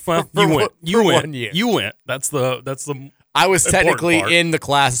 Well, you went. 1 year. You went. That's the. I was technically in the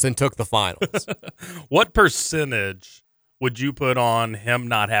classes and took the finals. What percentage would you put on him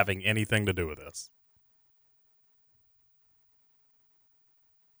not having anything to do with this?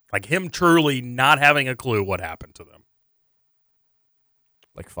 Like him truly not having a clue what happened to them?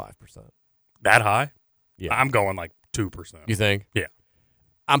 Like 5%. That high? Yeah. I'm going like 2%. You think? Yeah.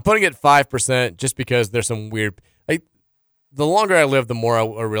 I'm putting it 5% just because there's some weird. Like, the longer I live, the more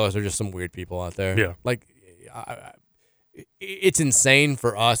I realize there's just some weird people out there. Yeah. Like, it's insane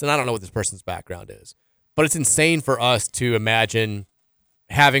for us, and I don't know what this person's background is, but it's insane for us to imagine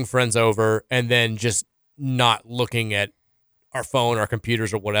having friends over and then just not looking at our phone, our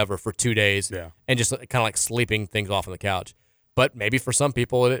computers, or whatever for 2 days, and just kind of like sleeping things off on the couch. But maybe for some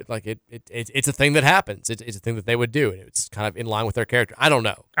people, it's a thing that happens. It's a thing that they would do, and it's kind of in line with their character. I don't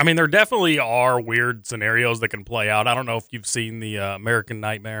know. I mean, there definitely are weird scenarios that can play out. I don't know if you've seen the American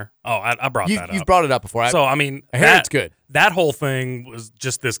Nightmare. Oh, I brought that up. You've brought it up before. So, I mean, I hear it's good. That whole thing was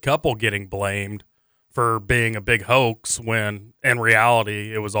just this couple getting blamed for being a big hoax when, in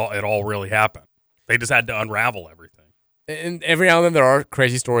reality, it all really happened. They just had to unravel everything. And every now and then there are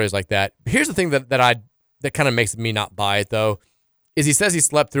crazy stories like that. Here's the thing that kind of makes me not buy it, though, is he says he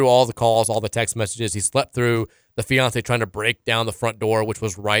slept through all the calls, all the text messages. He slept through the fiance trying to break down the front door, which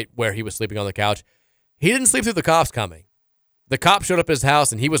was right where he was sleeping on the couch. He didn't sleep through the cops coming. The cop showed up at his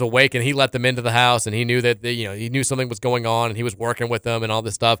house, and he was awake, and he let them into the house, and he knew that he knew something was going on, and he was working with them and all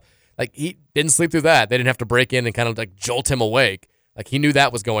this stuff. Like, he didn't sleep through that. They didn't have to break in and kind of like jolt him awake. Like, he knew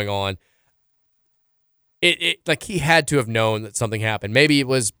that was going on. Like, he had to have known that something happened. Maybe it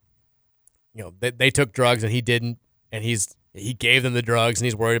was, they took drugs and he didn't, and he gave them the drugs, and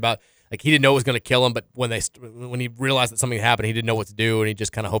he's worried about, like, he didn't know it was going to kill him, but when he realized that something happened, he didn't know what to do, and he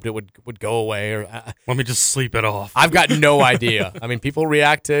just kind of hoped it would go away. Or let me just sleep it off. I've got no idea. I mean, people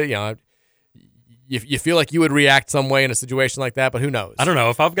react to, you feel like you would react some way in a situation like that, but who knows? I don't know.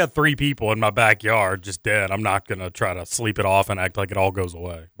 If I've got 3 people in my backyard just dead, I'm not going to try to sleep it off and act like it all goes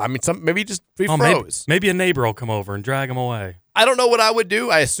away. I mean, maybe just be froze. Maybe a neighbor will come over and drag him away. I don't know what I would do.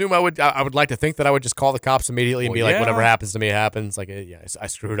 I assume I would like to think that I would just call the cops immediately and be like, whatever happens to me happens. Like, I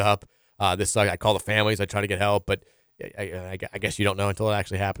screwed up. I call the families. I try to get help, but I guess you don't know until it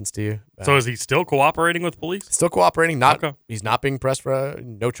actually happens to you. So is he still cooperating with police? Still cooperating. He's not being pressed for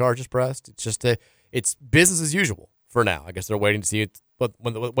no charges pressed. It's just it's business as usual for now. I guess they're waiting to see what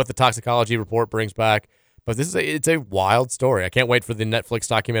the toxicology report brings back. But it's a wild story. I can't wait for the Netflix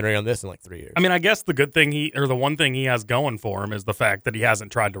documentary on this in like 3 years. I mean, I guess the good thing the one thing he has going for him is the fact that he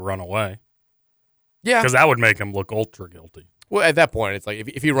hasn't tried to run away. Yeah. Because that would make him look ultra guilty. Well, at that point, it's like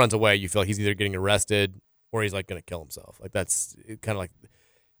if he runs away, you feel like he's either getting arrested or he's like going to kill himself. Like that's kind of like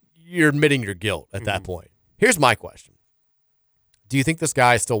you're admitting your guilt at that point. Here's my question. Do you think this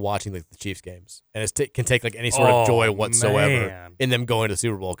guy is still watching like the Chiefs games and can take like any sort of joy whatsoever in them going to the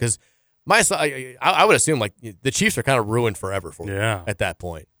Super Bowl? Because I would assume like the Chiefs are kind of ruined forever for him at that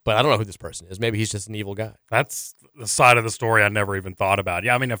point. But I don't know who this person is. Maybe he's just an evil guy. That's the side of the story I never even thought about.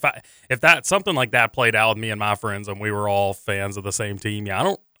 Yeah, I mean, if that something like that played out with me and my friends and we were all fans of the same team, I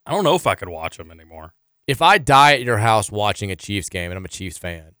don't know if I could watch them anymore. If I die at your house watching a Chiefs game and I'm a Chiefs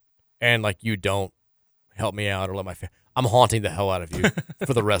fan and like you don't help me out or let I'm haunting the hell out of you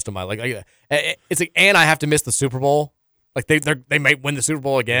for the rest of my life. It's like, and I have to miss the Super Bowl. Like they might win the Super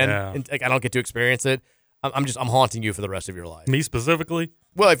Bowl again, and like I don't get to experience it. I'm haunting you for the rest of your life. Me specifically?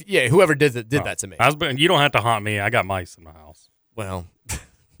 Well, whoever did that to me. You don't have to haunt me. I got mice in my house. Well,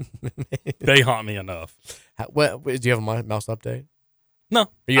 they haunt me enough. Do you have a mouse update? No. Are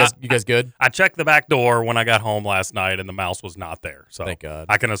you guys good? I checked the back door when I got home last night, and the mouse was not there. So thank God.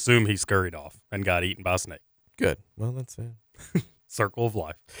 I can assume he scurried off and got eaten by a snake. Good. Well, that's it. Circle of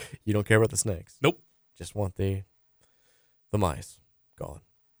life. You don't care about the snakes. Nope. Just want the mice gone.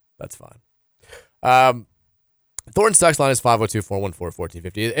 That's fine. Thornton's text line is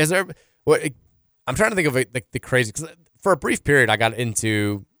 502-414-1450. Is there? I'm trying to think of the crazy. Cause for a brief period, I got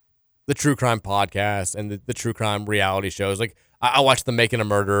into the true crime podcast and the true crime reality shows. Like I watched the Making a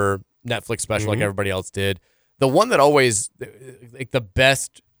Murderer Netflix special, like everybody else did. The one that always like the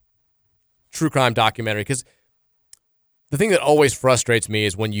best true crime documentary, because the thing that always frustrates me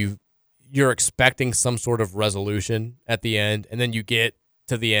is when you're expecting some sort of resolution at the end, and then you get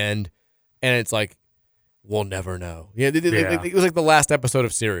to the end, and it's like, we'll never know. It was like the last episode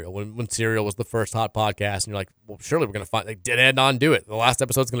of Serial, when Serial was the first hot podcast, and you're like, well, surely we're going to find, like, did Adnan do it? The last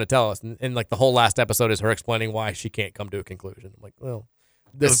episode's going to tell us. And like the whole last episode is her explaining why she can't come to a conclusion. I'm like, well,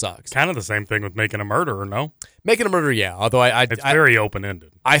 this sucks. Kind of the same thing with Making a Murderer, no? Making a Murderer, yeah. Although it's very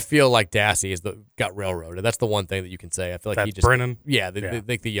open-ended. I feel like Dassey got railroaded. That's the one thing that you can say. I feel like Brennan? Yeah,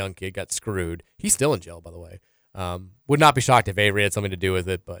 the young kid got screwed. He's still in jail, by the way. Would not be shocked if Avery had something to do with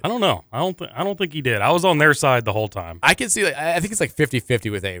it, but I don't know. I don't think he did. I was on their side the whole time. I can see. I think it's like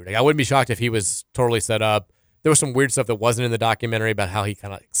 50-50 with Avery. I wouldn't be shocked if he was totally set up. There was some weird stuff that wasn't in the documentary about how he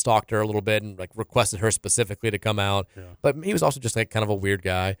kind of stalked her a little bit and like requested her specifically to come out. Yeah. But he was also just like kind of a weird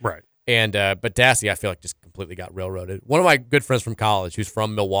guy, right? And but Dassey, I feel like just completely got railroaded. One of my good friends from college, who's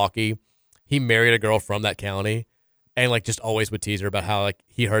from Milwaukee, he married a girl from that county. And like just always would tease her about how like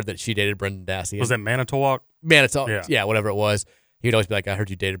he heard that she dated Brendan Dassey. Was that Manitowoc? Manitowoc, yeah, whatever it was. He'd always be like, "I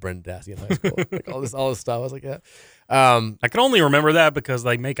heard you dated Brendan Dassey in high school." Like all this stuff. I was like, "Yeah." I can only remember that because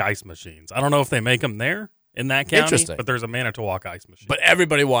they make ice machines. I don't know if they make them there in that county. Interesting. But there's a Manitowoc ice machine. But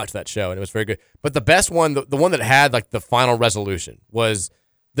everybody watched that show and it was very good. But the best one, the one that had like the final resolution, was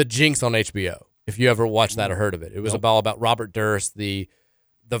The Jinx on HBO. If you ever watched that or heard of it, it was about Robert Durst, the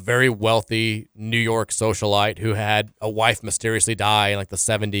very wealthy New York socialite who had a wife mysteriously die in like the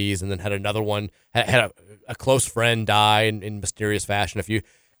 70s, and then had another one, had a close friend die in mysterious fashion.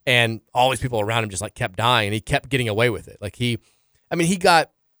 And all these people around him just like kept dying, and he kept getting away with it. Like he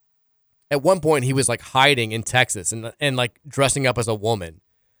got, at one point he was like hiding in Texas and like dressing up as a woman,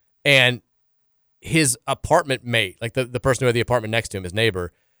 and his apartment mate, like the person who had the apartment next to him, his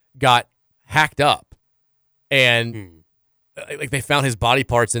neighbor, got hacked up, and like they found his body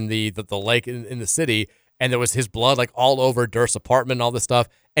parts in the lake in the city, and there was his blood like all over Durst's apartment and all this stuff,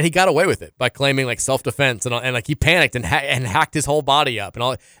 and he got away with it by claiming like self-defense and like he panicked and hacked his whole body up and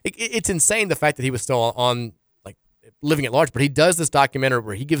all. It's insane the fact that he was still on like living at large, but he does this documentary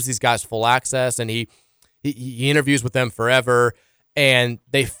where he gives these guys full access, and he interviews with them forever, and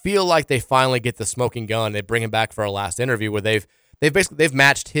they feel like they finally get the smoking gun. They bring him back for a last interview where they've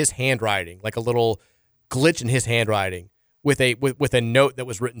matched his handwriting, like a little glitch in his handwriting, with a note that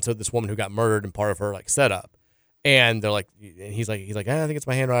was written to this woman who got murdered and part of her like setup. And they're like, and he's like, I think it's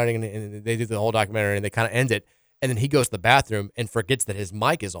my handwriting. And they do the whole documentary and they kind of end it. And then he goes to the bathroom and forgets that his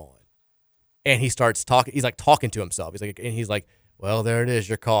mic is on. And he starts talking. He's like talking to himself. He's like, well, there it is.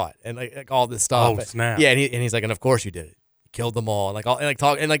 You're caught. And like all this stuff. Oh, snap. Yeah. And he's like, and of course you did it. You killed them all.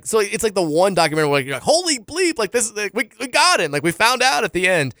 So it's like the one documentary where you're like, holy bleep. Like this is like, we got him. Like we found out at the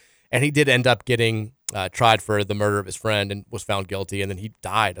end. And he did end up getting tried for the murder of his friend and was found guilty, and then he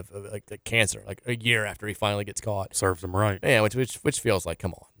died of like cancer like a year after he finally gets caught. Serves him right. Yeah, which feels like,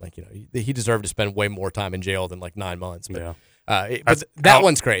 come on, like he deserved to spend way more time in jail than like 9 months. But, But that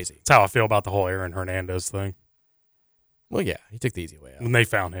one's crazy. That's how I feel about the whole Aaron Hernandez thing. Well, yeah, he took the easy way out. When they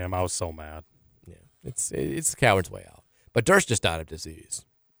found him, I was so mad. Yeah, it's the coward's way out. But Durst just died of disease.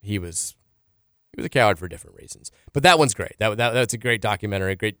 He was a coward for different reasons. But that one's great. That's a great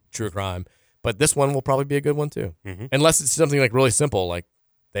documentary, a great true crime. But this one will probably be a good one too, unless it's something like really simple, like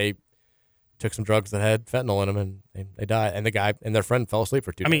they took some drugs that had fentanyl in them and they died, and the guy and their friend fell asleep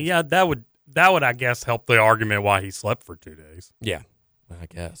for 2 days. I mean, yeah, that would I guess help the argument why he slept for 2 days. Yeah, I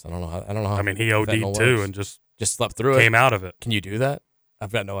guess I don't know. How I mean, he OD'd too and just slept through it. Came out of it. Can you do that?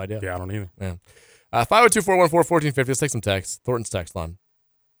 I've got no idea. Yeah, I don't either. Yeah. 502-414-1450. Let's take some text. Thornton's text line.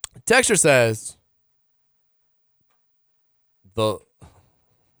 Texture says come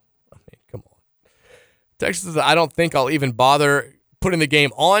on. Texture says, I don't think I'll even bother putting the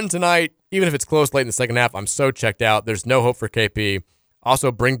game on tonight, even if it's close late in the second half. I'm so checked out. There's no hope for KP.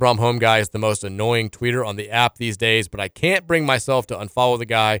 Also, Bring Brom Home guy is the most annoying tweeter on the app these days, but I can't bring myself to unfollow the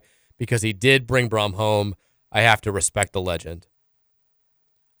guy because he did bring Brom home. I have to respect the legend.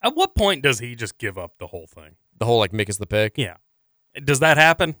 At what point does he just give up the whole thing? The whole, like, Mick is the pick? Yeah. Does that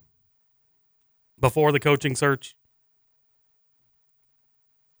happen before the coaching search?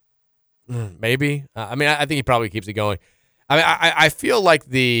 Maybe. I mean, I think he probably keeps it going. I mean, I feel like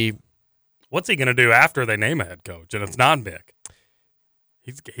what's he going to do after they name a head coach and it's not Mick?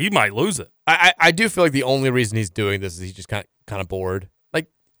 He might lose it. I do feel like the only reason he's doing this is he's just kind of bored. Like,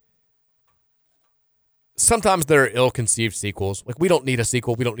 sometimes there are ill-conceived sequels. Like, we don't need a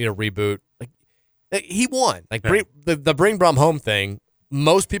sequel. We don't need a reboot. Like he won. Like, the Bring Brom Home thing,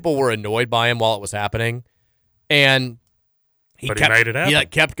 most people were annoyed by him while it was happening. And he made it happen. He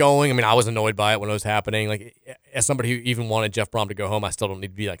kept going. I mean, I was annoyed by it when it was happening. Like, as somebody who even wanted Jeff Brom to go home, I still don't need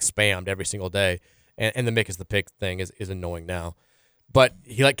to be, like, spammed every single day. And the Mick is the pick thing is annoying now. But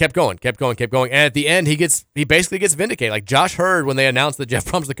he kept going. And at the end, he basically gets vindicated. Like, Josh Hurd, when they announced that Jeff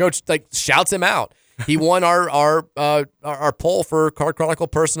Brom's the coach, like, shouts him out. He won our poll for Card Chronicle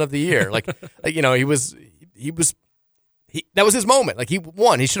Person of the Year. Like you know, that was his moment. Like, he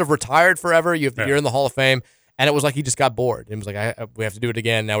won. He should have retired forever. You're in the Hall of Fame. And it was like he just got bored. It was like, we have to do it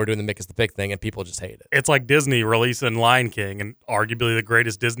again. Now we're doing the Mick is the pick thing, and people just hate it. It's like Disney releasing Lion King, and arguably the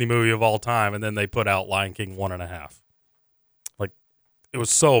greatest Disney movie of all time, and then they put out Lion King 1.5. Like, it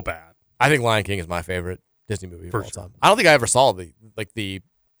was so bad. I think Lion King is my favorite Disney movie of all time. I don't think I ever saw the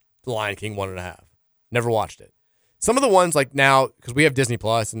Lion King 1.5. Never watched it. Some of the ones, like, now, because we have Disney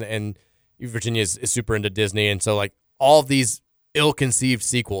Plus, and Virginia is super into Disney, and so, like, all of these ill-conceived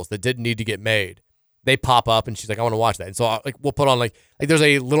sequels that didn't need to get made, they pop up, and she's like, I want to watch that. And so, we'll put on, like there's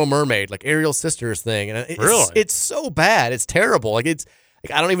a Little Mermaid, like, Ariel's Sisters thing, and it's so bad. It's terrible. Like, it's,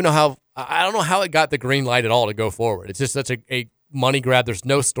 like, I don't know how it got the green light at all to go forward. It's just such a money grab. There's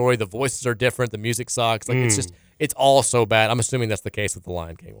no story. The voices are different. The music sucks. Like, it's all so bad. I'm assuming that's the case with the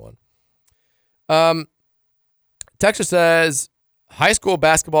Lion King one. Texas says, high school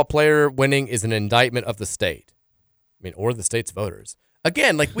basketball player winning is an indictment of the state. I mean, or the state's voters.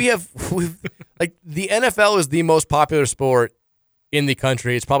 Again, like, we've like, the NFL is the most popular sport in the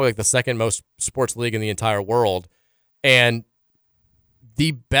country. It's probably like the second most sports league in the entire world. And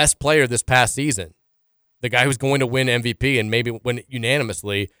the best player this past season, the guy who's going to win MVP and maybe win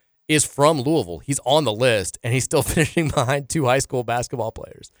unanimously, is from Louisville. He's on the list, and he's still finishing behind 2 high school basketball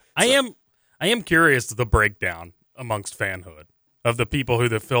players. So, I am curious the breakdown amongst fanhood of the people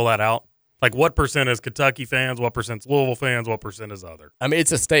who fill that out. Like, what percent is Kentucky fans, what percent's Louisville fans, what percent is other? I mean,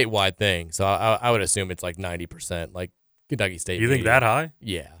 it's a statewide thing, so I would assume it's like 90%, like Kentucky State. You think that high?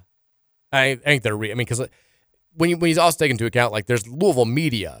 Yeah. I think they're because when you also take into account, like, there's Louisville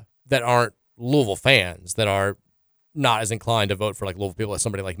media that aren't Louisville fans that are not as inclined to vote for, like, Louisville people as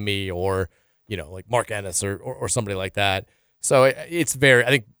somebody like me or, you know, like Mark Ennis or somebody like that. So it's I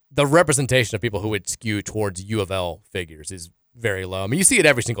think the representation of people who would skew towards U of L figures is very low. I mean, you see it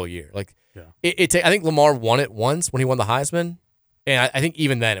every single year. Like, I think Lamar won it once when he won the Heisman, and I think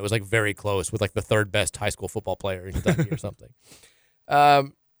even then it was, like, very close with, like, the third best high school football player in Kentucky or something.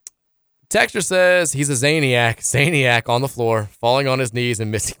 Texture says he's a Zaniac on the floor, falling on his knees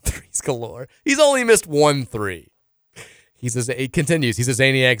and missing threes galore. He's only missed 1 3. It continues. He's a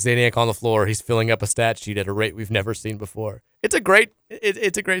Zaniac on the floor. He's filling up a stat sheet at a rate we've never seen before. It's a great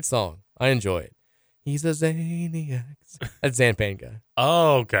song. I enjoy it. He's a Zaniac. That's Zan Payne guy.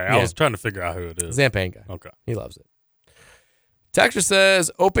 Oh, okay. I was trying to figure out who it is. Zan Payne guy. Okay. He loves it. Texture says,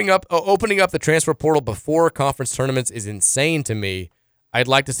 opening up the transfer portal before conference tournaments is insane to me. I'd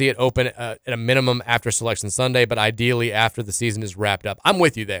like to see it open at a minimum after Selection Sunday, but ideally after the season is wrapped up. I'm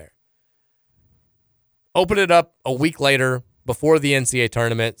with you there. Open it up a week later before the NCAA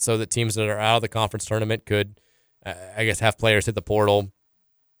tournament so that teams that are out of the conference tournament could I guess have players hit the portal,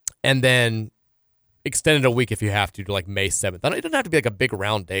 and then extend it a week if you have to like May 7th. It doesn't have to be like a big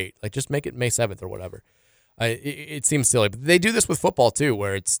round date. Like just make it May 7th or whatever. It seems silly, but they do this with football too,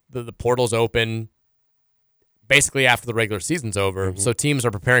 where it's the portal's open basically after the regular season's over. So teams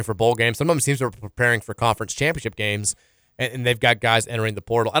are preparing for bowl games. Sometimes teams are preparing for conference championship games, and they've got guys entering the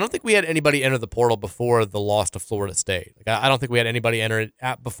portal. I don't think we had anybody enter the portal before the loss to Florida State. Like I don't think we had anybody enter it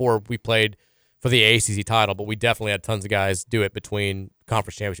before we played for the ACC title, but we definitely had tons of guys do it between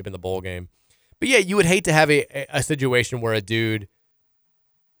conference championship and the bowl game. But yeah, you would hate to have a situation where a dude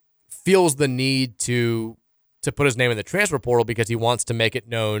feels the need to put his name in the transfer portal because he wants to make it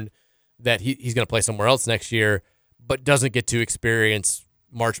known that he's going to play somewhere else next year, but doesn't get to experience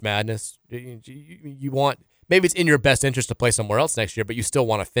March Madness. You want, maybe it's in your best interest to play somewhere else next year, but you still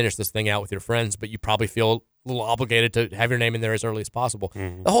want to finish this thing out with your friends, but you probably feel a little obligated to have your name in there as early as possible.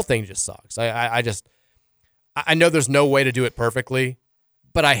 The whole thing just sucks. I know there's no way to do it perfectly,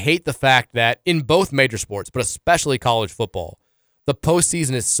 but I hate the fact that in both major sports, but especially college football, the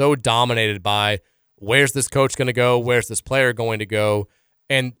postseason is so dominated by where's this coach going to go, where's this player going to go,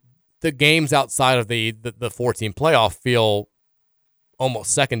 and the games outside of the 4-team playoff feel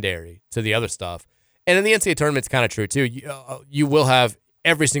almost secondary to the other stuff. And in the NCAA tournament, it's kind of true, too. You will have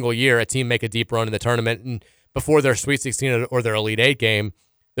every single year a team make a deep run in the tournament, and before their Sweet 16 or their Elite 8 game,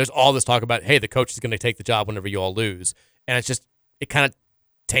 there's all this talk about, hey, the coach is going to take the job whenever you all lose. And it kind of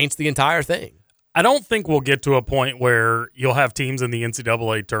taints the entire thing. I don't think we'll get to a point where you'll have teams in the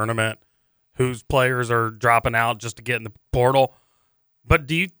NCAA tournament whose players are dropping out just to get in the portal. But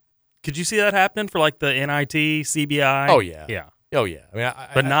could you see that happening for like the NIT, CBI? Oh, yeah. Yeah. Oh, yeah. I mean,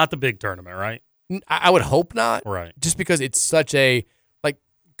 but not the big tournament, right? I would hope not. Right. Just because it's such a, like,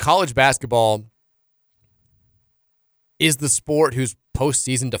 college basketball is the sport whose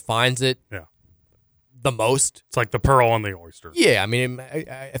postseason defines it the most. It's like the pearl and the oyster. Yeah. I mean,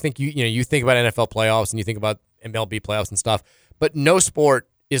 I think you think about NFL playoffs and you think about MLB playoffs and stuff, but no sport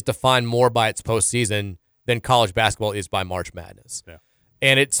is defined more by its postseason than college basketball is by March Madness. Yeah.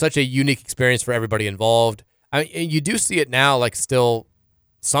 And it's such a unique experience for everybody involved. I mean, you do see it now, like still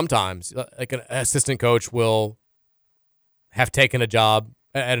sometimes, like an assistant coach will have taken a job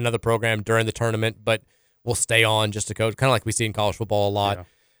at another program during the tournament, but will stay on just to coach, kind of like we see in college football a lot.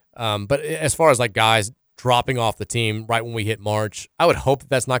 Yeah. But as far as like guys dropping off the team right when we hit March, I would hope that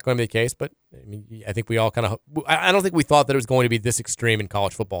that's not going to be the case. But I mean, I think we all kind of, I don't think we thought that it was going to be this extreme in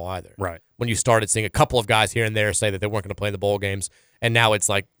college football either. Right. When you started seeing a couple of guys here and there say that they weren't going to play in the bowl games, and now it's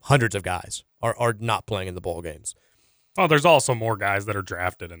like hundreds of guys are not playing in the bowl games. Oh, there's also more guys that are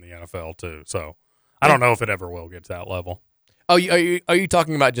drafted in the NFL too. So I don't know if it ever will get to that level. Oh, are you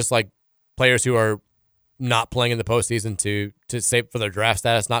talking about just like players who are not playing in the postseason to save for their draft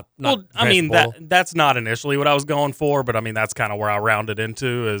status? Well, I mean that's not initially what I was going for, but I mean that's kind of where I rounded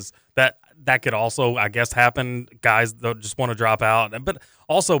into is that could also, I guess, happen. Guys that just want to drop out, but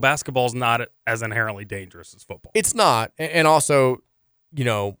also basketball's not as inherently dangerous as football. It's not, and also,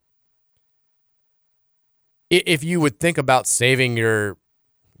 if you would think about saving your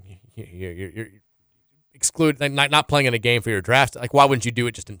exclude not playing in a game for your draft, like why wouldn't you do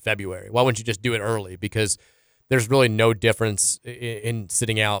it just in February? Why wouldn't you just do it early? Because there's really no difference in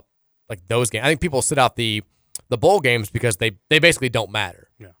sitting out like those games. I think people sit out the bowl games because they basically don't matter.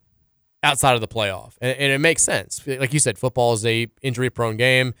 Yeah. Outside of the playoff, and it makes sense. Like you said, football is a injury-prone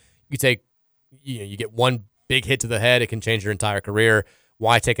game. You get one big hit to the head, it can change your entire career.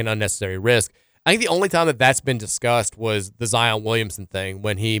 Why take an unnecessary risk? I think the only time that's been discussed was the Zion Williamson thing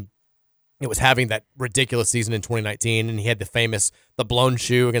when it was having that ridiculous season in 2019, and he had the blown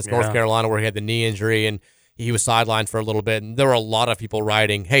shoe against North Carolina where he had the knee injury, and he was sidelined for a little bit. And there were a lot of people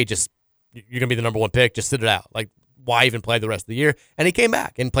writing, "Hey, you're gonna be the number one pick. Just sit it out. Like, why even play the rest of the year?" And he came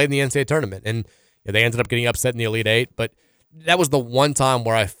back and played in the NCAA tournament, and they ended up getting upset in the Elite Eight. But that was the one time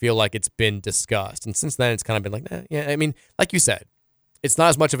where I feel like it's been discussed, and since then it's kind of been like, yeah. I mean, like you said, it's not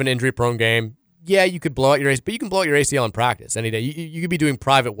as much of an injury-prone game. Yeah, you could blow out your ACL, but you can blow out your ACL in practice any day. You could be doing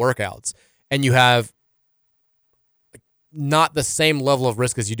private workouts, and you have not the same level of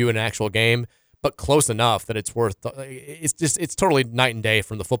risk as you do in an actual game, but close enough that it's worth. It's totally night and day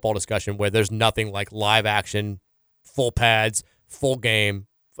from the football discussion where there's nothing like live action, full pads, full game.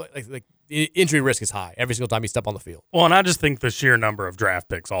 Like injury risk is high every single time you step on the field. Well, and I just think the sheer number of draft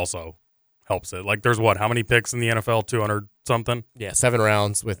picks also helps it. Like, there's how many picks in the NFL? 200 something. Yeah, 7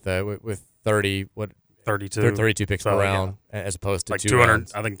 rounds with 32 picks per round, as opposed to like 200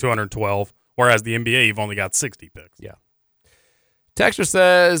 rounds. I think 212. Whereas the NBA, you've only got 60 picks. Yeah. Texter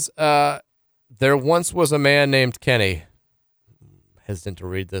says, there once was a man named Kenny, hesitant to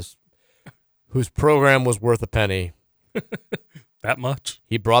read this, whose program was worth a penny. That much?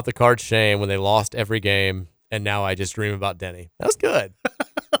 He brought the Cards shame when they lost every game, and now I just dream about Denny. That was good.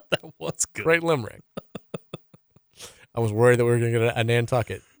 That was good. Great limerick. I was worried that we were going to get a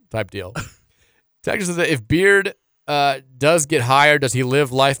Nantucket type deal. Texas says that if Beard does get hired, does he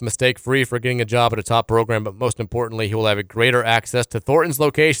live life mistake-free for getting a job at a top program? But most importantly, he will have a greater access to Thornton's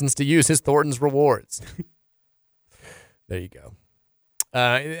locations to use his Thornton's rewards. There you go.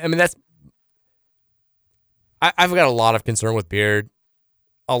 I mean, that's... I've got a lot of concern with Beard.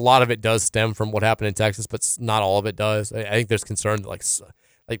 A lot of it does stem from what happened in Texas, but not all of it does. I think there's concern that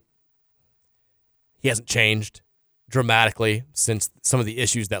like he hasn't changed dramatically since some of the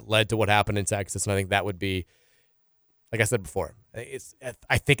issues that led to what happened in Texas, and I think that would be, like I said before,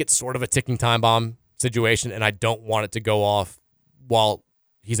 I think it's sort of a ticking time bomb situation, and I don't want it to go off while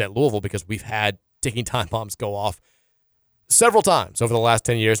he's at Louisville because we've had ticking time bombs go off several times over the last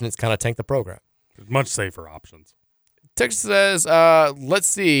 10 years, and it's kind of tanked the program. Much safer options. Texas says, let's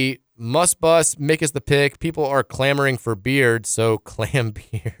see, must bus, Mick is the pick. People are clamoring for Beard, so clam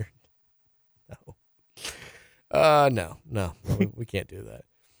Beard. No, we can't do that.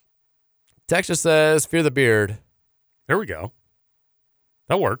 Texas says, fear the Beard. There we go.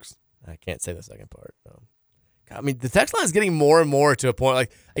 That works. I can't say the second part. No. God, I mean, the text line is getting more and more to a point.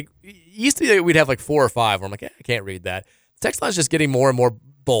 Like it used to be that we'd have like 4 or 5 where I'm like, I can't read that. The text line is just getting more and more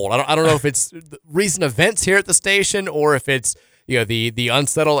bold. I don't know if it's recent events here at the station or if it's the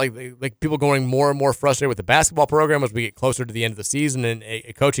unsettled like people going more and more frustrated with the basketball program as we get closer to the end of the season and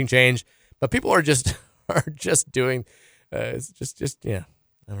a coaching change. But people are just doing it's just I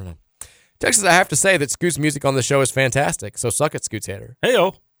don't know. Texas, I have to say that Scoot's music on the show is fantastic. So suck it, Scoots hater.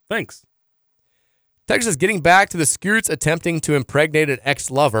 Hey-o. Thanks. Texas, getting back to the Scoots attempting to impregnate an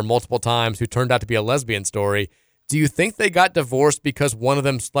ex-lover multiple times who turned out to be a lesbian story. Do you think they got divorced because one of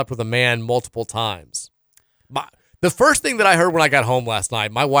them slept with a man multiple times? The first thing that I heard when I got home last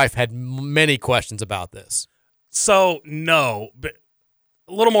night, my wife had many questions about this. So, no, but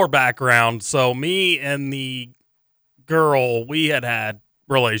a little more background. So, me and the girl, we had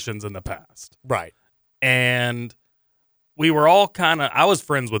relations in the past. Right. And we were all I was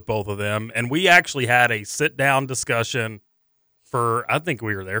friends with both of them, and we actually had a sit-down discussion I think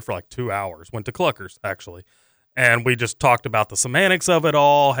we were there for like 2 hours. Went to Clucker's, actually. And we just talked about the semantics of it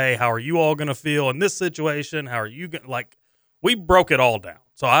all. Hey, how are you all going to feel in this situation? How are you going to, we broke it all down.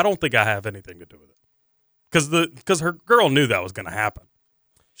 So I don't think I have anything to do with it. Because her girl knew that was going to happen.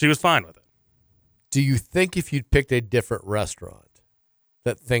 She was fine with it. Do you think if you'd picked a different restaurant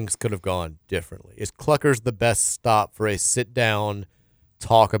that things could have gone differently? Is Clucker's the best stop for a sit-down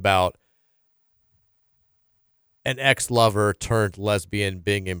talk about an ex-lover turned lesbian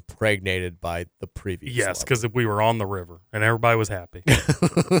being impregnated by the previous Yes, lover? because we were on the river and everybody was happy.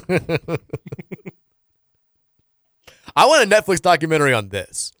 I want a Netflix documentary on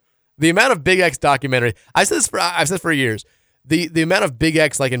this. The amount of Big X documentary, I've said for years, the amount of Big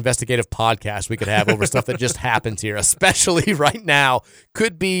X investigative podcasts we could have over stuff that just happens here, especially right now,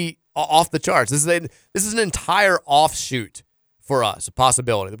 could be off the charts. This is an entire offshoot for us, a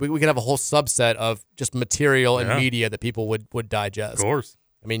possibility. We could have a whole subset of just material and media that people would digest. Of course.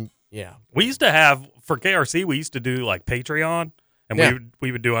 I mean, yeah. We used to have, for KRC, we used to do Patreon, and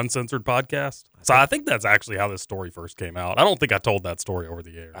we would do uncensored podcasts. So I think that's actually how this story first came out. I don't think I told that story over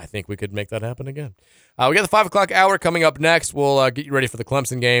the air. I think we could make that happen again. We got the 5 o'clock hour coming up next. We'll get you ready for the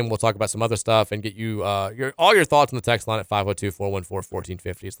Clemson game. We'll talk about some other stuff and get you all your thoughts on the text line at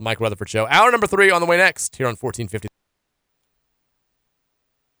 502-414-1450. It's the Mike Rutherford Show. Hour number 3 on the way next here on 1450.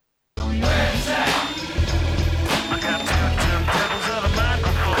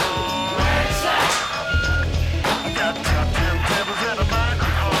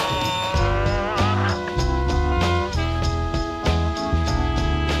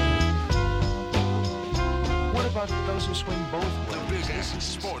 Those who swing both ways. This is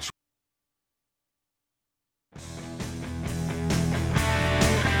sports.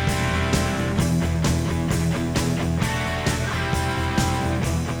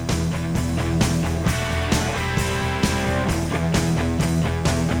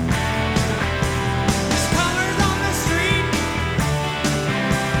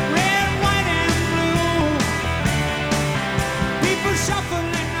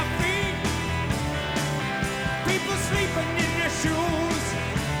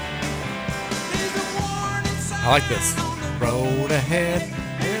 I like this. Road ahead.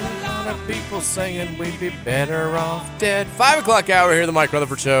 Hear a lot of people saying we'd be better off dead. 5 o'clock hour here, the Mike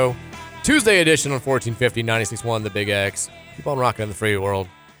Rutherford Show. Tuesday edition on 1450, 96.1 The Big X. Keep on rocking in the free world.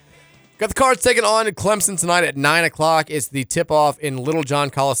 Got the Cards taking on Clemson tonight at 9 o'clock. It's the tip-off in Little John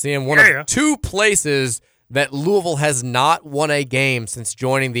Coliseum, one of two places that Louisville has not won a game since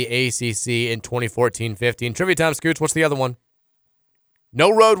joining the ACC in 2014-15. Trivia time, Scoots. What's the other one? No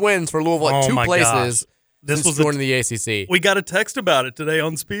road wins for Louisville at two places since joining the ACC. We got a text about it today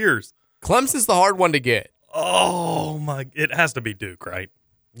on Spears. Clemson's the hard one to get. Oh, my. It has to be Duke, right?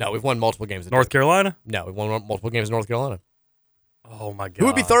 No, we've won multiple games. North Carolina? No, we've won multiple games in North Carolina. Oh, my God. Who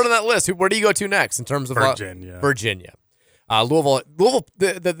would be third on that list? Where do you go to next in terms of Virginia? Virginia. Louisville.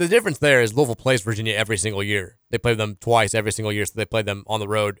 The difference there is Louisville plays Virginia every single year. They play them twice every single year, so they play them on the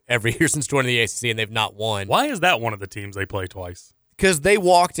road every year since joining the ACC, and they've not won. Why is that one of the teams they play twice? Because they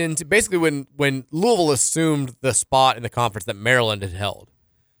walked into basically when Louisville assumed the spot in the conference that Maryland had held,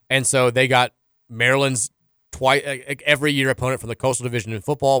 and so they got Maryland's every year opponent from the Coastal Division in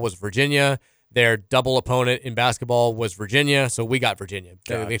football was Virginia. Their double opponent in basketball was Virginia, so we got Virginia.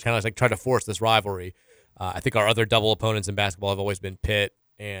 Gotcha. They kind of like tried to force this rivalry. I think our other double opponents in basketball have always been Pitt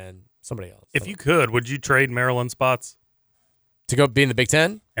and somebody else. If you could, would you trade Maryland spots to go be in the Big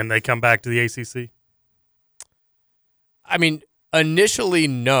Ten? And they come back to the ACC? I mean, initially,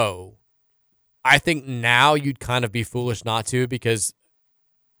 no. I think now you'd kind of be foolish not to because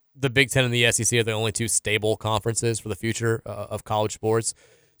the Big Ten and the SEC are the only two stable conferences for the future of college sports.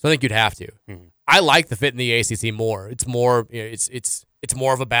 So I think you'd have to. Mm-hmm. I like the fit in the ACC more. It's more, it's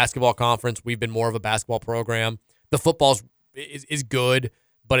more of a basketball conference. We've been more of a basketball program. The football is good,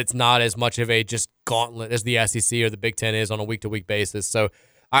 but it's not as much of a just gauntlet as the SEC or the Big Ten is on a week-to-week basis. So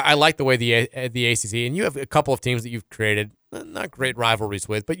I like the way the ACC, and you have a couple of teams that you've created, not great rivalries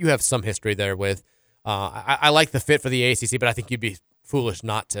with, but you have some history there with. I like the fit for the ACC, but I think you'd be foolish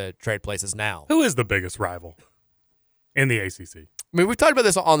not to trade places now. Who is the biggest rival in the ACC? I mean, we've talked about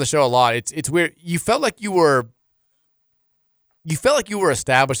this on the show a lot. It's weird. You felt like you were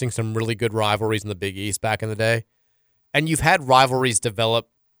establishing some really good rivalries in the Big East back in the day, and you've had rivalries develop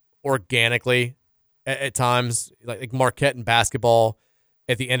organically at times, like Marquette in basketball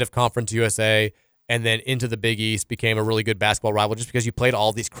at the end of Conference USA, and then into the Big East became a really good basketball rival just because you played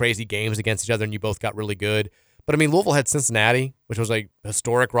all these crazy games against each other and you both got really good. But I mean, Louisville had Cincinnati, which was a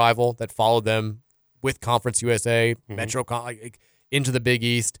historic rival that followed them with Conference USA, Metro into the Big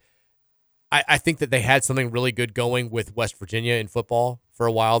East. I think that they had something really good going with West Virginia in football for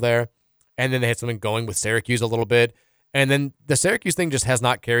a while there, and then they had something going with Syracuse a little bit, and then the Syracuse thing just has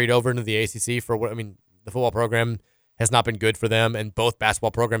not carried over into the ACC for what I mean. The football program has not been good for them, and both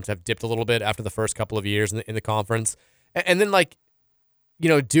basketball programs have dipped a little bit after the first couple of years in the conference, and then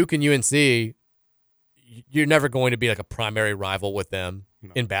Duke and UNC, you're never going to be like a primary rival with them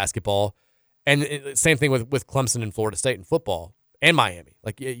in basketball, and same thing with Clemson and Florida State in football. And Miami,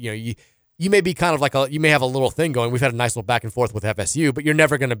 you may be kind of you may have a little thing going. We've had a nice little back and forth with FSU, but you're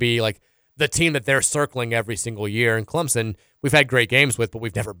never going to be like the team that they're circling every single year. And Clemson, we've had great games with, but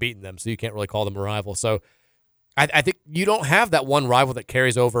we've never beaten them, so you can't really call them a rival. So I think you don't have that one rival that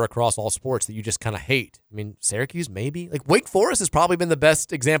carries over across all sports that you just kind of hate. I mean, Syracuse maybe. Like Wake Forest has probably been the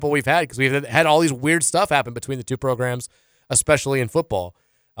best example we've had because we've had all these weird stuff happen between the two programs, especially in football.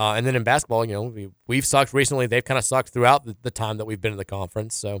 And then in basketball, we've sucked recently. They've kind of sucked throughout the time that we've been in the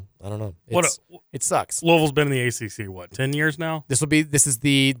conference. So I don't know. It sucks. Louisville's been in the ACC 10 years now? This is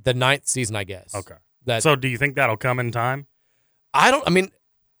the ninth season, I guess. Okay. So do you think that'll come in time? I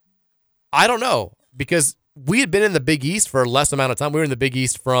don't know because we had been in the Big East for a less amount of time. We were in the Big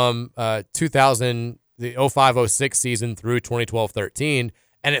East from 2000, the 05-06 season through 2012-13,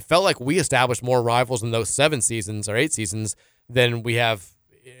 and it felt like we established more rivals in those 7 seasons or 8 seasons than we have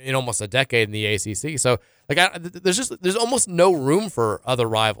in almost a decade in the ACC. So there's almost no room for other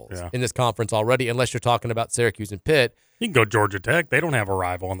rivals in this conference already, unless you're talking about Syracuse and Pitt. You can go Georgia Tech. They don't have a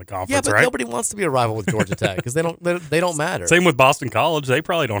rival in the conference, yeah, but right? Nobody wants to be a rival with Georgia Tech because they don't matter. Same with Boston College. They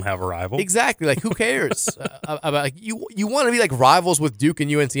probably don't have a rival. Exactly. Like, who cares about you want to be like rivals with Duke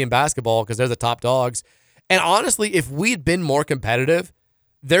and UNC in basketball because they're the top dogs. And honestly, if we'd been more competitive,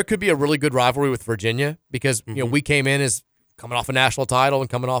 there could be a really good rivalry with Virginia because we came in as coming off a national title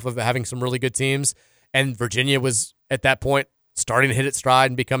and coming off of having some really good teams, and Virginia was at that point starting to hit its stride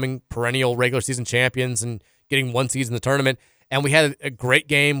and becoming perennial regular season champions and getting one seed in the tournament. And we had a great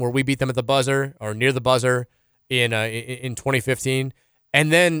game where we beat them at the buzzer or near the buzzer in 2015,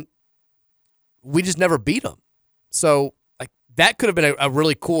 and then we just never beat them. So that could have been a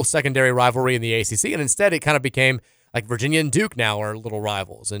really cool secondary rivalry in the ACC, and instead it kind of became like Virginia and Duke now are little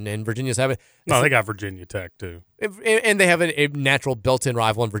rivals, and Virginia's having. No, they got Virginia Tech too, and they have a natural built-in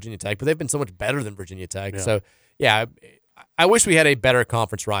rival in Virginia Tech, but they've been so much better than Virginia Tech. Yeah. So yeah, I wish we had a better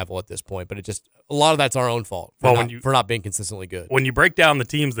conference rival at this point, but a lot of that's our own fault for not being consistently good. When you break down the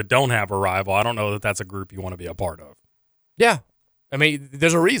teams that don't have a rival, I don't know that that's a group you want to be a part of. Yeah. I mean,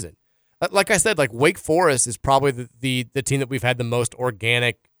 there's a reason. Like I said, like Wake Forest is probably the team that we've had the most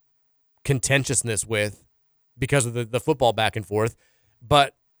organic contentiousness with because of the football back and forth.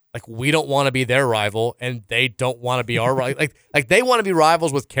 But like we don't want to be their rival, and they don't want to be our rival. Like they want to be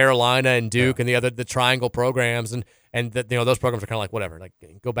rivals with Carolina and Duke and the triangle programs, and those programs are kind of like whatever. Like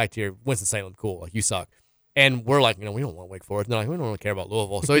go back to your Winston-Salem, cool. Like you suck, and we're like we don't want Wake Forest. No, like, we don't really care about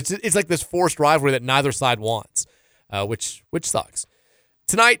Louisville. So it's like this forced rivalry that neither side wants, which sucks.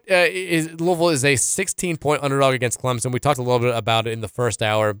 Tonight, Louisville is a 16-point underdog against Clemson. We talked a little bit about it in the first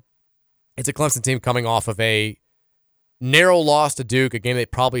hour. It's a Clemson team coming off of a narrow loss to Duke, a game they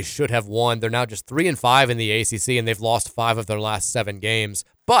probably should have won. They're now just 3-5 in the ACC, and they've lost 5 of their last 7 games.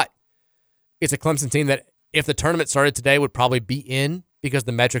 But it's a Clemson team that, if the tournament started today, would probably be in because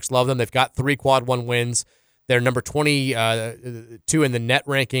the metrics love them. They've got 3 quad 1 wins. They're number 22 in the net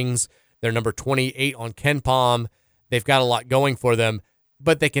rankings. They're number 28 on KenPom. They've got a lot going for them,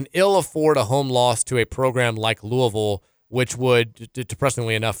 but they can ill afford a home loss to a program like Louisville, which would,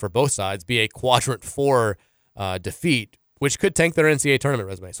 depressingly enough for both sides, be a quadrant 4 defeat, which could tank their NCAA tournament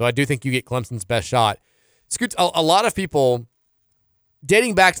resume. So I do think you get Clemson's best shot. Scoot, a lot of people,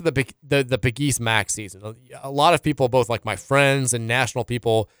 dating back to the Big East MAC season, a lot of people, both like my friends and national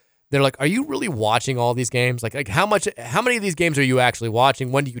people, they're like, "Are you really watching all these games? Like how many of these games are you actually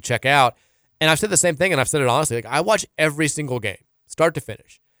watching? When do you check out?" And I've said the same thing, and I've said it honestly. Like I watch every single game, start to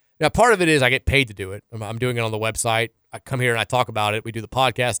finish. Now, part of it is I get paid to do it. I'm doing it on the website. I come here and I talk about it. We do the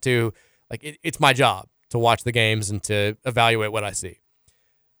podcast too. Like it's my job to watch the games and to evaluate what I see.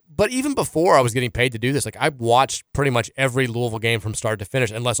 But even before I was getting paid to do this, like I watched pretty much every Louisville game from start to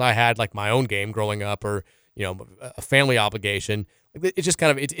finish, unless I had like my own game growing up or a family obligation. It's just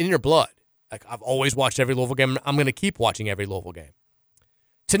kind of it's in your blood. Like I've always watched every Louisville game. I'm going to keep watching every Louisville game.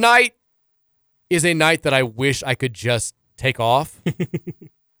 Tonight is a night that I wish I could just take off.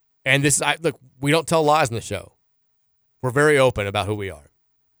 And look, we don't tell lies in the show. We're very open about who we are.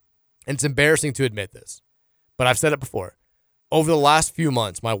 And it's embarrassing to admit this, but I've said it before. Over the last few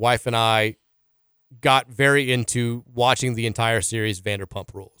months, my wife and I got very into watching the entire series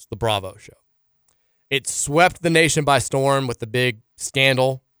Vanderpump Rules, the Bravo show. It swept the nation by storm with the big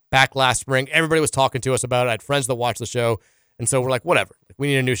scandal back last spring. Everybody was talking to us about it. I had friends that watched the show, and so we're like, whatever. We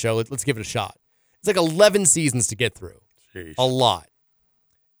need a new show. Let's give it a shot. It's like 11 seasons to get through. Jeez. A lot.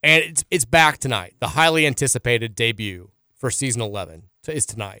 And it's back tonight. The highly anticipated debut for season 11 is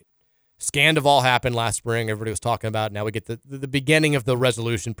tonight. Scandival happened last spring. Everybody was talking about it. Now we get the beginning of the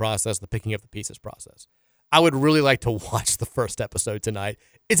resolution process, the picking up the pieces process. I would really like to watch the first episode tonight.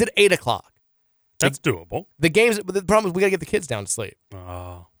 It's at 8 o'clock. That's doable. The problem is we got to get the kids down to sleep.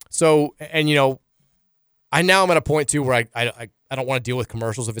 Oh. So, and I'm at a point too where I don't want to deal with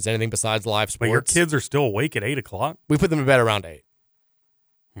commercials if it's anything besides live sports. But your kids are still awake at 8 o'clock? We put them to bed around 8.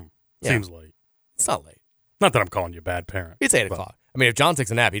 Yeah. Seems late. It's not late. Not that I'm calling you a bad parent. It's 8 o'clock. I mean, if John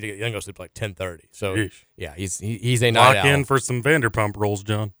takes a nap, he doesn't go to sleep like 10:30. So, Yeesh. Yeah, he's a night owl. Lock in for some Vanderpump Rules,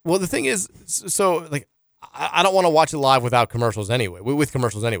 John. Well, the thing is, so like, I don't want to watch it live without commercials anyway. With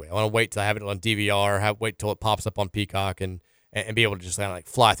commercials anyway, I want to wait till I have it on DVR, wait till it pops up on Peacock, and be able to just kind of like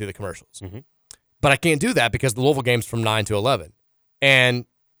fly through the commercials. Mm-hmm. But I can't do that because the Louisville game's from 9 to 11, and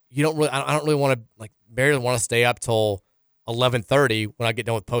I don't really want to barely want to stay up till 11:30 when I get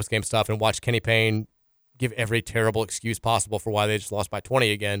done with post game stuff and watch Kenny Payne give every terrible excuse possible for why they just lost by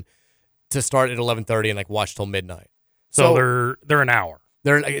 20 again to start at 11:30 and watch till midnight. So they're an hour.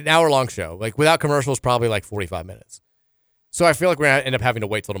 They're an hour-long show. Without commercials, probably 45 minutes. So I feel like we're going to end up having to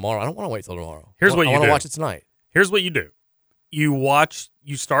wait till tomorrow. I don't want to wait till tomorrow. I want to watch it tonight. Here's what you do.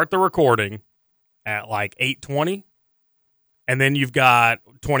 You start the recording at 8:20, and then you've got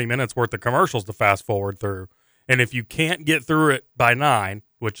 20 minutes worth of commercials to fast forward through. And if you can't get through it by 9,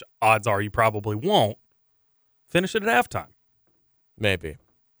 which odds are you probably won't, finish it at halftime. Maybe.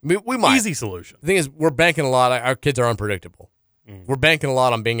 We might. Easy solution. The thing is, we're banking a lot. Our kids are unpredictable. We're banking a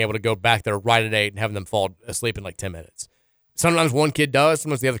lot on being able to go back there right at 8 and having them fall asleep in 10 minutes. Sometimes one kid does.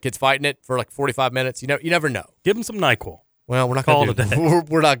 Sometimes the other kid's fighting it for 45 minutes. You never know. Give them some NyQuil. Well, we're not going to do that.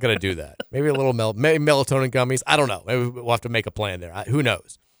 We're not going to do that. Maybe a little maybe melatonin gummies. I don't know. Maybe we'll have to make a plan there. Who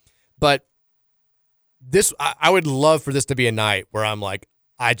knows? But I would love for this to be a night where I'm I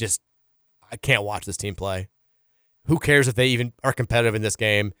can't watch this team play. Who cares if they even are competitive in this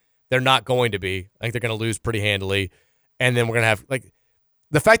game? They're not going to be. I think they're going to lose pretty handily. And then we're going to have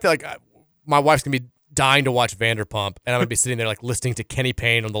the fact that my wife's going to be dying to watch Vanderpump, and I'm gonna be sitting there like listening to Kenny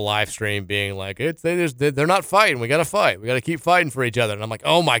Payne on the live stream, being like, they're not fighting. We gotta fight. We gotta keep fighting for each other. And I'm like,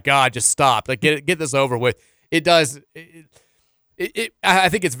 oh my God, just stop. Like get this over with. It does. I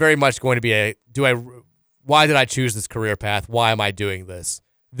think it's very much going to be why did I choose this career path? Why am I doing this?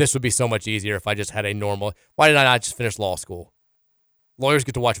 This would be so much easier if I just had a normal. Why did I not just finish law school? Lawyers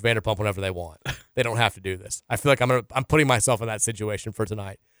get to watch Vanderpump whenever they want. They don't have to do this. I feel like I'm putting myself in that situation for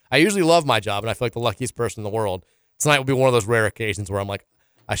tonight. I usually love my job, and I feel like the luckiest person in the world. Tonight will be one of those rare occasions where I'm like,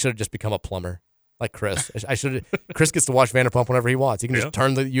 I should have just become a plumber, like Chris. Chris gets to watch Vanderpump whenever he wants. He can just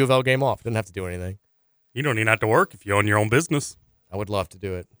turn the U of L game off. He doesn't have to do anything. You don't even have to work if you own your own business. I would love to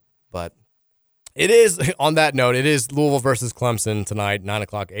do it, but it is, on that note, it is Louisville versus Clemson tonight, 9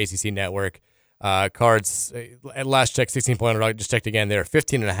 o'clock ACC Network. Cards, at last check, 16-point underdog. Just checked again. They're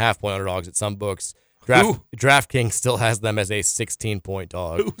 15.5-point underdogs at some books. DraftKings still has them as a 16-point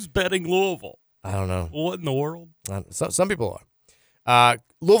dog. Who's betting Louisville? I don't know. What in the world? Some people are.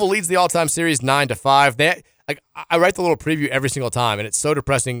 Louisville leads the all-time series 9-5. I write the little preview every single time, and it's so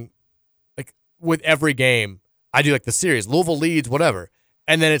depressing. Like with every game, I do like the series. Louisville leads, whatever.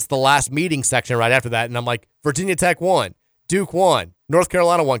 And then it's the last meeting section right after that, and I'm like, Virginia Tech won. Duke won. North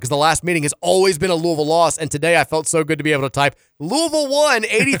Carolina won, because the last meeting has always been a Louisville loss, and today I felt so good to be able to type Louisville won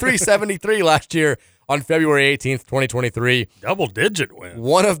 83-73 last year on February 18th, 2023. Double-digit win.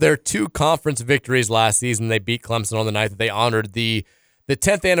 One of their 2 conference victories last season. They beat Clemson on the night that they honored the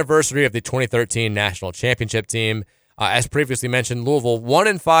 10th anniversary of the 2013 national championship team. As previously mentioned, Louisville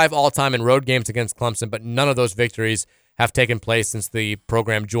 1-5 all-time in road games against Clemson, but none of those victories have taken place since the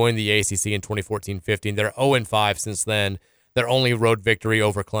program joined the ACC in 2014-15. They're 0-5 since then. Their only road victory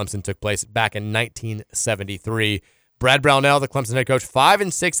over Clemson took place back in 1973. Brad Brownell, the Clemson head coach,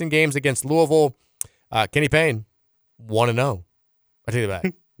 5-6 in games against Louisville. Kenny Payne, 1-0. I take it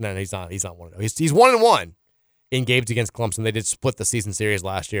back. No, he's not 1-0. He's 1-1 in games against Clemson. They did split the season series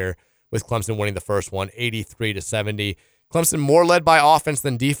last year, with Clemson winning the first one, 83-70. Clemson more led by offense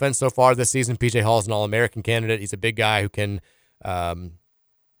than defense so far this season. PJ Hall is an All-American candidate. He's a big guy who can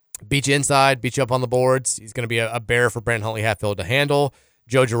beat you inside, beat you up on the boards. He's going to be a bear for Brandon Huntley Hatfield to handle.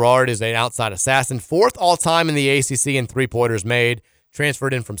 Joe Girard is an outside assassin, 4th all-time in the ACC in three-pointers made,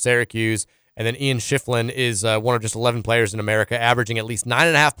 transferred in from Syracuse. And then Ian Schifflin is one of just 11 players in America, averaging at least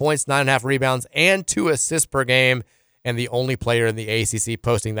 9.5 points, 9.5 rebounds, and 2 assists per game, and the only player in the ACC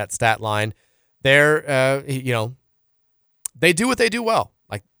posting that stat line. They're, they do what they do well.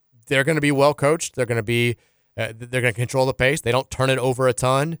 Like, they're going to be well coached. They're going to control the pace. They don't turn it over a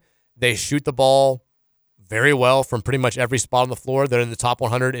ton. They shoot the ball very well from pretty much every spot on the floor. They're in the top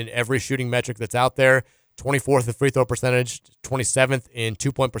 100 in every shooting metric that's out there. 24th in free throw percentage, 27th in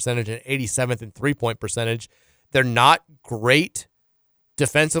two-point percentage, and 87th in three-point percentage. They're not great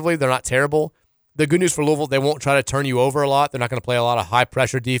defensively. They're not terrible. The good news for Louisville, they won't try to turn you over a lot. They're not going to play a lot of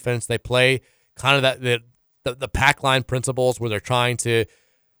high-pressure defense. They play kind of the pack line principles where they're trying to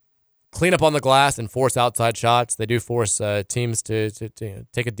clean up on the glass and force outside shots. They do force teams to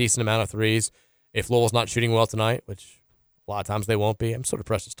take a decent amount of threes. If Louisville's not shooting well tonight, which a lot of times they won't be. I'm so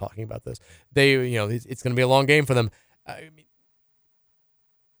depressed just talking about this. It's going to be a long game for them. I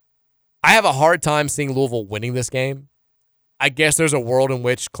have a hard time seeing Louisville winning this game. I guess there's a world in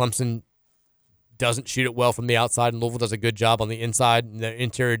which Clemson doesn't shoot it well from the outside, and Louisville does a good job on the inside and the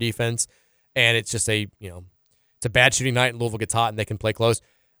interior defense. And it's just it's a bad shooting night, and Louisville gets hot, and they can play close.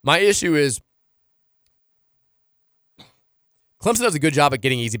 My issue is Clemson does a good job at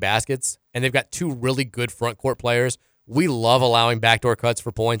getting easy baskets, and they've got 2 really good front court players. We love allowing backdoor cuts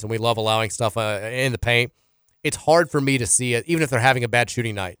for points, and we love allowing stuff in the paint. It's hard for me to see it, even if they're having a bad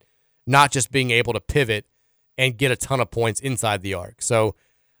shooting night, not just being able to pivot and get a ton of points inside the arc. So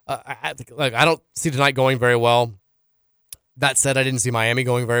I don't see tonight going very well. That said, I didn't see Miami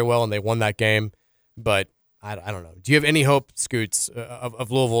going very well, and they won that game. But I don't know. Do you have any hope, Scoots,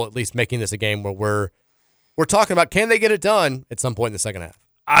 of Louisville at least making this a game where we're talking about can they get it done at some point in the second half?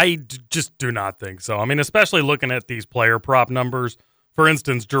 I just do not think so. I mean, especially looking at these player prop numbers. For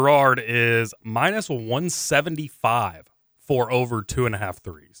instance, Girard is minus 175 for over 2.5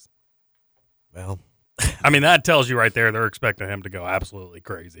 threes. Well, I mean, that tells you right there they're expecting him to go absolutely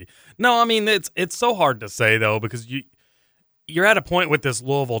crazy. No, I mean, it's so hard to say, though, because you're at a point with this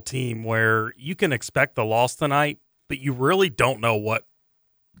Louisville team where you can expect the loss tonight, but you really don't know what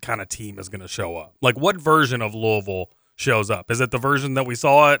kind of team is going to show up. Like, what version of Louisville shows up? Is it the version that we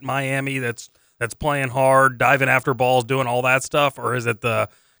saw at Miami that's playing hard, diving after balls, doing all that stuff, or is it the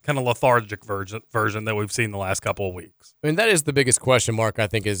kind of lethargic version that we've seen the last couple of weeks? I mean, that is the biggest question mark, I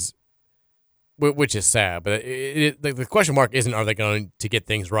think, is which is sad. But the question mark isn't are they going to get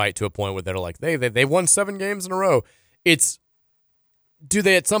things right to a point where they're like they won 7 games in a row. It's do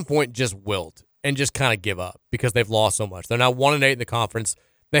they at some point just wilt and just kind of give up because they've lost so much? They're now 1-8 in the conference.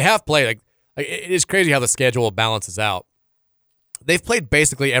 They have played like it is crazy how the schedule balances out. They've played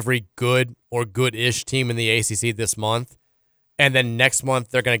basically every good or good-ish team in the ACC this month, and then next month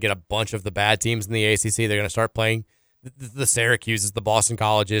they're going to get a bunch of the bad teams in the ACC. They're going to start playing the Syracuses, the Boston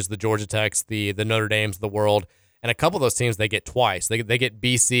Colleges, the Georgia Techs, the Notre Dames of the world, and a couple of those teams they get twice. They get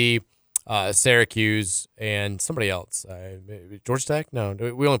BC, Syracuse, and somebody else. Georgia Tech? No,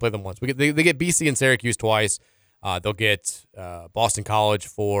 we only play them once. They get BC and Syracuse twice. They'll get Boston College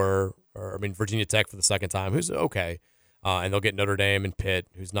Virginia Tech for the second time, who's okay. And they'll get Notre Dame and Pitt,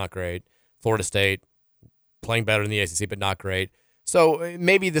 who's not great. Florida State, playing better in the ACC, but not great. So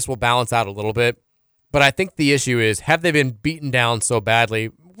maybe this will balance out a little bit. But I think the issue is, have they been beaten down so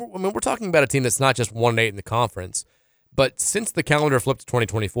badly? I mean, we're talking about a team that's not just 1-8 in the conference, but since the calendar flipped to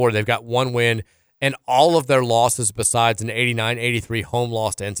 2024, they've got 1 win, and all of their losses besides an 89-83 home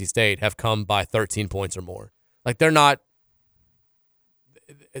loss to NC State have come by 13 points or more. Like, they're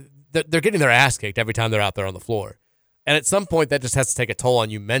getting their ass kicked every time they're out there on the floor. And at some point, that just has to take a toll on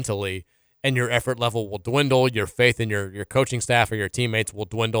you mentally, and your effort level will dwindle, your faith in your coaching staff or your teammates will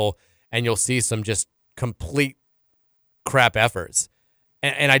dwindle, and you'll see some just complete crap efforts.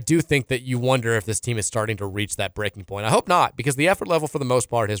 And I do think that you wonder if this team is starting to reach that breaking point. I hope not, because the effort level for the most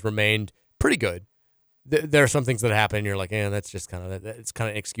part has remained pretty good. There are some things that happen, and you're like, that's just kind of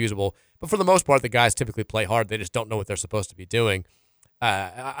inexcusable. But for the most part, the guys typically play hard. They just don't know what they're supposed to be doing.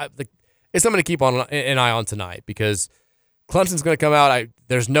 It's something to keep an eye on tonight, because Clemson's going to come out.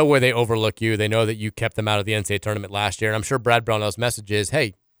 There's no way they overlook you. They know that you kept them out of the NCAA tournament last year, and I'm sure Brad Brownell's message is,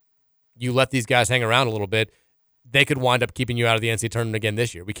 hey, you let these guys hang around a little bit, they could wind up keeping you out of the NCAA tournament again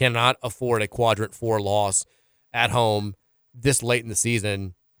this year. We cannot afford a quadrant 4 loss at home this late in the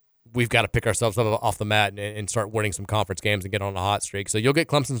season. We've got to pick ourselves up off the mat and start winning some conference games and get on a hot streak. So you'll get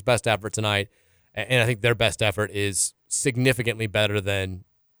Clemson's best effort tonight, and I think their best effort is significantly better than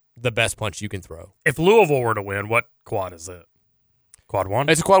the best punch you can throw. If Louisville were to win, what quad is it? Quad 1?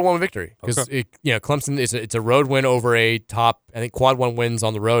 It's a quad 1 victory, because Clemson it's a road win over a top. I think quad 1 wins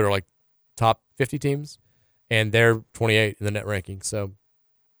on the road are like top 50 teams, and they're 28 in the net ranking. So,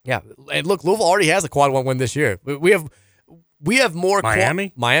 yeah, and look, Louisville already has a quad 1 win this year. We have more.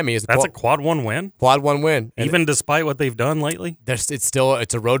 Miami? Miami is a quad 1 win. Quad 1 win, even despite what they've done lately.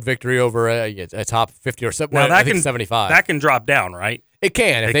 It's a road victory over a top 50 or something. I think 75. That can drop down, right? It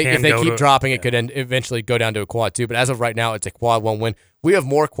can. If they keep dropping, it could eventually go down to a quad 2. But as of right now, it's a quad 1 win. We have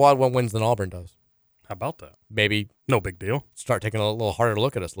more quad 1 wins than Auburn does. How about that? Maybe no big deal. Start taking a little harder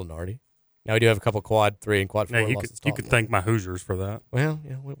look at us, Lenardi. Now we do have a couple quad 3 and quad 4 losses. You could thank my Hoosiers for that. Well,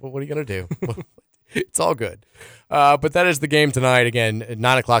 yeah. What are you gonna do? It's all good. But that is the game tonight. Again, at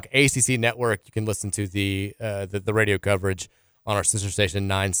 9:00, ACC Network. You can listen to the radio coverage on our sister station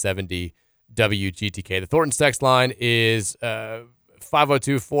 970 WGTK. The Thornton's text line is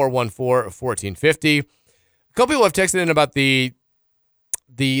 502-414-1450. A couple people have texted in about the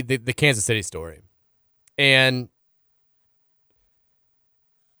Kansas City story, and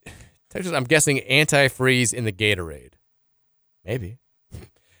Texas, I'm guessing antifreeze in the Gatorade. Maybe.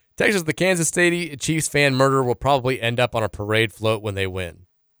 Texas, the Kansas City Chiefs fan murder will probably end up on a parade float when they win.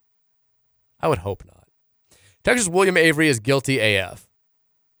 I would hope not. Texas, William Avery is guilty AF.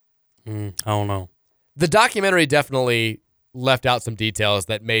 I don't know. The documentary definitely left out some details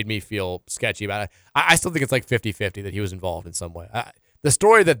that made me feel sketchy about it. I still think it's like 50-50 that he was involved in some way. The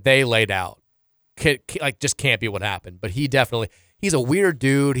story that they laid out just can't be what happened, but he's a weird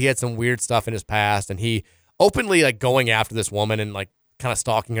dude. He had some weird stuff in his past, and he openly going after this woman and kind of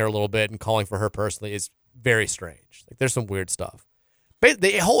stalking her a little bit and calling for her personally is very strange. There's some weird stuff. But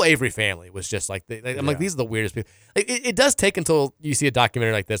the whole Avery family was just like these are the weirdest people. It does take until you see a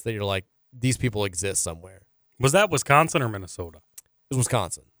documentary like this that you're like, these people exist somewhere. Was that Wisconsin or Minnesota? It was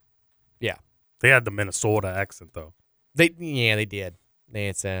Wisconsin. Yeah. They had the Minnesota accent though. They did.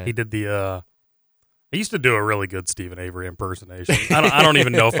 He did the I used to do a really good Stephen Avery impersonation. I don't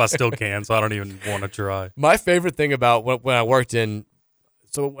even know if I still can, so I don't even want to try. My favorite thing about when I worked in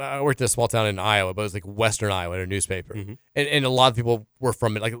a small town in Iowa, but it was like Western Iowa in a newspaper. Mm-hmm. And a lot of people were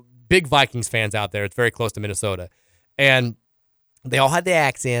from it, like big Vikings fans out there. It's very close to Minnesota. And they all had the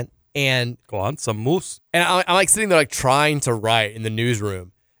accent. And go on, some moose. And I'm sitting there trying to write in the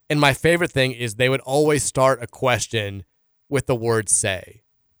newsroom. And my favorite thing is they would always start a question with the word say.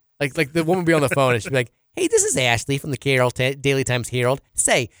 Like the woman would be on the phone and she'd be like, Hey, this is Ashley from the Daily Times Herald.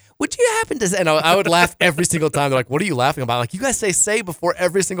 Say, would you happen to say, and I would laugh every single time. They're like, what are you laughing about? Like, you guys say before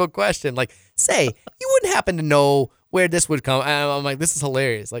every single question. Like, say, you wouldn't happen to know where this would come. And I'm like, this is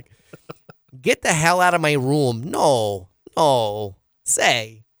hilarious. Like, get the hell out of my room. No,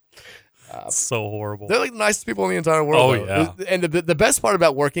 say. So horrible. They're like the nicest people in the entire world. Oh, yeah. And the best part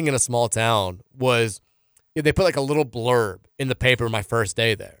about working in a small town was they put like a little blurb in the paper my first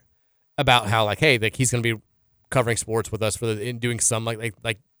day there about how like, hey, like he's going to be covering sports with us in doing some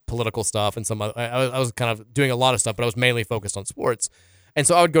like political stuff and some. I was kind of doing a lot of stuff, but I was mainly focused on sports. And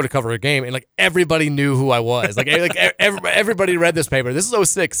so I would go to cover a game, and like everybody knew who I was. Like everybody read this paper. This is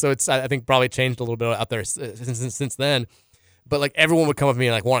 2006, so it's I think probably changed a little bit out there since then. But like everyone would come up to me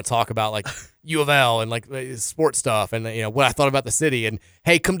and like want to talk about like U of L and like sports stuff and what I thought about the city and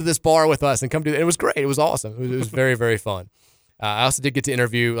hey, come to this bar with us and come to. It was great. It was awesome. It was very, very fun. I also did get to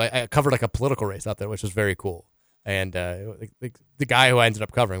interview. I covered like a political race out there, which was very cool. And the guy who I ended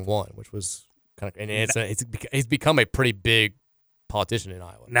up covering won, which was kind of. And he's become a pretty big politician in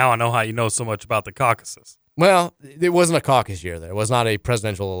Iowa. Now I know how you know so much about the caucuses. Well, it wasn't a caucus year there. It was not a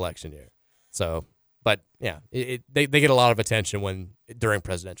presidential election year. So. But yeah, they get a lot of attention during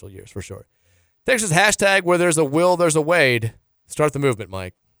presidential years for sure. Texas hashtag where there's a will, there's a Wade. Start the movement,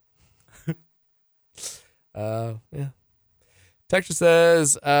 Mike. Yeah. Texas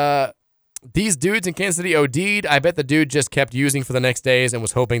says these dudes in Kansas City OD'd. I bet the dude just kept using for the next days and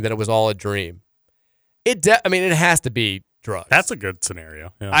was hoping that it was all a dream. It has to be drugs. That's a good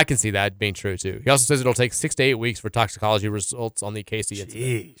scenario. Yeah. I can see that being true too. He also says it'll take 6 to 8 weeks for toxicology results on the KC incident.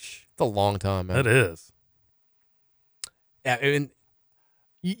 Jeez. It's a long time, man. It is. Yeah, and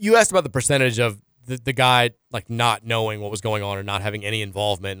you asked about the percentage of the guy like not knowing what was going on or not having any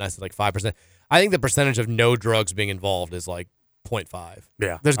involvement, and I said like 5%. I think the percentage of no drugs being involved is like 0.5.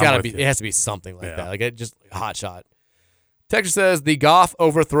 Yeah, there's got to be. It has to be something like that. Like it just hot shot. Texas says the Goff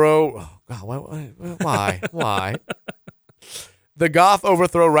overthrow. Oh God, why? The Goff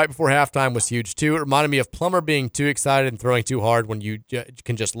overthrow right before halftime was huge, too. It reminded me of Plummer being too excited and throwing too hard when you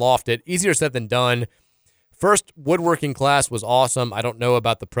can just loft it. Easier said than done. First woodworking class was awesome. I don't know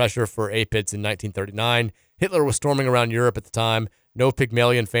about the pressure for APITs in 1939. Hitler was storming around Europe at the time. No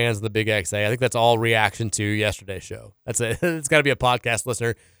Pygmalion fans of the Big XA. I think that's all reaction to yesterday's show. That's it. It's got to be a podcast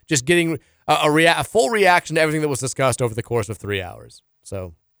listener just getting a full reaction to everything that was discussed over the course of 3 hours.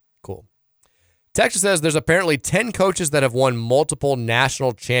 So, cool. Texas says there's apparently 10 coaches that have won multiple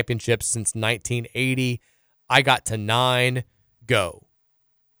national championships since 1980. I got to 9. Go.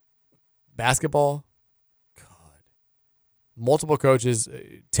 Basketball? God. Multiple coaches,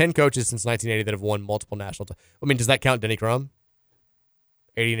 10 coaches since 1980 that have won multiple national I mean, does that count Denny Crum?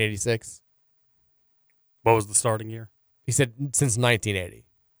 80 and 86? What was the starting year? He said since 1980.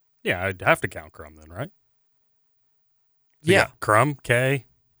 Yeah, I'd have to count Crum then, right? So yeah. Crum, K.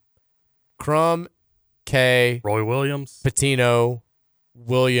 Crum, K. Roy Williams. Pitino,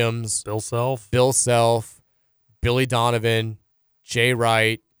 Williams. Bill Self. Billy Donovan. Jay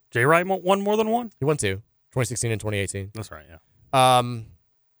Wright. Jay Wright won more than one? He won 2. 2016 and 2018. That's right, yeah.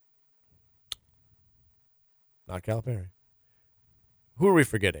 Not Calipari. Who are we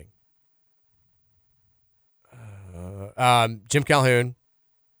forgetting? Jim Calhoun.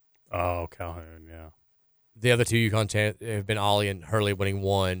 Oh, Calhoun, yeah. The other 2 UConn have been Ollie and Hurley winning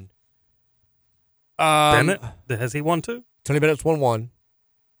 1. Bennett? Has he won 2? Tony Bennett's won 1.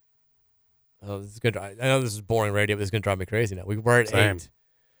 Oh, this is good. I know this is boring radio, but this is going to drive me crazy now. We're at Same. 8.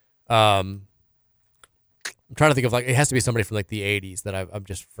 I'm trying to think of, like, it has to be somebody from, like, the 80s that I'm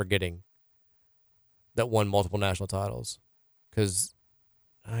just forgetting that won multiple national titles. Because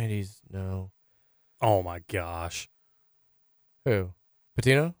 90s, no. Oh, my gosh. Who?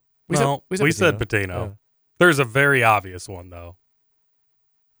 Pitino? We said Pitino. Yeah. There's a very obvious one, though.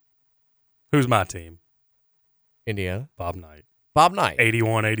 Who's my team? Indiana. Bob Knight.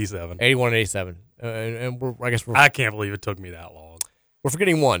 81-87. 81-87. And I can't believe it took me that long. We're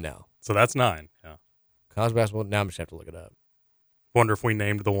forgetting 1 now. So that's 9. Yeah. College basketball. Now I'm just going to have to look it up. Wonder if we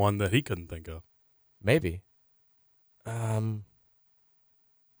named the one that he couldn't think of. Maybe. Krzyzewski,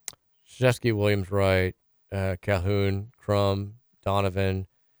 Williams, Wright, Calhoun, Crum, Donovan,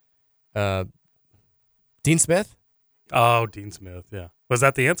 Dean Smith? Oh, Dean Smith, yeah. Was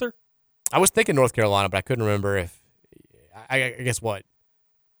that the answer? I was thinking North Carolina, but I couldn't remember if, I guess what,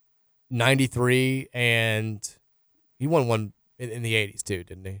 93, and he won 1 in the 80s too,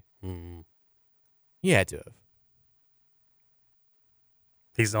 didn't he? Mm. He had to have.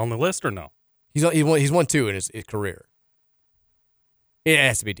 He's on the list or no? He's won 2 in his career. It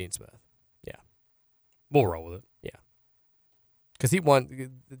has to be Dean Smith. Yeah. We'll roll with it. Yeah. Because he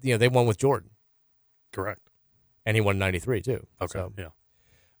won, they won with Jordan. Correct. And he won 93 too. Okay, So,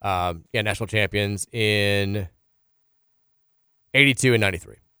 yeah. National champions in 82 and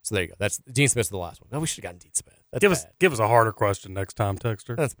 93. So there you go. That's Dean Smith's the last one. No, we should have gotten Dean Smith. That's bad. Give us a harder question next time,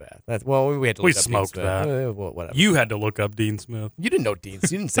 Texter. That's bad. We had to look up smoked Dean Smith. that. Whatever. You had to look up Dean Smith. You didn't know Dean.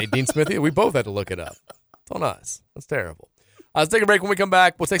 You didn't say Dean Smith either. We both had to look it up. It's on us. That's terrible. Let's take a break. When we come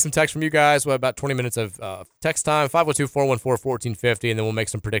back, we'll take some text from you guys. We'll have about 20 minutes of text time, 502-414-1450, and then we'll make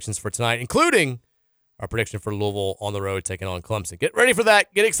some predictions for tonight, including our prediction for Louisville on the road taking on Clemson. Get ready for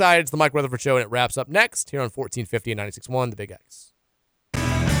that. Get excited. It's the Mike Rutherford Show, and it wraps up next here on 1450 and 96.1, The Big X.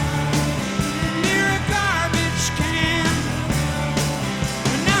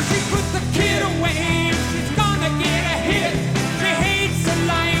 Kid away, she's gonna get a hit. She hates her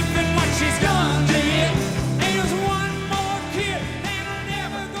life and what she's done to it. There's one more kid that'll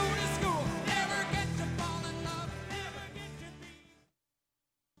never go to school, never get to fall in love, never get to be.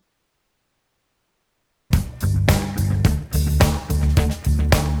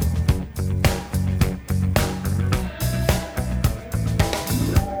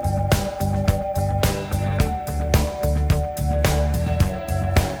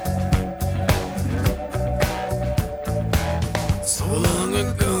 So long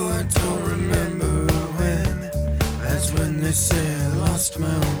ago, I don't remember when. That's when they said I lost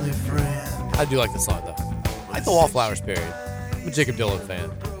my only friend. I do like this song, though. I like the Wallflowers, period. I'm a Jacob Dylan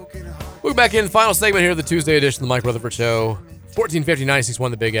fan. We're back in the final segment here of the Tuesday edition of the Mike Rutherford Show. 1450,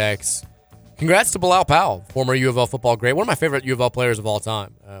 96.1, The Big X. Congrats to Bilal Powell, former U of L football great. One of my favorite U of L players of all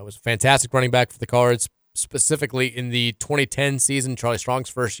time. Was a fantastic running back for the Cards, specifically in the 2010 season, Charlie Strong's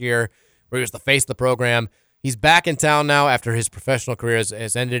first year, where he was the face of the program. He's back in town now after his professional career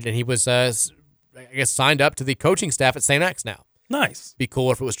has ended, and he was, signed up to the coaching staff at St. X now. Nice. Be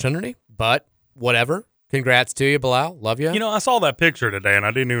cool if it was Trinity, but whatever. Congrats to you, Bilal. Love you. You know, I saw that picture today, and I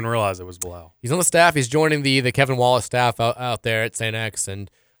didn't even realize it was Bilal. He's on the staff. He's joining the Kevin Wallace staff out there at St. X,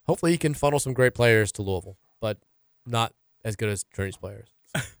 and hopefully he can funnel some great players to Louisville, but not as good as Trinity's players.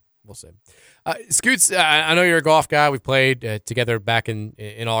 We'll see. Scoots, I know you're a golf guy. We played together back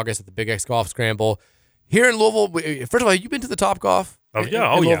in August at the Big X Golf Scramble. Here in Louisville, first of all, you been to the Top Golf? Oh,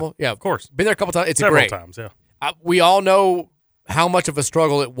 yeah. In Louisville? Yeah, of course. Been there a couple times. It's Several great. times, yeah. We all know how much of a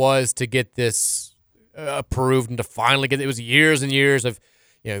struggle it was to get this approved and to finally get it. It was years and years of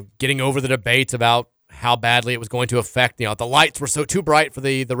getting over the debates about how badly it was going to affect. The lights were so too bright for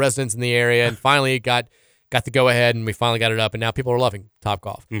the residents in the area, and finally it got the go-ahead, and we finally got it up, and now people are loving Top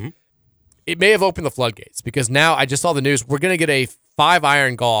Golf. Mm-hmm. It may have opened the floodgates because now I just saw the news. We're going to get a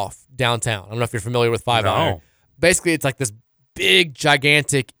 5-iron golf downtown. I don't know if you're familiar with 5-iron. No. Basically, it's like this big,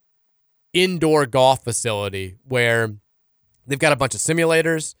 gigantic indoor golf facility where they've got a bunch of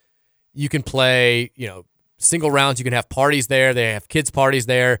simulators. You can play, single rounds. You can have parties there. They have kids' parties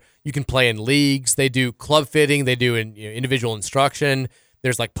there. You can play in leagues. They do club fitting. They do individual instruction.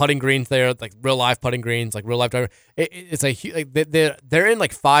 There's like putting greens there, like real life putting greens, like real life driver. It's they're in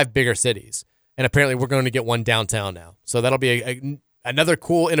like 5 bigger cities, and apparently we're going to get one downtown now. So that'll be another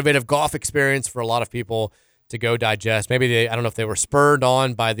cool, innovative golf experience for a lot of people to go digest. Maybe I don't know if they were spurred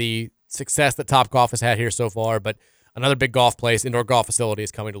on by the success that Top Golf has had here so far, but another big golf place, indoor golf facility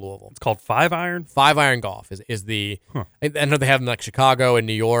is coming to Louisville. It's called 5-iron? 5-iron golf is the. Huh. I know they have them in like Chicago and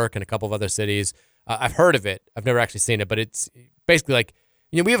New York and a couple of other cities. I've heard of it. I've never actually seen it, but it's basically like.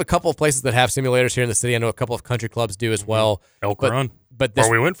 We have a couple of places that have simulators here in the city. I know a couple of country clubs do as well. Elk Run. But this,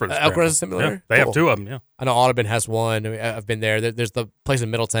 where we went for this. Elk Run is a simulator? Yeah, they have 2 of them, yeah. I know Audubon has one. I've been there. There's the place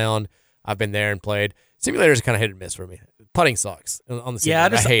in Middletown. I've been there and played. Simulators are kind of hit and miss for me. Putting sucks on the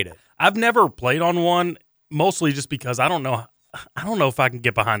simulator. I hate it. I've never played on one, mostly just because I don't know if I can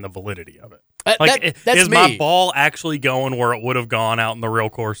get behind the validity of it. Is my ball actually going where it would have gone out in the real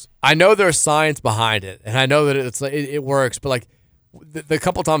course? I know there's science behind it, and I know that it works, but like the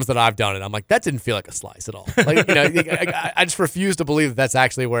couple times that I've done it, I'm like, that didn't feel like a slice at all. Like, I just refuse to believe that that's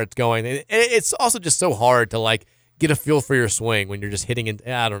actually where it's going. And it's also just so hard to like get a feel for your swing when you're just hitting it.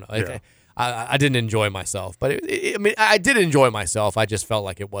 I don't know. Yeah. I didn't enjoy myself, but I did enjoy myself. I just felt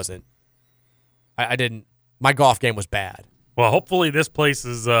like it wasn't. I didn't. My golf game was bad. Well, hopefully this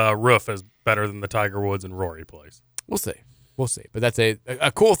place's roof is better than the Tiger Woods and Rory place. We'll see. But that's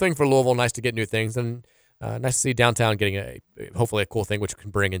a cool thing for Louisville. Nice to get new things, and nice to see downtown getting hopefully a cool thing which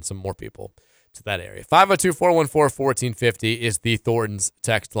can bring in some more people to that area. 502-414-1450 is the Thornton's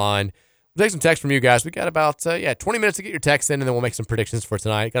text line. We'll take some text from you guys. We got about 20 minutes to get your text in, and then we'll make some predictions for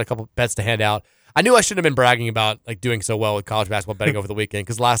tonight. Got a couple bets to hand out. I knew I shouldn't have been bragging about like doing so well with college basketball betting over the weekend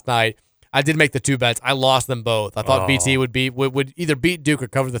because last night I did make the 2 bets. I lost them both. I thought BT would either beat Duke or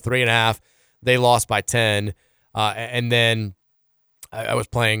cover the 3.5. They lost by 10, and then I was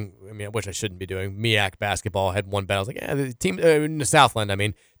playing, which I shouldn't be doing, MEAC basketball. I had one bet. I was like, yeah, the team in the Southland.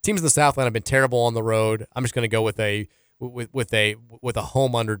 Teams in the Southland have been terrible on the road. I'm just going to go with a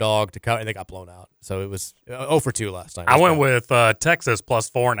home underdog to cover, and they got blown out. So it was 0 for 2 last night. I went with Texas plus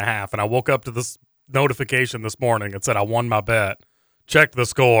 4.5, and I woke up to this notification this morning. It said I won my bet. Checked the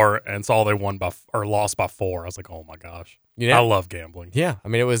score and saw they lost by 4. I was like, oh my gosh, I love gambling. Yeah,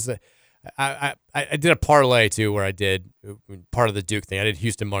 it was. I did a parlay too, where I did part of the Duke thing. I did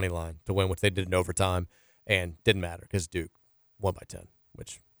Houston money line to win, which they did in overtime, and didn't matter because Duke won by 10,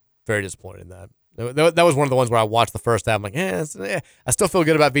 which very disappointed in that. That was one of the ones where I watched the first half. I'm like, I still feel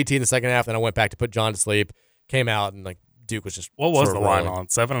good about VT in the second half. Then I went back to put John to sleep. Came out and like Duke was just. What was the line on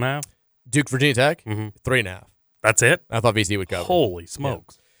 7.5? Duke Virginia Tech 3.5. That's it. I thought VT would cover. Holy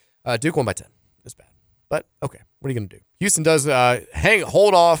smokes! Yeah. Duke won by 10. It's bad, but okay. What are you gonna do? Houston does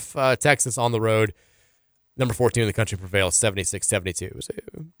hold off Texas on the road. Number 14 in the country prevails 76-72. It was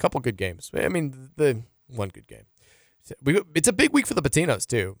a couple good games. The one good game. It's a big week for the Patinos,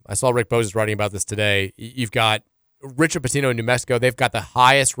 too. I saw Rick Bose writing about this today. You've got Richard Pitino in New Mexico. They've got the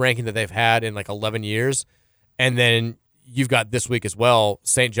highest ranking that they've had in like 11 years. And then you've got this week as well,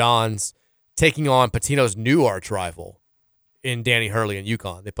 St. John's taking on Patino's new arch rival in Danny Hurley and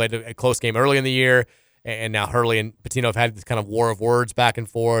UConn. They played a close game early in the year, and now Hurley and Pitino have had this kind of war of words back and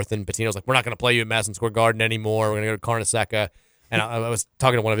forth, and Patino's like, we're not going to play you at Madison Square Garden anymore. We're going to go to Carneseca. And I was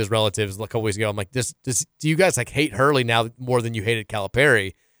talking to one of his relatives a couple weeks ago. I'm like, do you guys like hate Hurley now more than you hated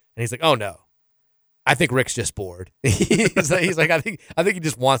Calipari? And he's like, oh no, I think Rick's just bored. he's like, I think he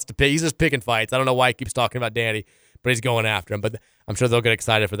just wants to pick. He's just picking fights. I don't know why he keeps talking about Danny, but he's going after him. But I'm sure they'll get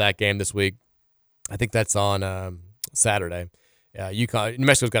excited for that game this week. I think that's on Saturday. UConn, New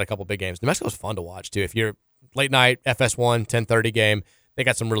Mexico's got a couple big games. New Mexico's fun to watch too. If you're late night FS1 10:30 game. They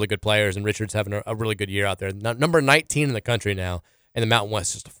got some really good players, and Richard's having a really good year out there. Number 19 in the country now, and the Mountain West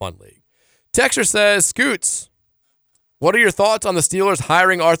is just a fun league. Texter says, Scoots, what are your thoughts on the Steelers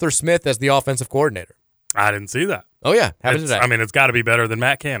hiring Arthur Smith as the offensive coordinator? I didn't see that. Oh, yeah. Happened today. It's got to be better than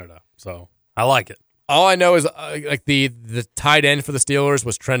Matt Canada, so I like it. All I know is like the tight end for the Steelers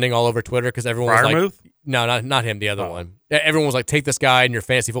was trending all over Twitter because everyone was Freiermuth? like, no, not him, the other one. Everyone was like, take this guy in your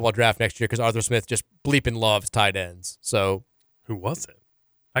fantasy football draft next year because Arthur Smith just bleeping loves tight ends. So who was it?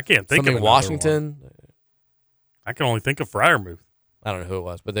 I can't think something of Washington. One. I can only think of Freiermuth. I don't know who it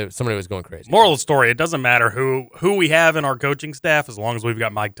was, but somebody was going crazy. Moral of the story: it doesn't matter who we have in our coaching staff as long as we've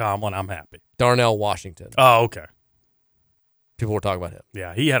got Mike Tomlin. I'm happy. Darnell Washington. Oh, okay. People were talking about him.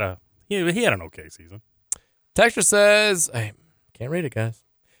 Yeah, he had an okay season. Texture says, I can't read it, guys.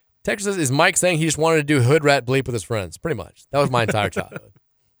 Texture says, is Mike saying he just wanted to do hood rat bleep with his friends? Pretty much. That was my entire childhood.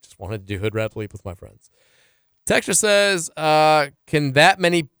 Just wanted to do hood rat bleep with my friends. Texture says, can that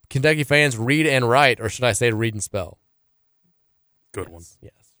many Kentucky fans read and write, or should I say read and spell? Good one.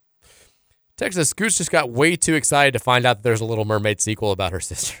 Yes. Texture says, Scoots just got way too excited to find out that there's a Little Mermaid sequel about her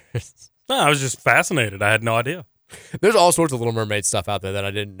sisters. No, I was just fascinated. I had no idea. There's all sorts of Little Mermaid stuff out there that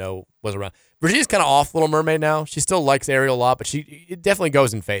I didn't know was around. Virginia's kind of off Little Mermaid now. She still likes Ariel a lot, but it definitely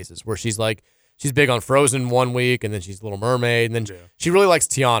goes in phases where she's big on Frozen one week, and then she's Little Mermaid, and then she really likes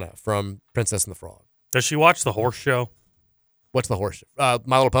Tiana from Princess and the Frog. Does she watch the horse show? What's the horse show?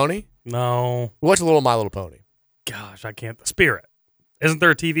 My Little Pony? No. What's a little My Little Pony? Gosh, I can't. Spirit. Isn't there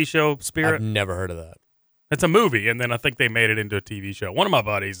a TV show, Spirit? I've never heard of that. It's a movie, and then I think they made it into a TV show. One of my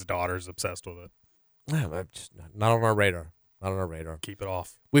buddies' daughters obsessed with it. Just not on our radar. Not on our radar. Keep it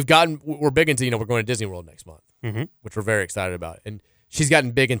off. We're big into, we're going to Disney World next month, which we're very excited about. And she's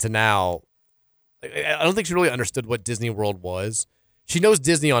gotten big into now. I don't think she really understood what Disney World was. She knows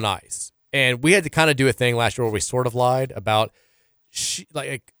Disney on Ice. And we had to kind of do a thing last year where we sort of lied about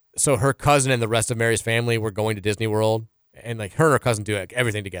so her cousin and the rest of Mary's family were going to Disney World, and like her and her cousin do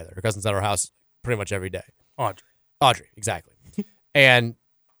everything together. Her cousin's at our house pretty much every day. Audrey, exactly. And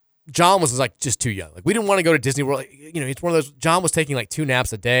John was like just too young. Like we didn't want to go to Disney World. It's one of those. John was taking like 2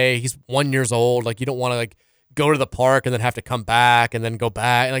 naps a day. He's 1 year old. Like you don't want to like go to the park and then have to come back and then go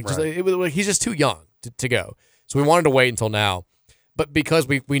back. Like he's just too young to go. So we wanted to wait until now. But because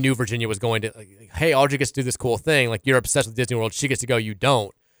we knew Virginia was going to, hey, Audrey gets to do this cool thing. Like, you're obsessed with Disney World. She gets to go. You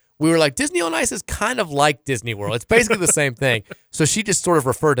don't. We were like, Disney on Ice is kind of like Disney World. It's basically the same thing. So she just sort of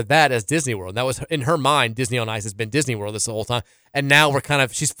referred to that as Disney World. And that was, in her mind, Disney on Ice has been Disney World this whole time. And now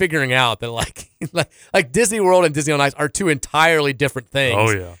she's figuring out that like Disney World and Disney on Ice are 2 entirely different things.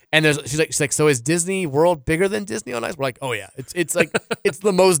 Oh, yeah. And she's like, so is Disney World bigger than Disney on Ice? We're like, oh, yeah. It's like, it's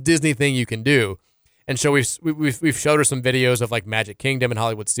the most Disney thing you can do. And so we've showed her some videos of like Magic Kingdom and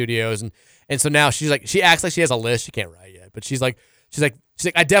Hollywood Studios, and so now she acts like she has a list. She can't write yet, but she's like she's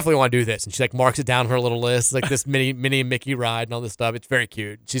like, I definitely want to do this. And she like marks it down on her little list, like this mini Mickey ride and all this stuff. It's very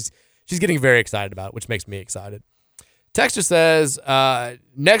cute. She's getting very excited about it, which makes me excited. Texter says,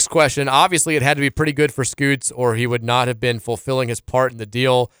 next question. Obviously, it had to be pretty good for Scoots or he would not have been fulfilling his part in the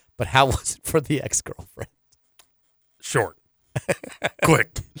deal. But how was it for the ex-girlfriend? Short.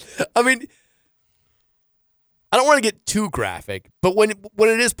 Quick. I mean, I don't want to get too graphic, but when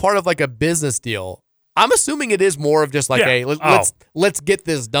it is part of like a business deal, I'm assuming it is more of just like, hey, let's get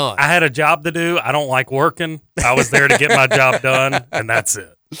this done. I had a job to do. I don't like working. I was there to get my job done, and that's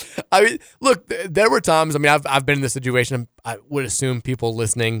it. I mean, look, there were times, I mean, I've been in this situation. I would assume people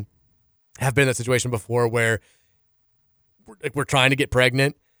listening have been in that situation before where we're trying to get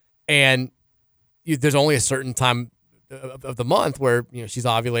pregnant and there's only a certain time of the month where she's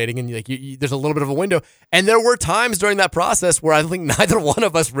ovulating and there's a little bit of a window. And there were times during that process where I think neither one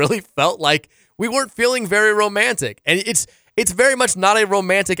of us really felt like we weren't feeling very romantic. And it's very much not a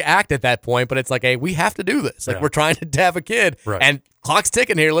romantic act at that point, but it's like, hey, we have to do this. Like we're trying to have a kid and clock's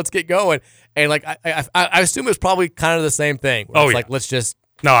ticking here. Let's get going. And like, I assume it was probably kind of the same thing. Like, let's just,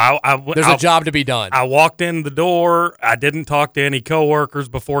 there's a job to be done. I walked in the door. I didn't talk to any coworkers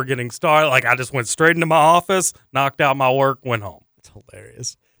before getting started. Like I just went straight into my office, knocked out my work, went home. It's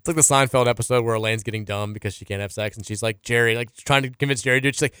hilarious. It's like the Seinfeld episode where Elaine's getting dumb because she can't have sex, and she's like, Jerry, like trying to convince Jerry to do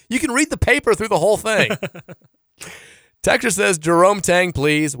it. She's like, you can read the paper through the whole thing. Texter says, Jerome Tang,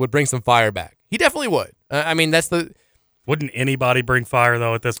 please, would bring some fire back. He definitely would. I mean, that's the... Wouldn't anybody bring fire,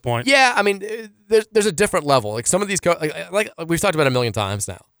 though, at this point? Yeah, I mean, there's a different level. Like some of these like we've talked about a million times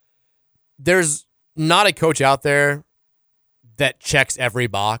now. There's not a coach out there that checks every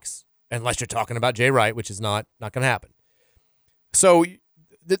box unless you're talking about Jay Wright, which is not going to happen. So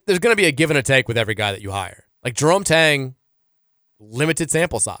there's going to be a give and a take with every guy that you hire. Like Jerome Tang, limited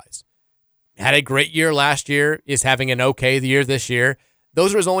sample size. Had a great year last year, is having an okay year this year.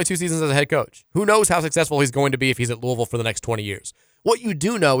 Those are his only 2 seasons as a head coach. Who knows how successful he's going to be if he's at Louisville for the next 20 years. What you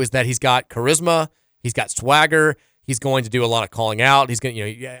do know is that he's got charisma, he's got swagger, he's going to do a lot of calling out. He's going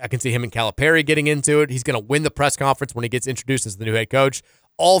to, I can see him and Calipari getting into it. He's going to win the press conference when he gets introduced as the new head coach.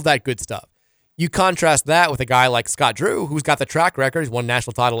 All of that good stuff. You contrast that with a guy like Scott Drew, who's got the track record. He's won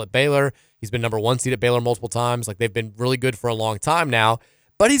national title at Baylor. He's been number 1 seed at Baylor multiple times. Like they've been really good for a long time now.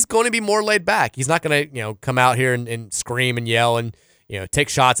 But he's going to be more laid back. He's not going to, come out here and scream and yell and take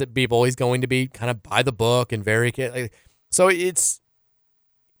shots at people. He's going to be kind of by the book and very so it's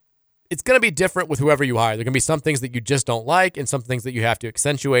going to be different with whoever you hire. There are going to be some things that you just don't like and some things that you have to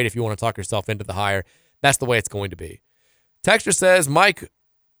accentuate if you want to talk yourself into the hire. That's the way it's going to be. Texture says, Mike,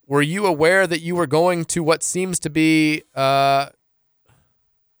 were you aware that you were going to what seems to be some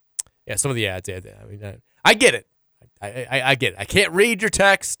of the ads? Yeah, I mean, I get it. I get it. I can't read your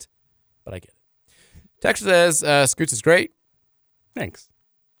text, but I get it. Texture says, Scoots is great. Thanks.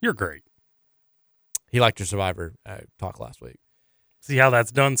 You're great. He liked your Survivor talk last week. See how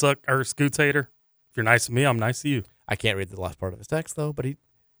that's done, Scoots hater? If you're nice to me, I'm nice to you. I can't read the last part of his text, though, but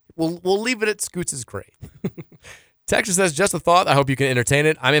we'll leave it at Scoots is great. Texture says, just a thought. I hope you can entertain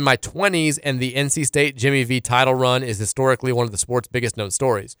it. I'm in my 20s, and the NC State Jimmy V title run is historically one of the sport's biggest known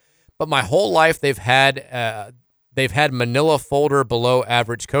stories. But my whole life, they've had Manila folder below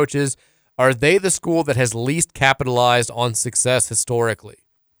average coaches. Are they the school that has least capitalized on success historically?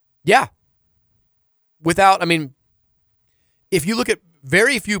 Yeah. If you look at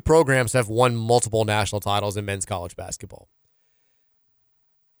very few programs have won multiple national titles in men's college basketball.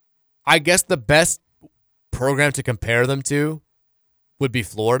 I guess the best program to compare them to would be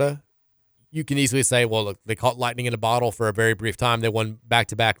Florida. You can easily say, well, look, they caught lightning in a bottle for a very brief time. They won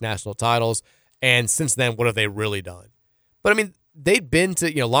back-to-back national titles. And since then, what have they really done? But, I mean, they'd been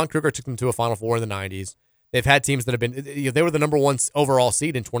to, Lon Kruger took them to a Final Four in the 90s. They've had teams that have been, they were the number 1 overall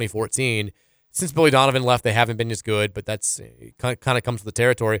seed in 2014. Since Billy Donovan left, they haven't been as good, but that's kind of comes with the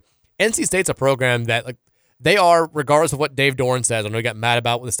territory. NC State's a program that, they are, regardless of what Dave Doran says, I know he got mad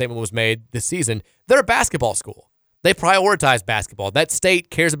about when the statement was made this season, they're a basketball school. They prioritize basketball. That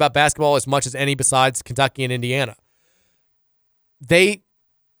state cares about basketball as much as any besides Kentucky and Indiana. They,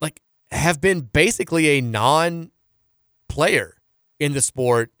 have been basically a non-player in the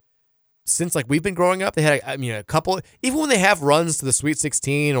sport since we've been growing up. They had a couple, even when they have runs to the Sweet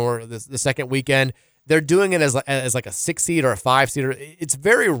 16 or the second weekend, they're doing it as like a 6 seed or a 5 seed. It's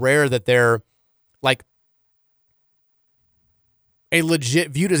very rare that they're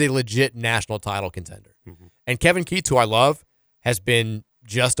viewed as a legit national title contender. Mm-hmm. And Kevin Keats, who I love, has been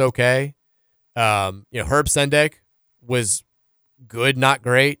just okay. Herb Sendek was good, not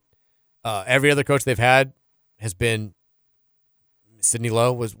great. Every other coach they've had has been. Sidney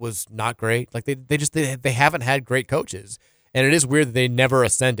Lowe was not great. They haven't had great coaches, And it is weird that they never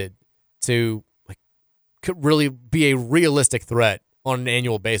ascended to like could really be a realistic threat on an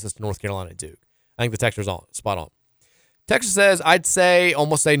annual basis to North Carolina and Duke. I think the texture's on spot on. Texas says, I'd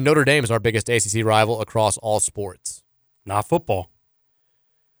almost say Notre Dame is our biggest ACC rival across all sports. Not football.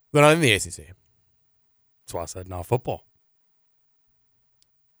 They're not in the ACC. That's why I said not football.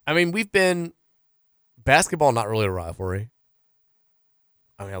 I mean, basketball, not really a rivalry.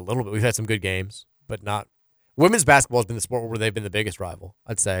 I mean, a little bit. We've had some good games, but not. Women's basketball has been the sport where they've been the biggest rival,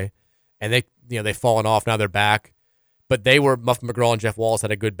 I'd say. And they've fallen off. Now they're back. But Muffet McGraw and Jeff Wallace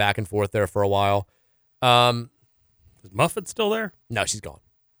had a good back and forth there for a while. Is Muffet still there? No, she's gone.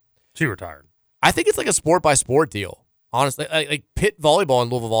 She retired. I think it's like a sport by sport deal. Honestly, like Pitt volleyball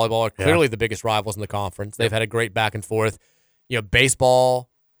and Louisville volleyball are clearly the biggest rivals in the conference. They've had a great back and forth. Baseball,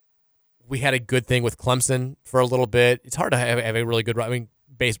 we had a good thing with Clemson for a little bit. It's hard to have a really good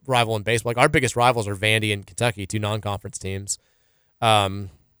rival in baseball. Like our biggest rivals are Vandy and Kentucky, two non-conference teams.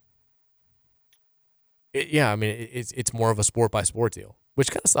 It's more of a sport by sport deal,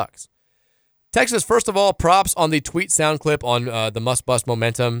 which kind of sucks. Texas, first of all, props on the tweet sound clip on the Muss Bust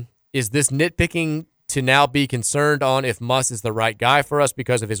momentum. Is this nitpicking to now be concerned on if Muss is the right guy for us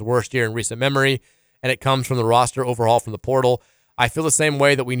because of his worst year in recent memory, and it comes from the roster overhaul from the portal? I feel the same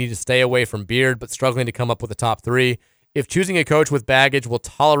way that we need to stay away from Beard, but struggling to come up with a top three. If choosing a coach with baggage will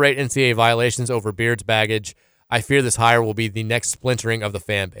tolerate NCAA violations over Beard's baggage, I fear this hire will be the next splintering of the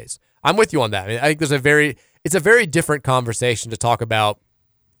fan base. I'm with you on that. I mean, I think it's a very different conversation to talk about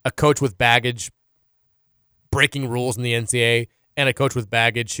a coach with baggage breaking rules in the NCAA and a coach with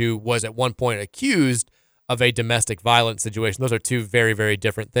baggage who was at one point accused of a domestic violence situation. Those are two very, very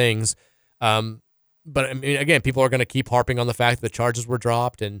different things. But I mean, again, people are going to keep harping on the fact that the charges were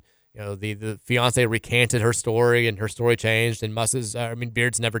dropped and the fiance recanted her story and her story changed and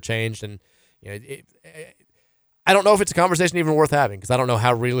Beard's never changed. And I don't know if it's a conversation even worth having because I don't know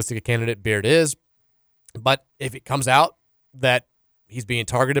how realistic a candidate Beard is. But if it comes out that he's being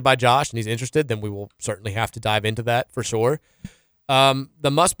targeted by Josh and he's interested, then we will certainly have to dive into that for sure. The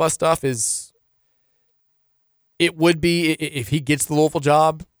Muss Bust stuff it would be, if he gets the Louisville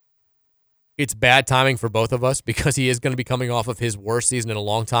job, it's bad timing for both of us because he is going to be coming off of his worst season in a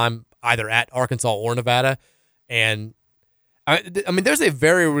long time, either at Arkansas or Nevada. And I mean, there's a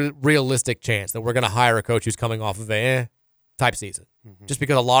very realistic chance that we're going to hire a coach who's coming off of a type season. Mm-hmm. Just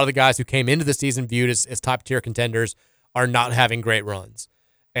because a lot of the guys who came into the season viewed as top-tier contenders are not having great runs.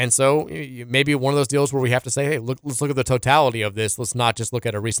 And so maybe one of those deals where we have to say, hey, let's look at the totality of this. Let's not just look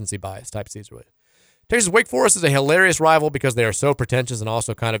at a recency bias type season. Texas Wake Forest is a hilarious rival because they are so pretentious and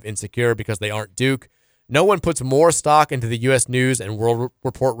also kind of insecure because they aren't Duke. No one puts more stock into the U.S. News and World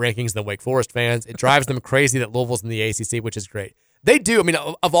Report rankings than Wake Forest fans. It drives them crazy that Louisville's in the ACC, which is great. They do. I mean,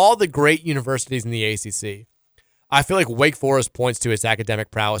 of all the great universities in the ACC, I feel like Wake Forest points to its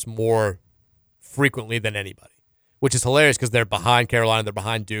academic prowess more frequently than anybody, which is hilarious because they're behind Carolina, they're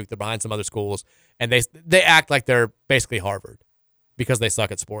behind Duke, they're behind some other schools, and they act like they're basically Harvard because they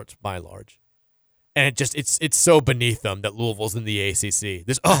suck at sports by and large. And it's so beneath them that Louisville's in the ACC.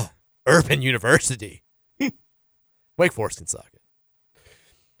 This urban university. Wake Forest can suck it.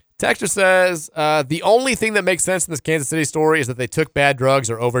 Texter says, the only thing that makes sense in this Kansas City story is that they took bad drugs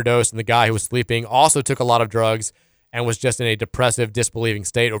or overdosed, and the guy who was sleeping also took a lot of drugs and was just in a depressive, disbelieving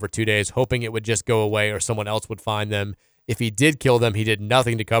state over 2 days, hoping it would just go away or someone else would find them. If he did kill them, he did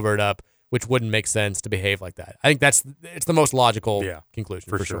nothing to cover it up, which wouldn't make sense to behave like that. I think it's the most logical conclusion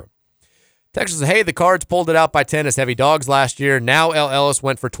for sure. Texas says, hey, the Cards pulled it out by 10 as heavy dogs last year. Now L. Ellis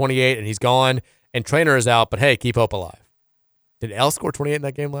went for 28 and he's gone, and Trainer is out, but hey, keep hope alive. Did L score 28 in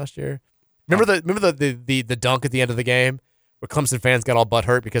that game last year? Remember the dunk at the end of the game where Clemson fans got all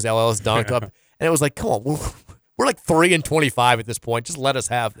butthurt because L. Ellis dunked up, and it was like, come on, we're like 3-25 at this point. Just let us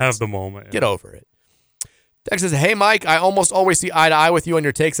have the moment. Yeah. Get over it. Texas says, hey, Mike, I almost always see eye to eye with you on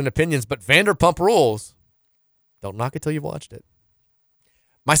your takes and opinions, but Vanderpump Rules. Don't knock it till you've watched it.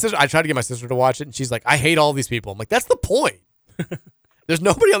 I tried to get my sister to watch it, and she's like, I hate all these people. I'm like, that's the point. There's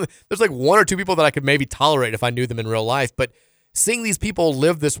nobody there's like one or two people that I could maybe tolerate if I knew them in real life, but seeing these people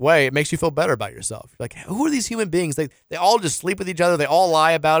live this way, it makes you feel better about yourself. You're like, who are these human beings? They all just sleep with each other. They all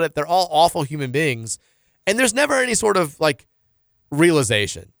lie about it. They're all awful human beings. And there's never any sort of like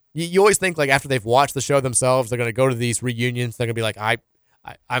realization. You always think like after they've watched the show themselves, they're going to go to these reunions. They're going to be like,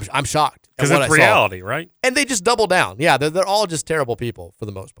 I'm shocked. Because it's reality, right? And they just double down. Yeah, they're all just terrible people for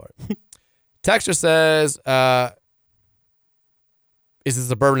the most part. Texture says, is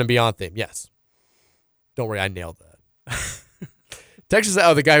this a Bourbon and Beyond theme? Yes. Don't worry, I nailed that. Texas,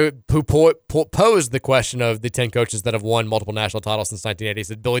 the guy who posed the question of the 10 coaches that have won multiple national titles since 1980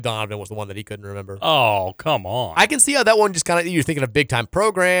 said Billy Donovan was the one that he couldn't remember. Oh, come on. I can see how that one just kind of, you're thinking of big time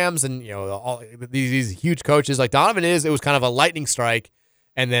programs and, all these huge coaches like Donovan is. It was kind of a lightning strike,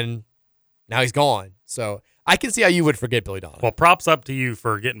 and then now he's gone. So I can see how you would forget Billy Donovan. Well, props up to you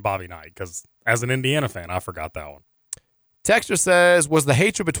for getting Bobby Knight, because as an Indiana fan, I forgot that one. Texter says, was the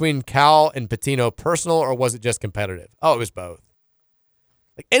hatred between Cal and Pitino personal, or was it just competitive? Oh, it was both.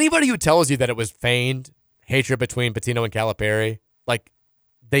 Like, anybody who tells you that it was feigned hatred between Pitino and Calipari, like,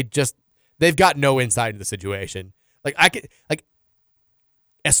 they've got no insight into the situation.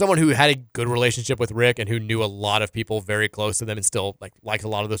 As someone who had a good relationship with Rick and who knew a lot of people very close to them and still liked a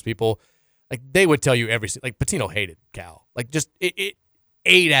lot of those people, they would tell you Pitino hated Cal. It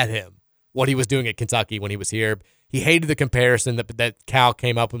ate at him what he was doing at Kentucky when he was here. He hated the comparison that Cal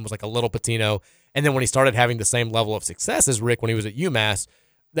came up and was like a little Pitino. And then when he started having the same level of success as Rick when he was at UMass,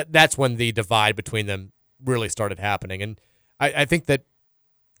 that's when the divide between them really started happening. And I think that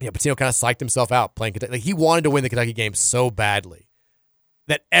Pitino kind of psyched himself out playing Kentucky. He wanted to win the Kentucky game so badly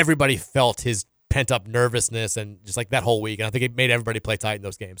that everybody felt his pent-up nervousness and just that whole week. And I think it made everybody play tight in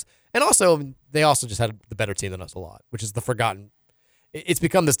those games. And also, they also just had the better team than us a lot, which is the forgotten. It's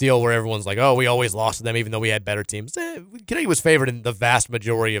become this deal where everyone's like, oh, we always lost to them even though we had better teams. Kentucky was favored in the vast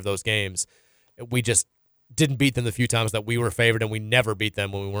majority of those games. We just didn't beat them the few times that we were favored, and we never beat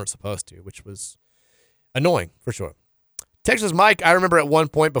them when we weren't supposed to, which was annoying for sure. Texas Mike, I remember at one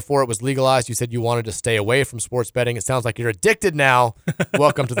point before it was legalized, you said you wanted to stay away from sports betting. It sounds like you're addicted now.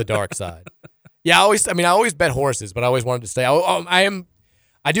 Welcome to the dark side. Yeah, I always bet horses, but I always wanted to stay.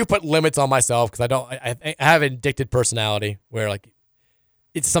 I do put limits on myself because I have an addicted personality where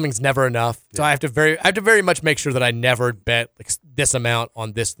something's never enough. So I have to very much make sure that I never bet this amount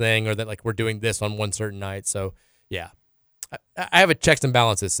on this thing, or that we're doing this on one certain night. So yeah, I have a checks and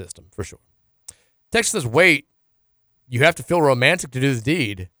balances system for sure. Texas says, wait, you have to feel romantic to do the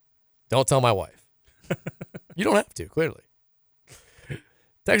deed. Don't tell my wife. You don't have to, clearly.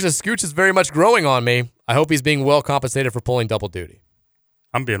 Texas, Scooch is very much growing on me. I hope he's being well compensated for pulling double duty.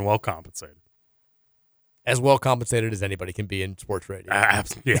 I'm being well compensated. As well compensated as anybody can be in sports radio. Yeah,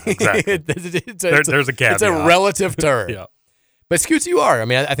 exactly. There's a caveat. It's a relative term. Yeah. But Scoots, you are. I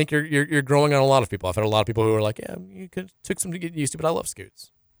mean, I think you're growing on a lot of people. I've had a lot of people who are like, yeah, you took some to get used to, but I love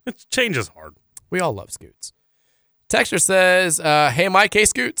Scoots. Change is hard. We all love Scoots. Texter says, hey, Mike, hey,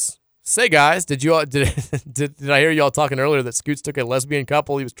 Scoots. Say, guys, did I hear y'all talking earlier that Scoots took a lesbian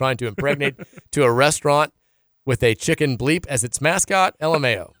couple he was trying to impregnate to a restaurant with a chicken bleep as its mascot?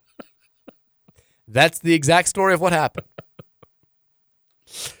 LMAO. That's the exact story of what happened.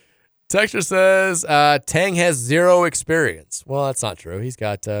 Texter says Tang has zero experience. Well, that's not true. He's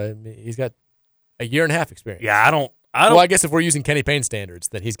got a year and a half experience. Yeah, I don't. Well, I guess if we're using Kenny Payne standards,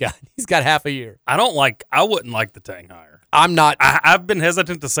 then he's got half a year. I wouldn't like the Tang hire. I'm not. I've been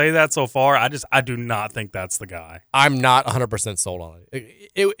hesitant to say that so far. I do not think that's the guy. I'm not 100% sold on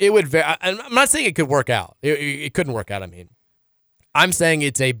it. It would. I'm not saying it could work out. It couldn't work out. I mean, I'm saying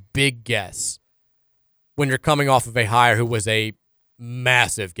it's a big guess when you're coming off of a hire who was a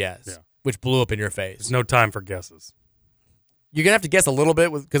massive guess, which blew up in your face. There's no time for guesses. You're gonna have to guess a little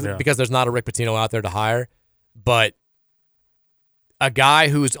bit because there's not a Rick Pitino out there to hire, but a guy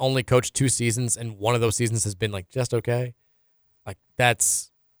who's only coached 2 seasons and one of those seasons has been just okay, that's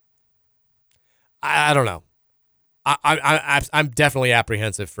I don't know. I'm definitely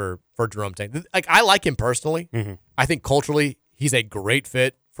apprehensive for Jerome Tang. I like him personally. Mm-hmm. I think culturally he's a great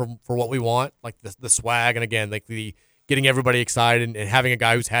fit for what we want, the swag, and again, the getting everybody excited and having a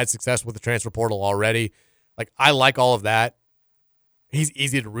guy who's had success with the transfer portal already. I like all of that. He's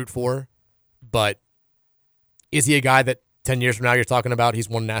easy to root for, but is he a guy that 10 years from now you're talking about he's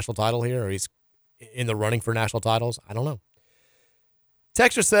won a national title here, or he's in the running for national titles? I don't know.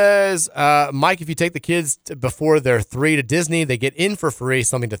 Texter says, Mike, if you take the kids before they're 3 to Disney, they get in for free.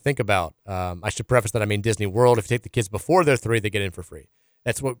 Something to think about. I should preface that I mean Disney World. If you take the kids before they're 3, they get in for free.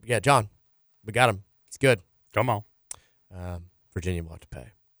 That's what, John, we got him. He's good. Come on. Virginia will have to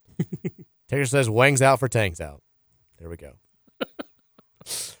pay. Texter says, Wang's out for Tang's out. There we go.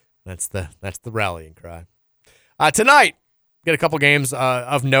 That's the rallying cry. Tonight, got a couple games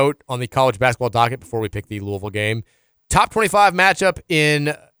of note on the college basketball docket before we pick the Louisville game. Top 25 matchup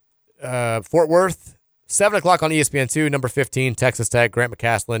in Fort Worth, 7 o'clock on ESPN2, number 15, Texas Tech, Grant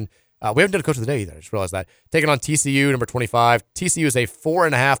McCaslin. We haven't done a coach of the day either. I just realized that. Taking on TCU, number 25. TCU is a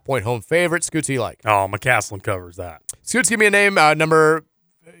 4.5-point home favorite. Scoots, who you like? Oh, McCaslin covers that. Scoots, give me a name, number.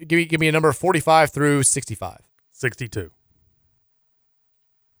 Give me a number 45 through 65. 62.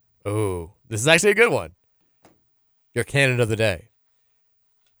 Oh, this is actually a good one. Your candidate of the day.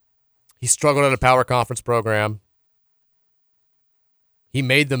 He struggled at a power conference program. He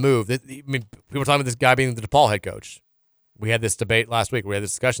made the move. I mean, people were talking about this guy being the DePaul head coach. We had this debate last week. We had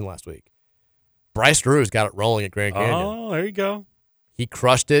this discussion last week. Bryce Drew's got it rolling at Grand Canyon. Oh, there you go. He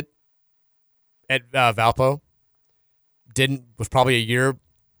crushed it at Valpo. Was probably a year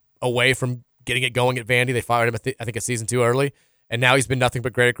away from getting it going at Vandy. They fired him, I think, a season too early. And now he's been nothing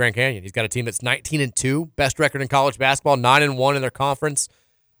but great at Grand Canyon. He's got a team that's 19-2, best record in college basketball, 9-1 in their conference,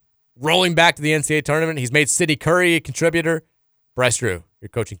 rolling back to the NCAA tournament. He's made Sidney Curry a contributor. Bryce Drew, you're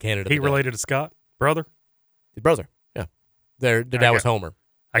coaching Canada. He related to Scott, brother? His brother, yeah. Their dad was Homer.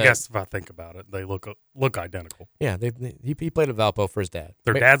 I guess if I think about it, they look identical. Yeah, he played at Valpo for his dad.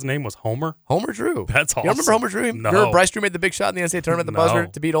 Their dad's name was Homer? Homer Drew. That's awesome. You remember Homer Drew? No. Remember Bryce Drew made the big shot in the NCAA tournament at the buzzer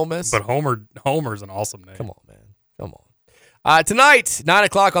to beat Ole Miss? But Homer's an awesome name. Come on, man. Come on. Tonight, 9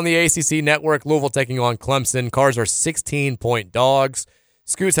 o'clock on the ACC Network, Louisville taking on Clemson. Cards are 16-point dogs.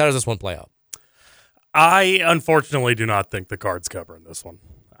 Scoots, how does this one play out? I unfortunately do not think the Cards cover in this one.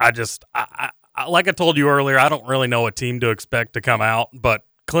 I like I told you earlier, I don't really know what team to expect to come out, but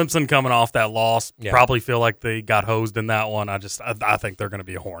Clemson coming off that loss probably feel like they got hosed in that one. I think they're going to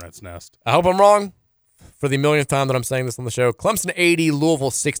be a hornet's nest. I hope I'm wrong for the millionth time that I'm saying this on the show. Clemson 80,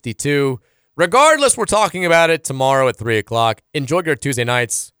 Louisville 62. Regardless, we're talking about it tomorrow at 3 o'clock. Enjoy your Tuesday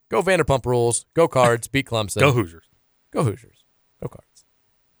nights. Go Vanderpump Rules. Go Cards. Beat Clemson. Go Hoosiers. Go Hoosiers. Go Cards.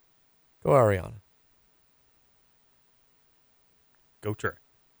 Go Ariana. Go Trey.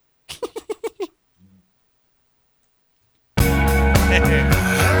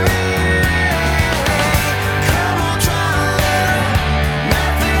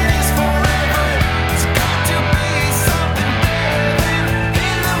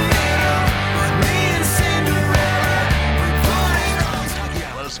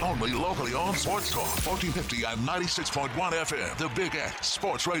 Only locally owned sports talk, 1450 and 96.1 FM. The Big X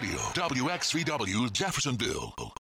Sports Radio, WXVW, Jeffersonville.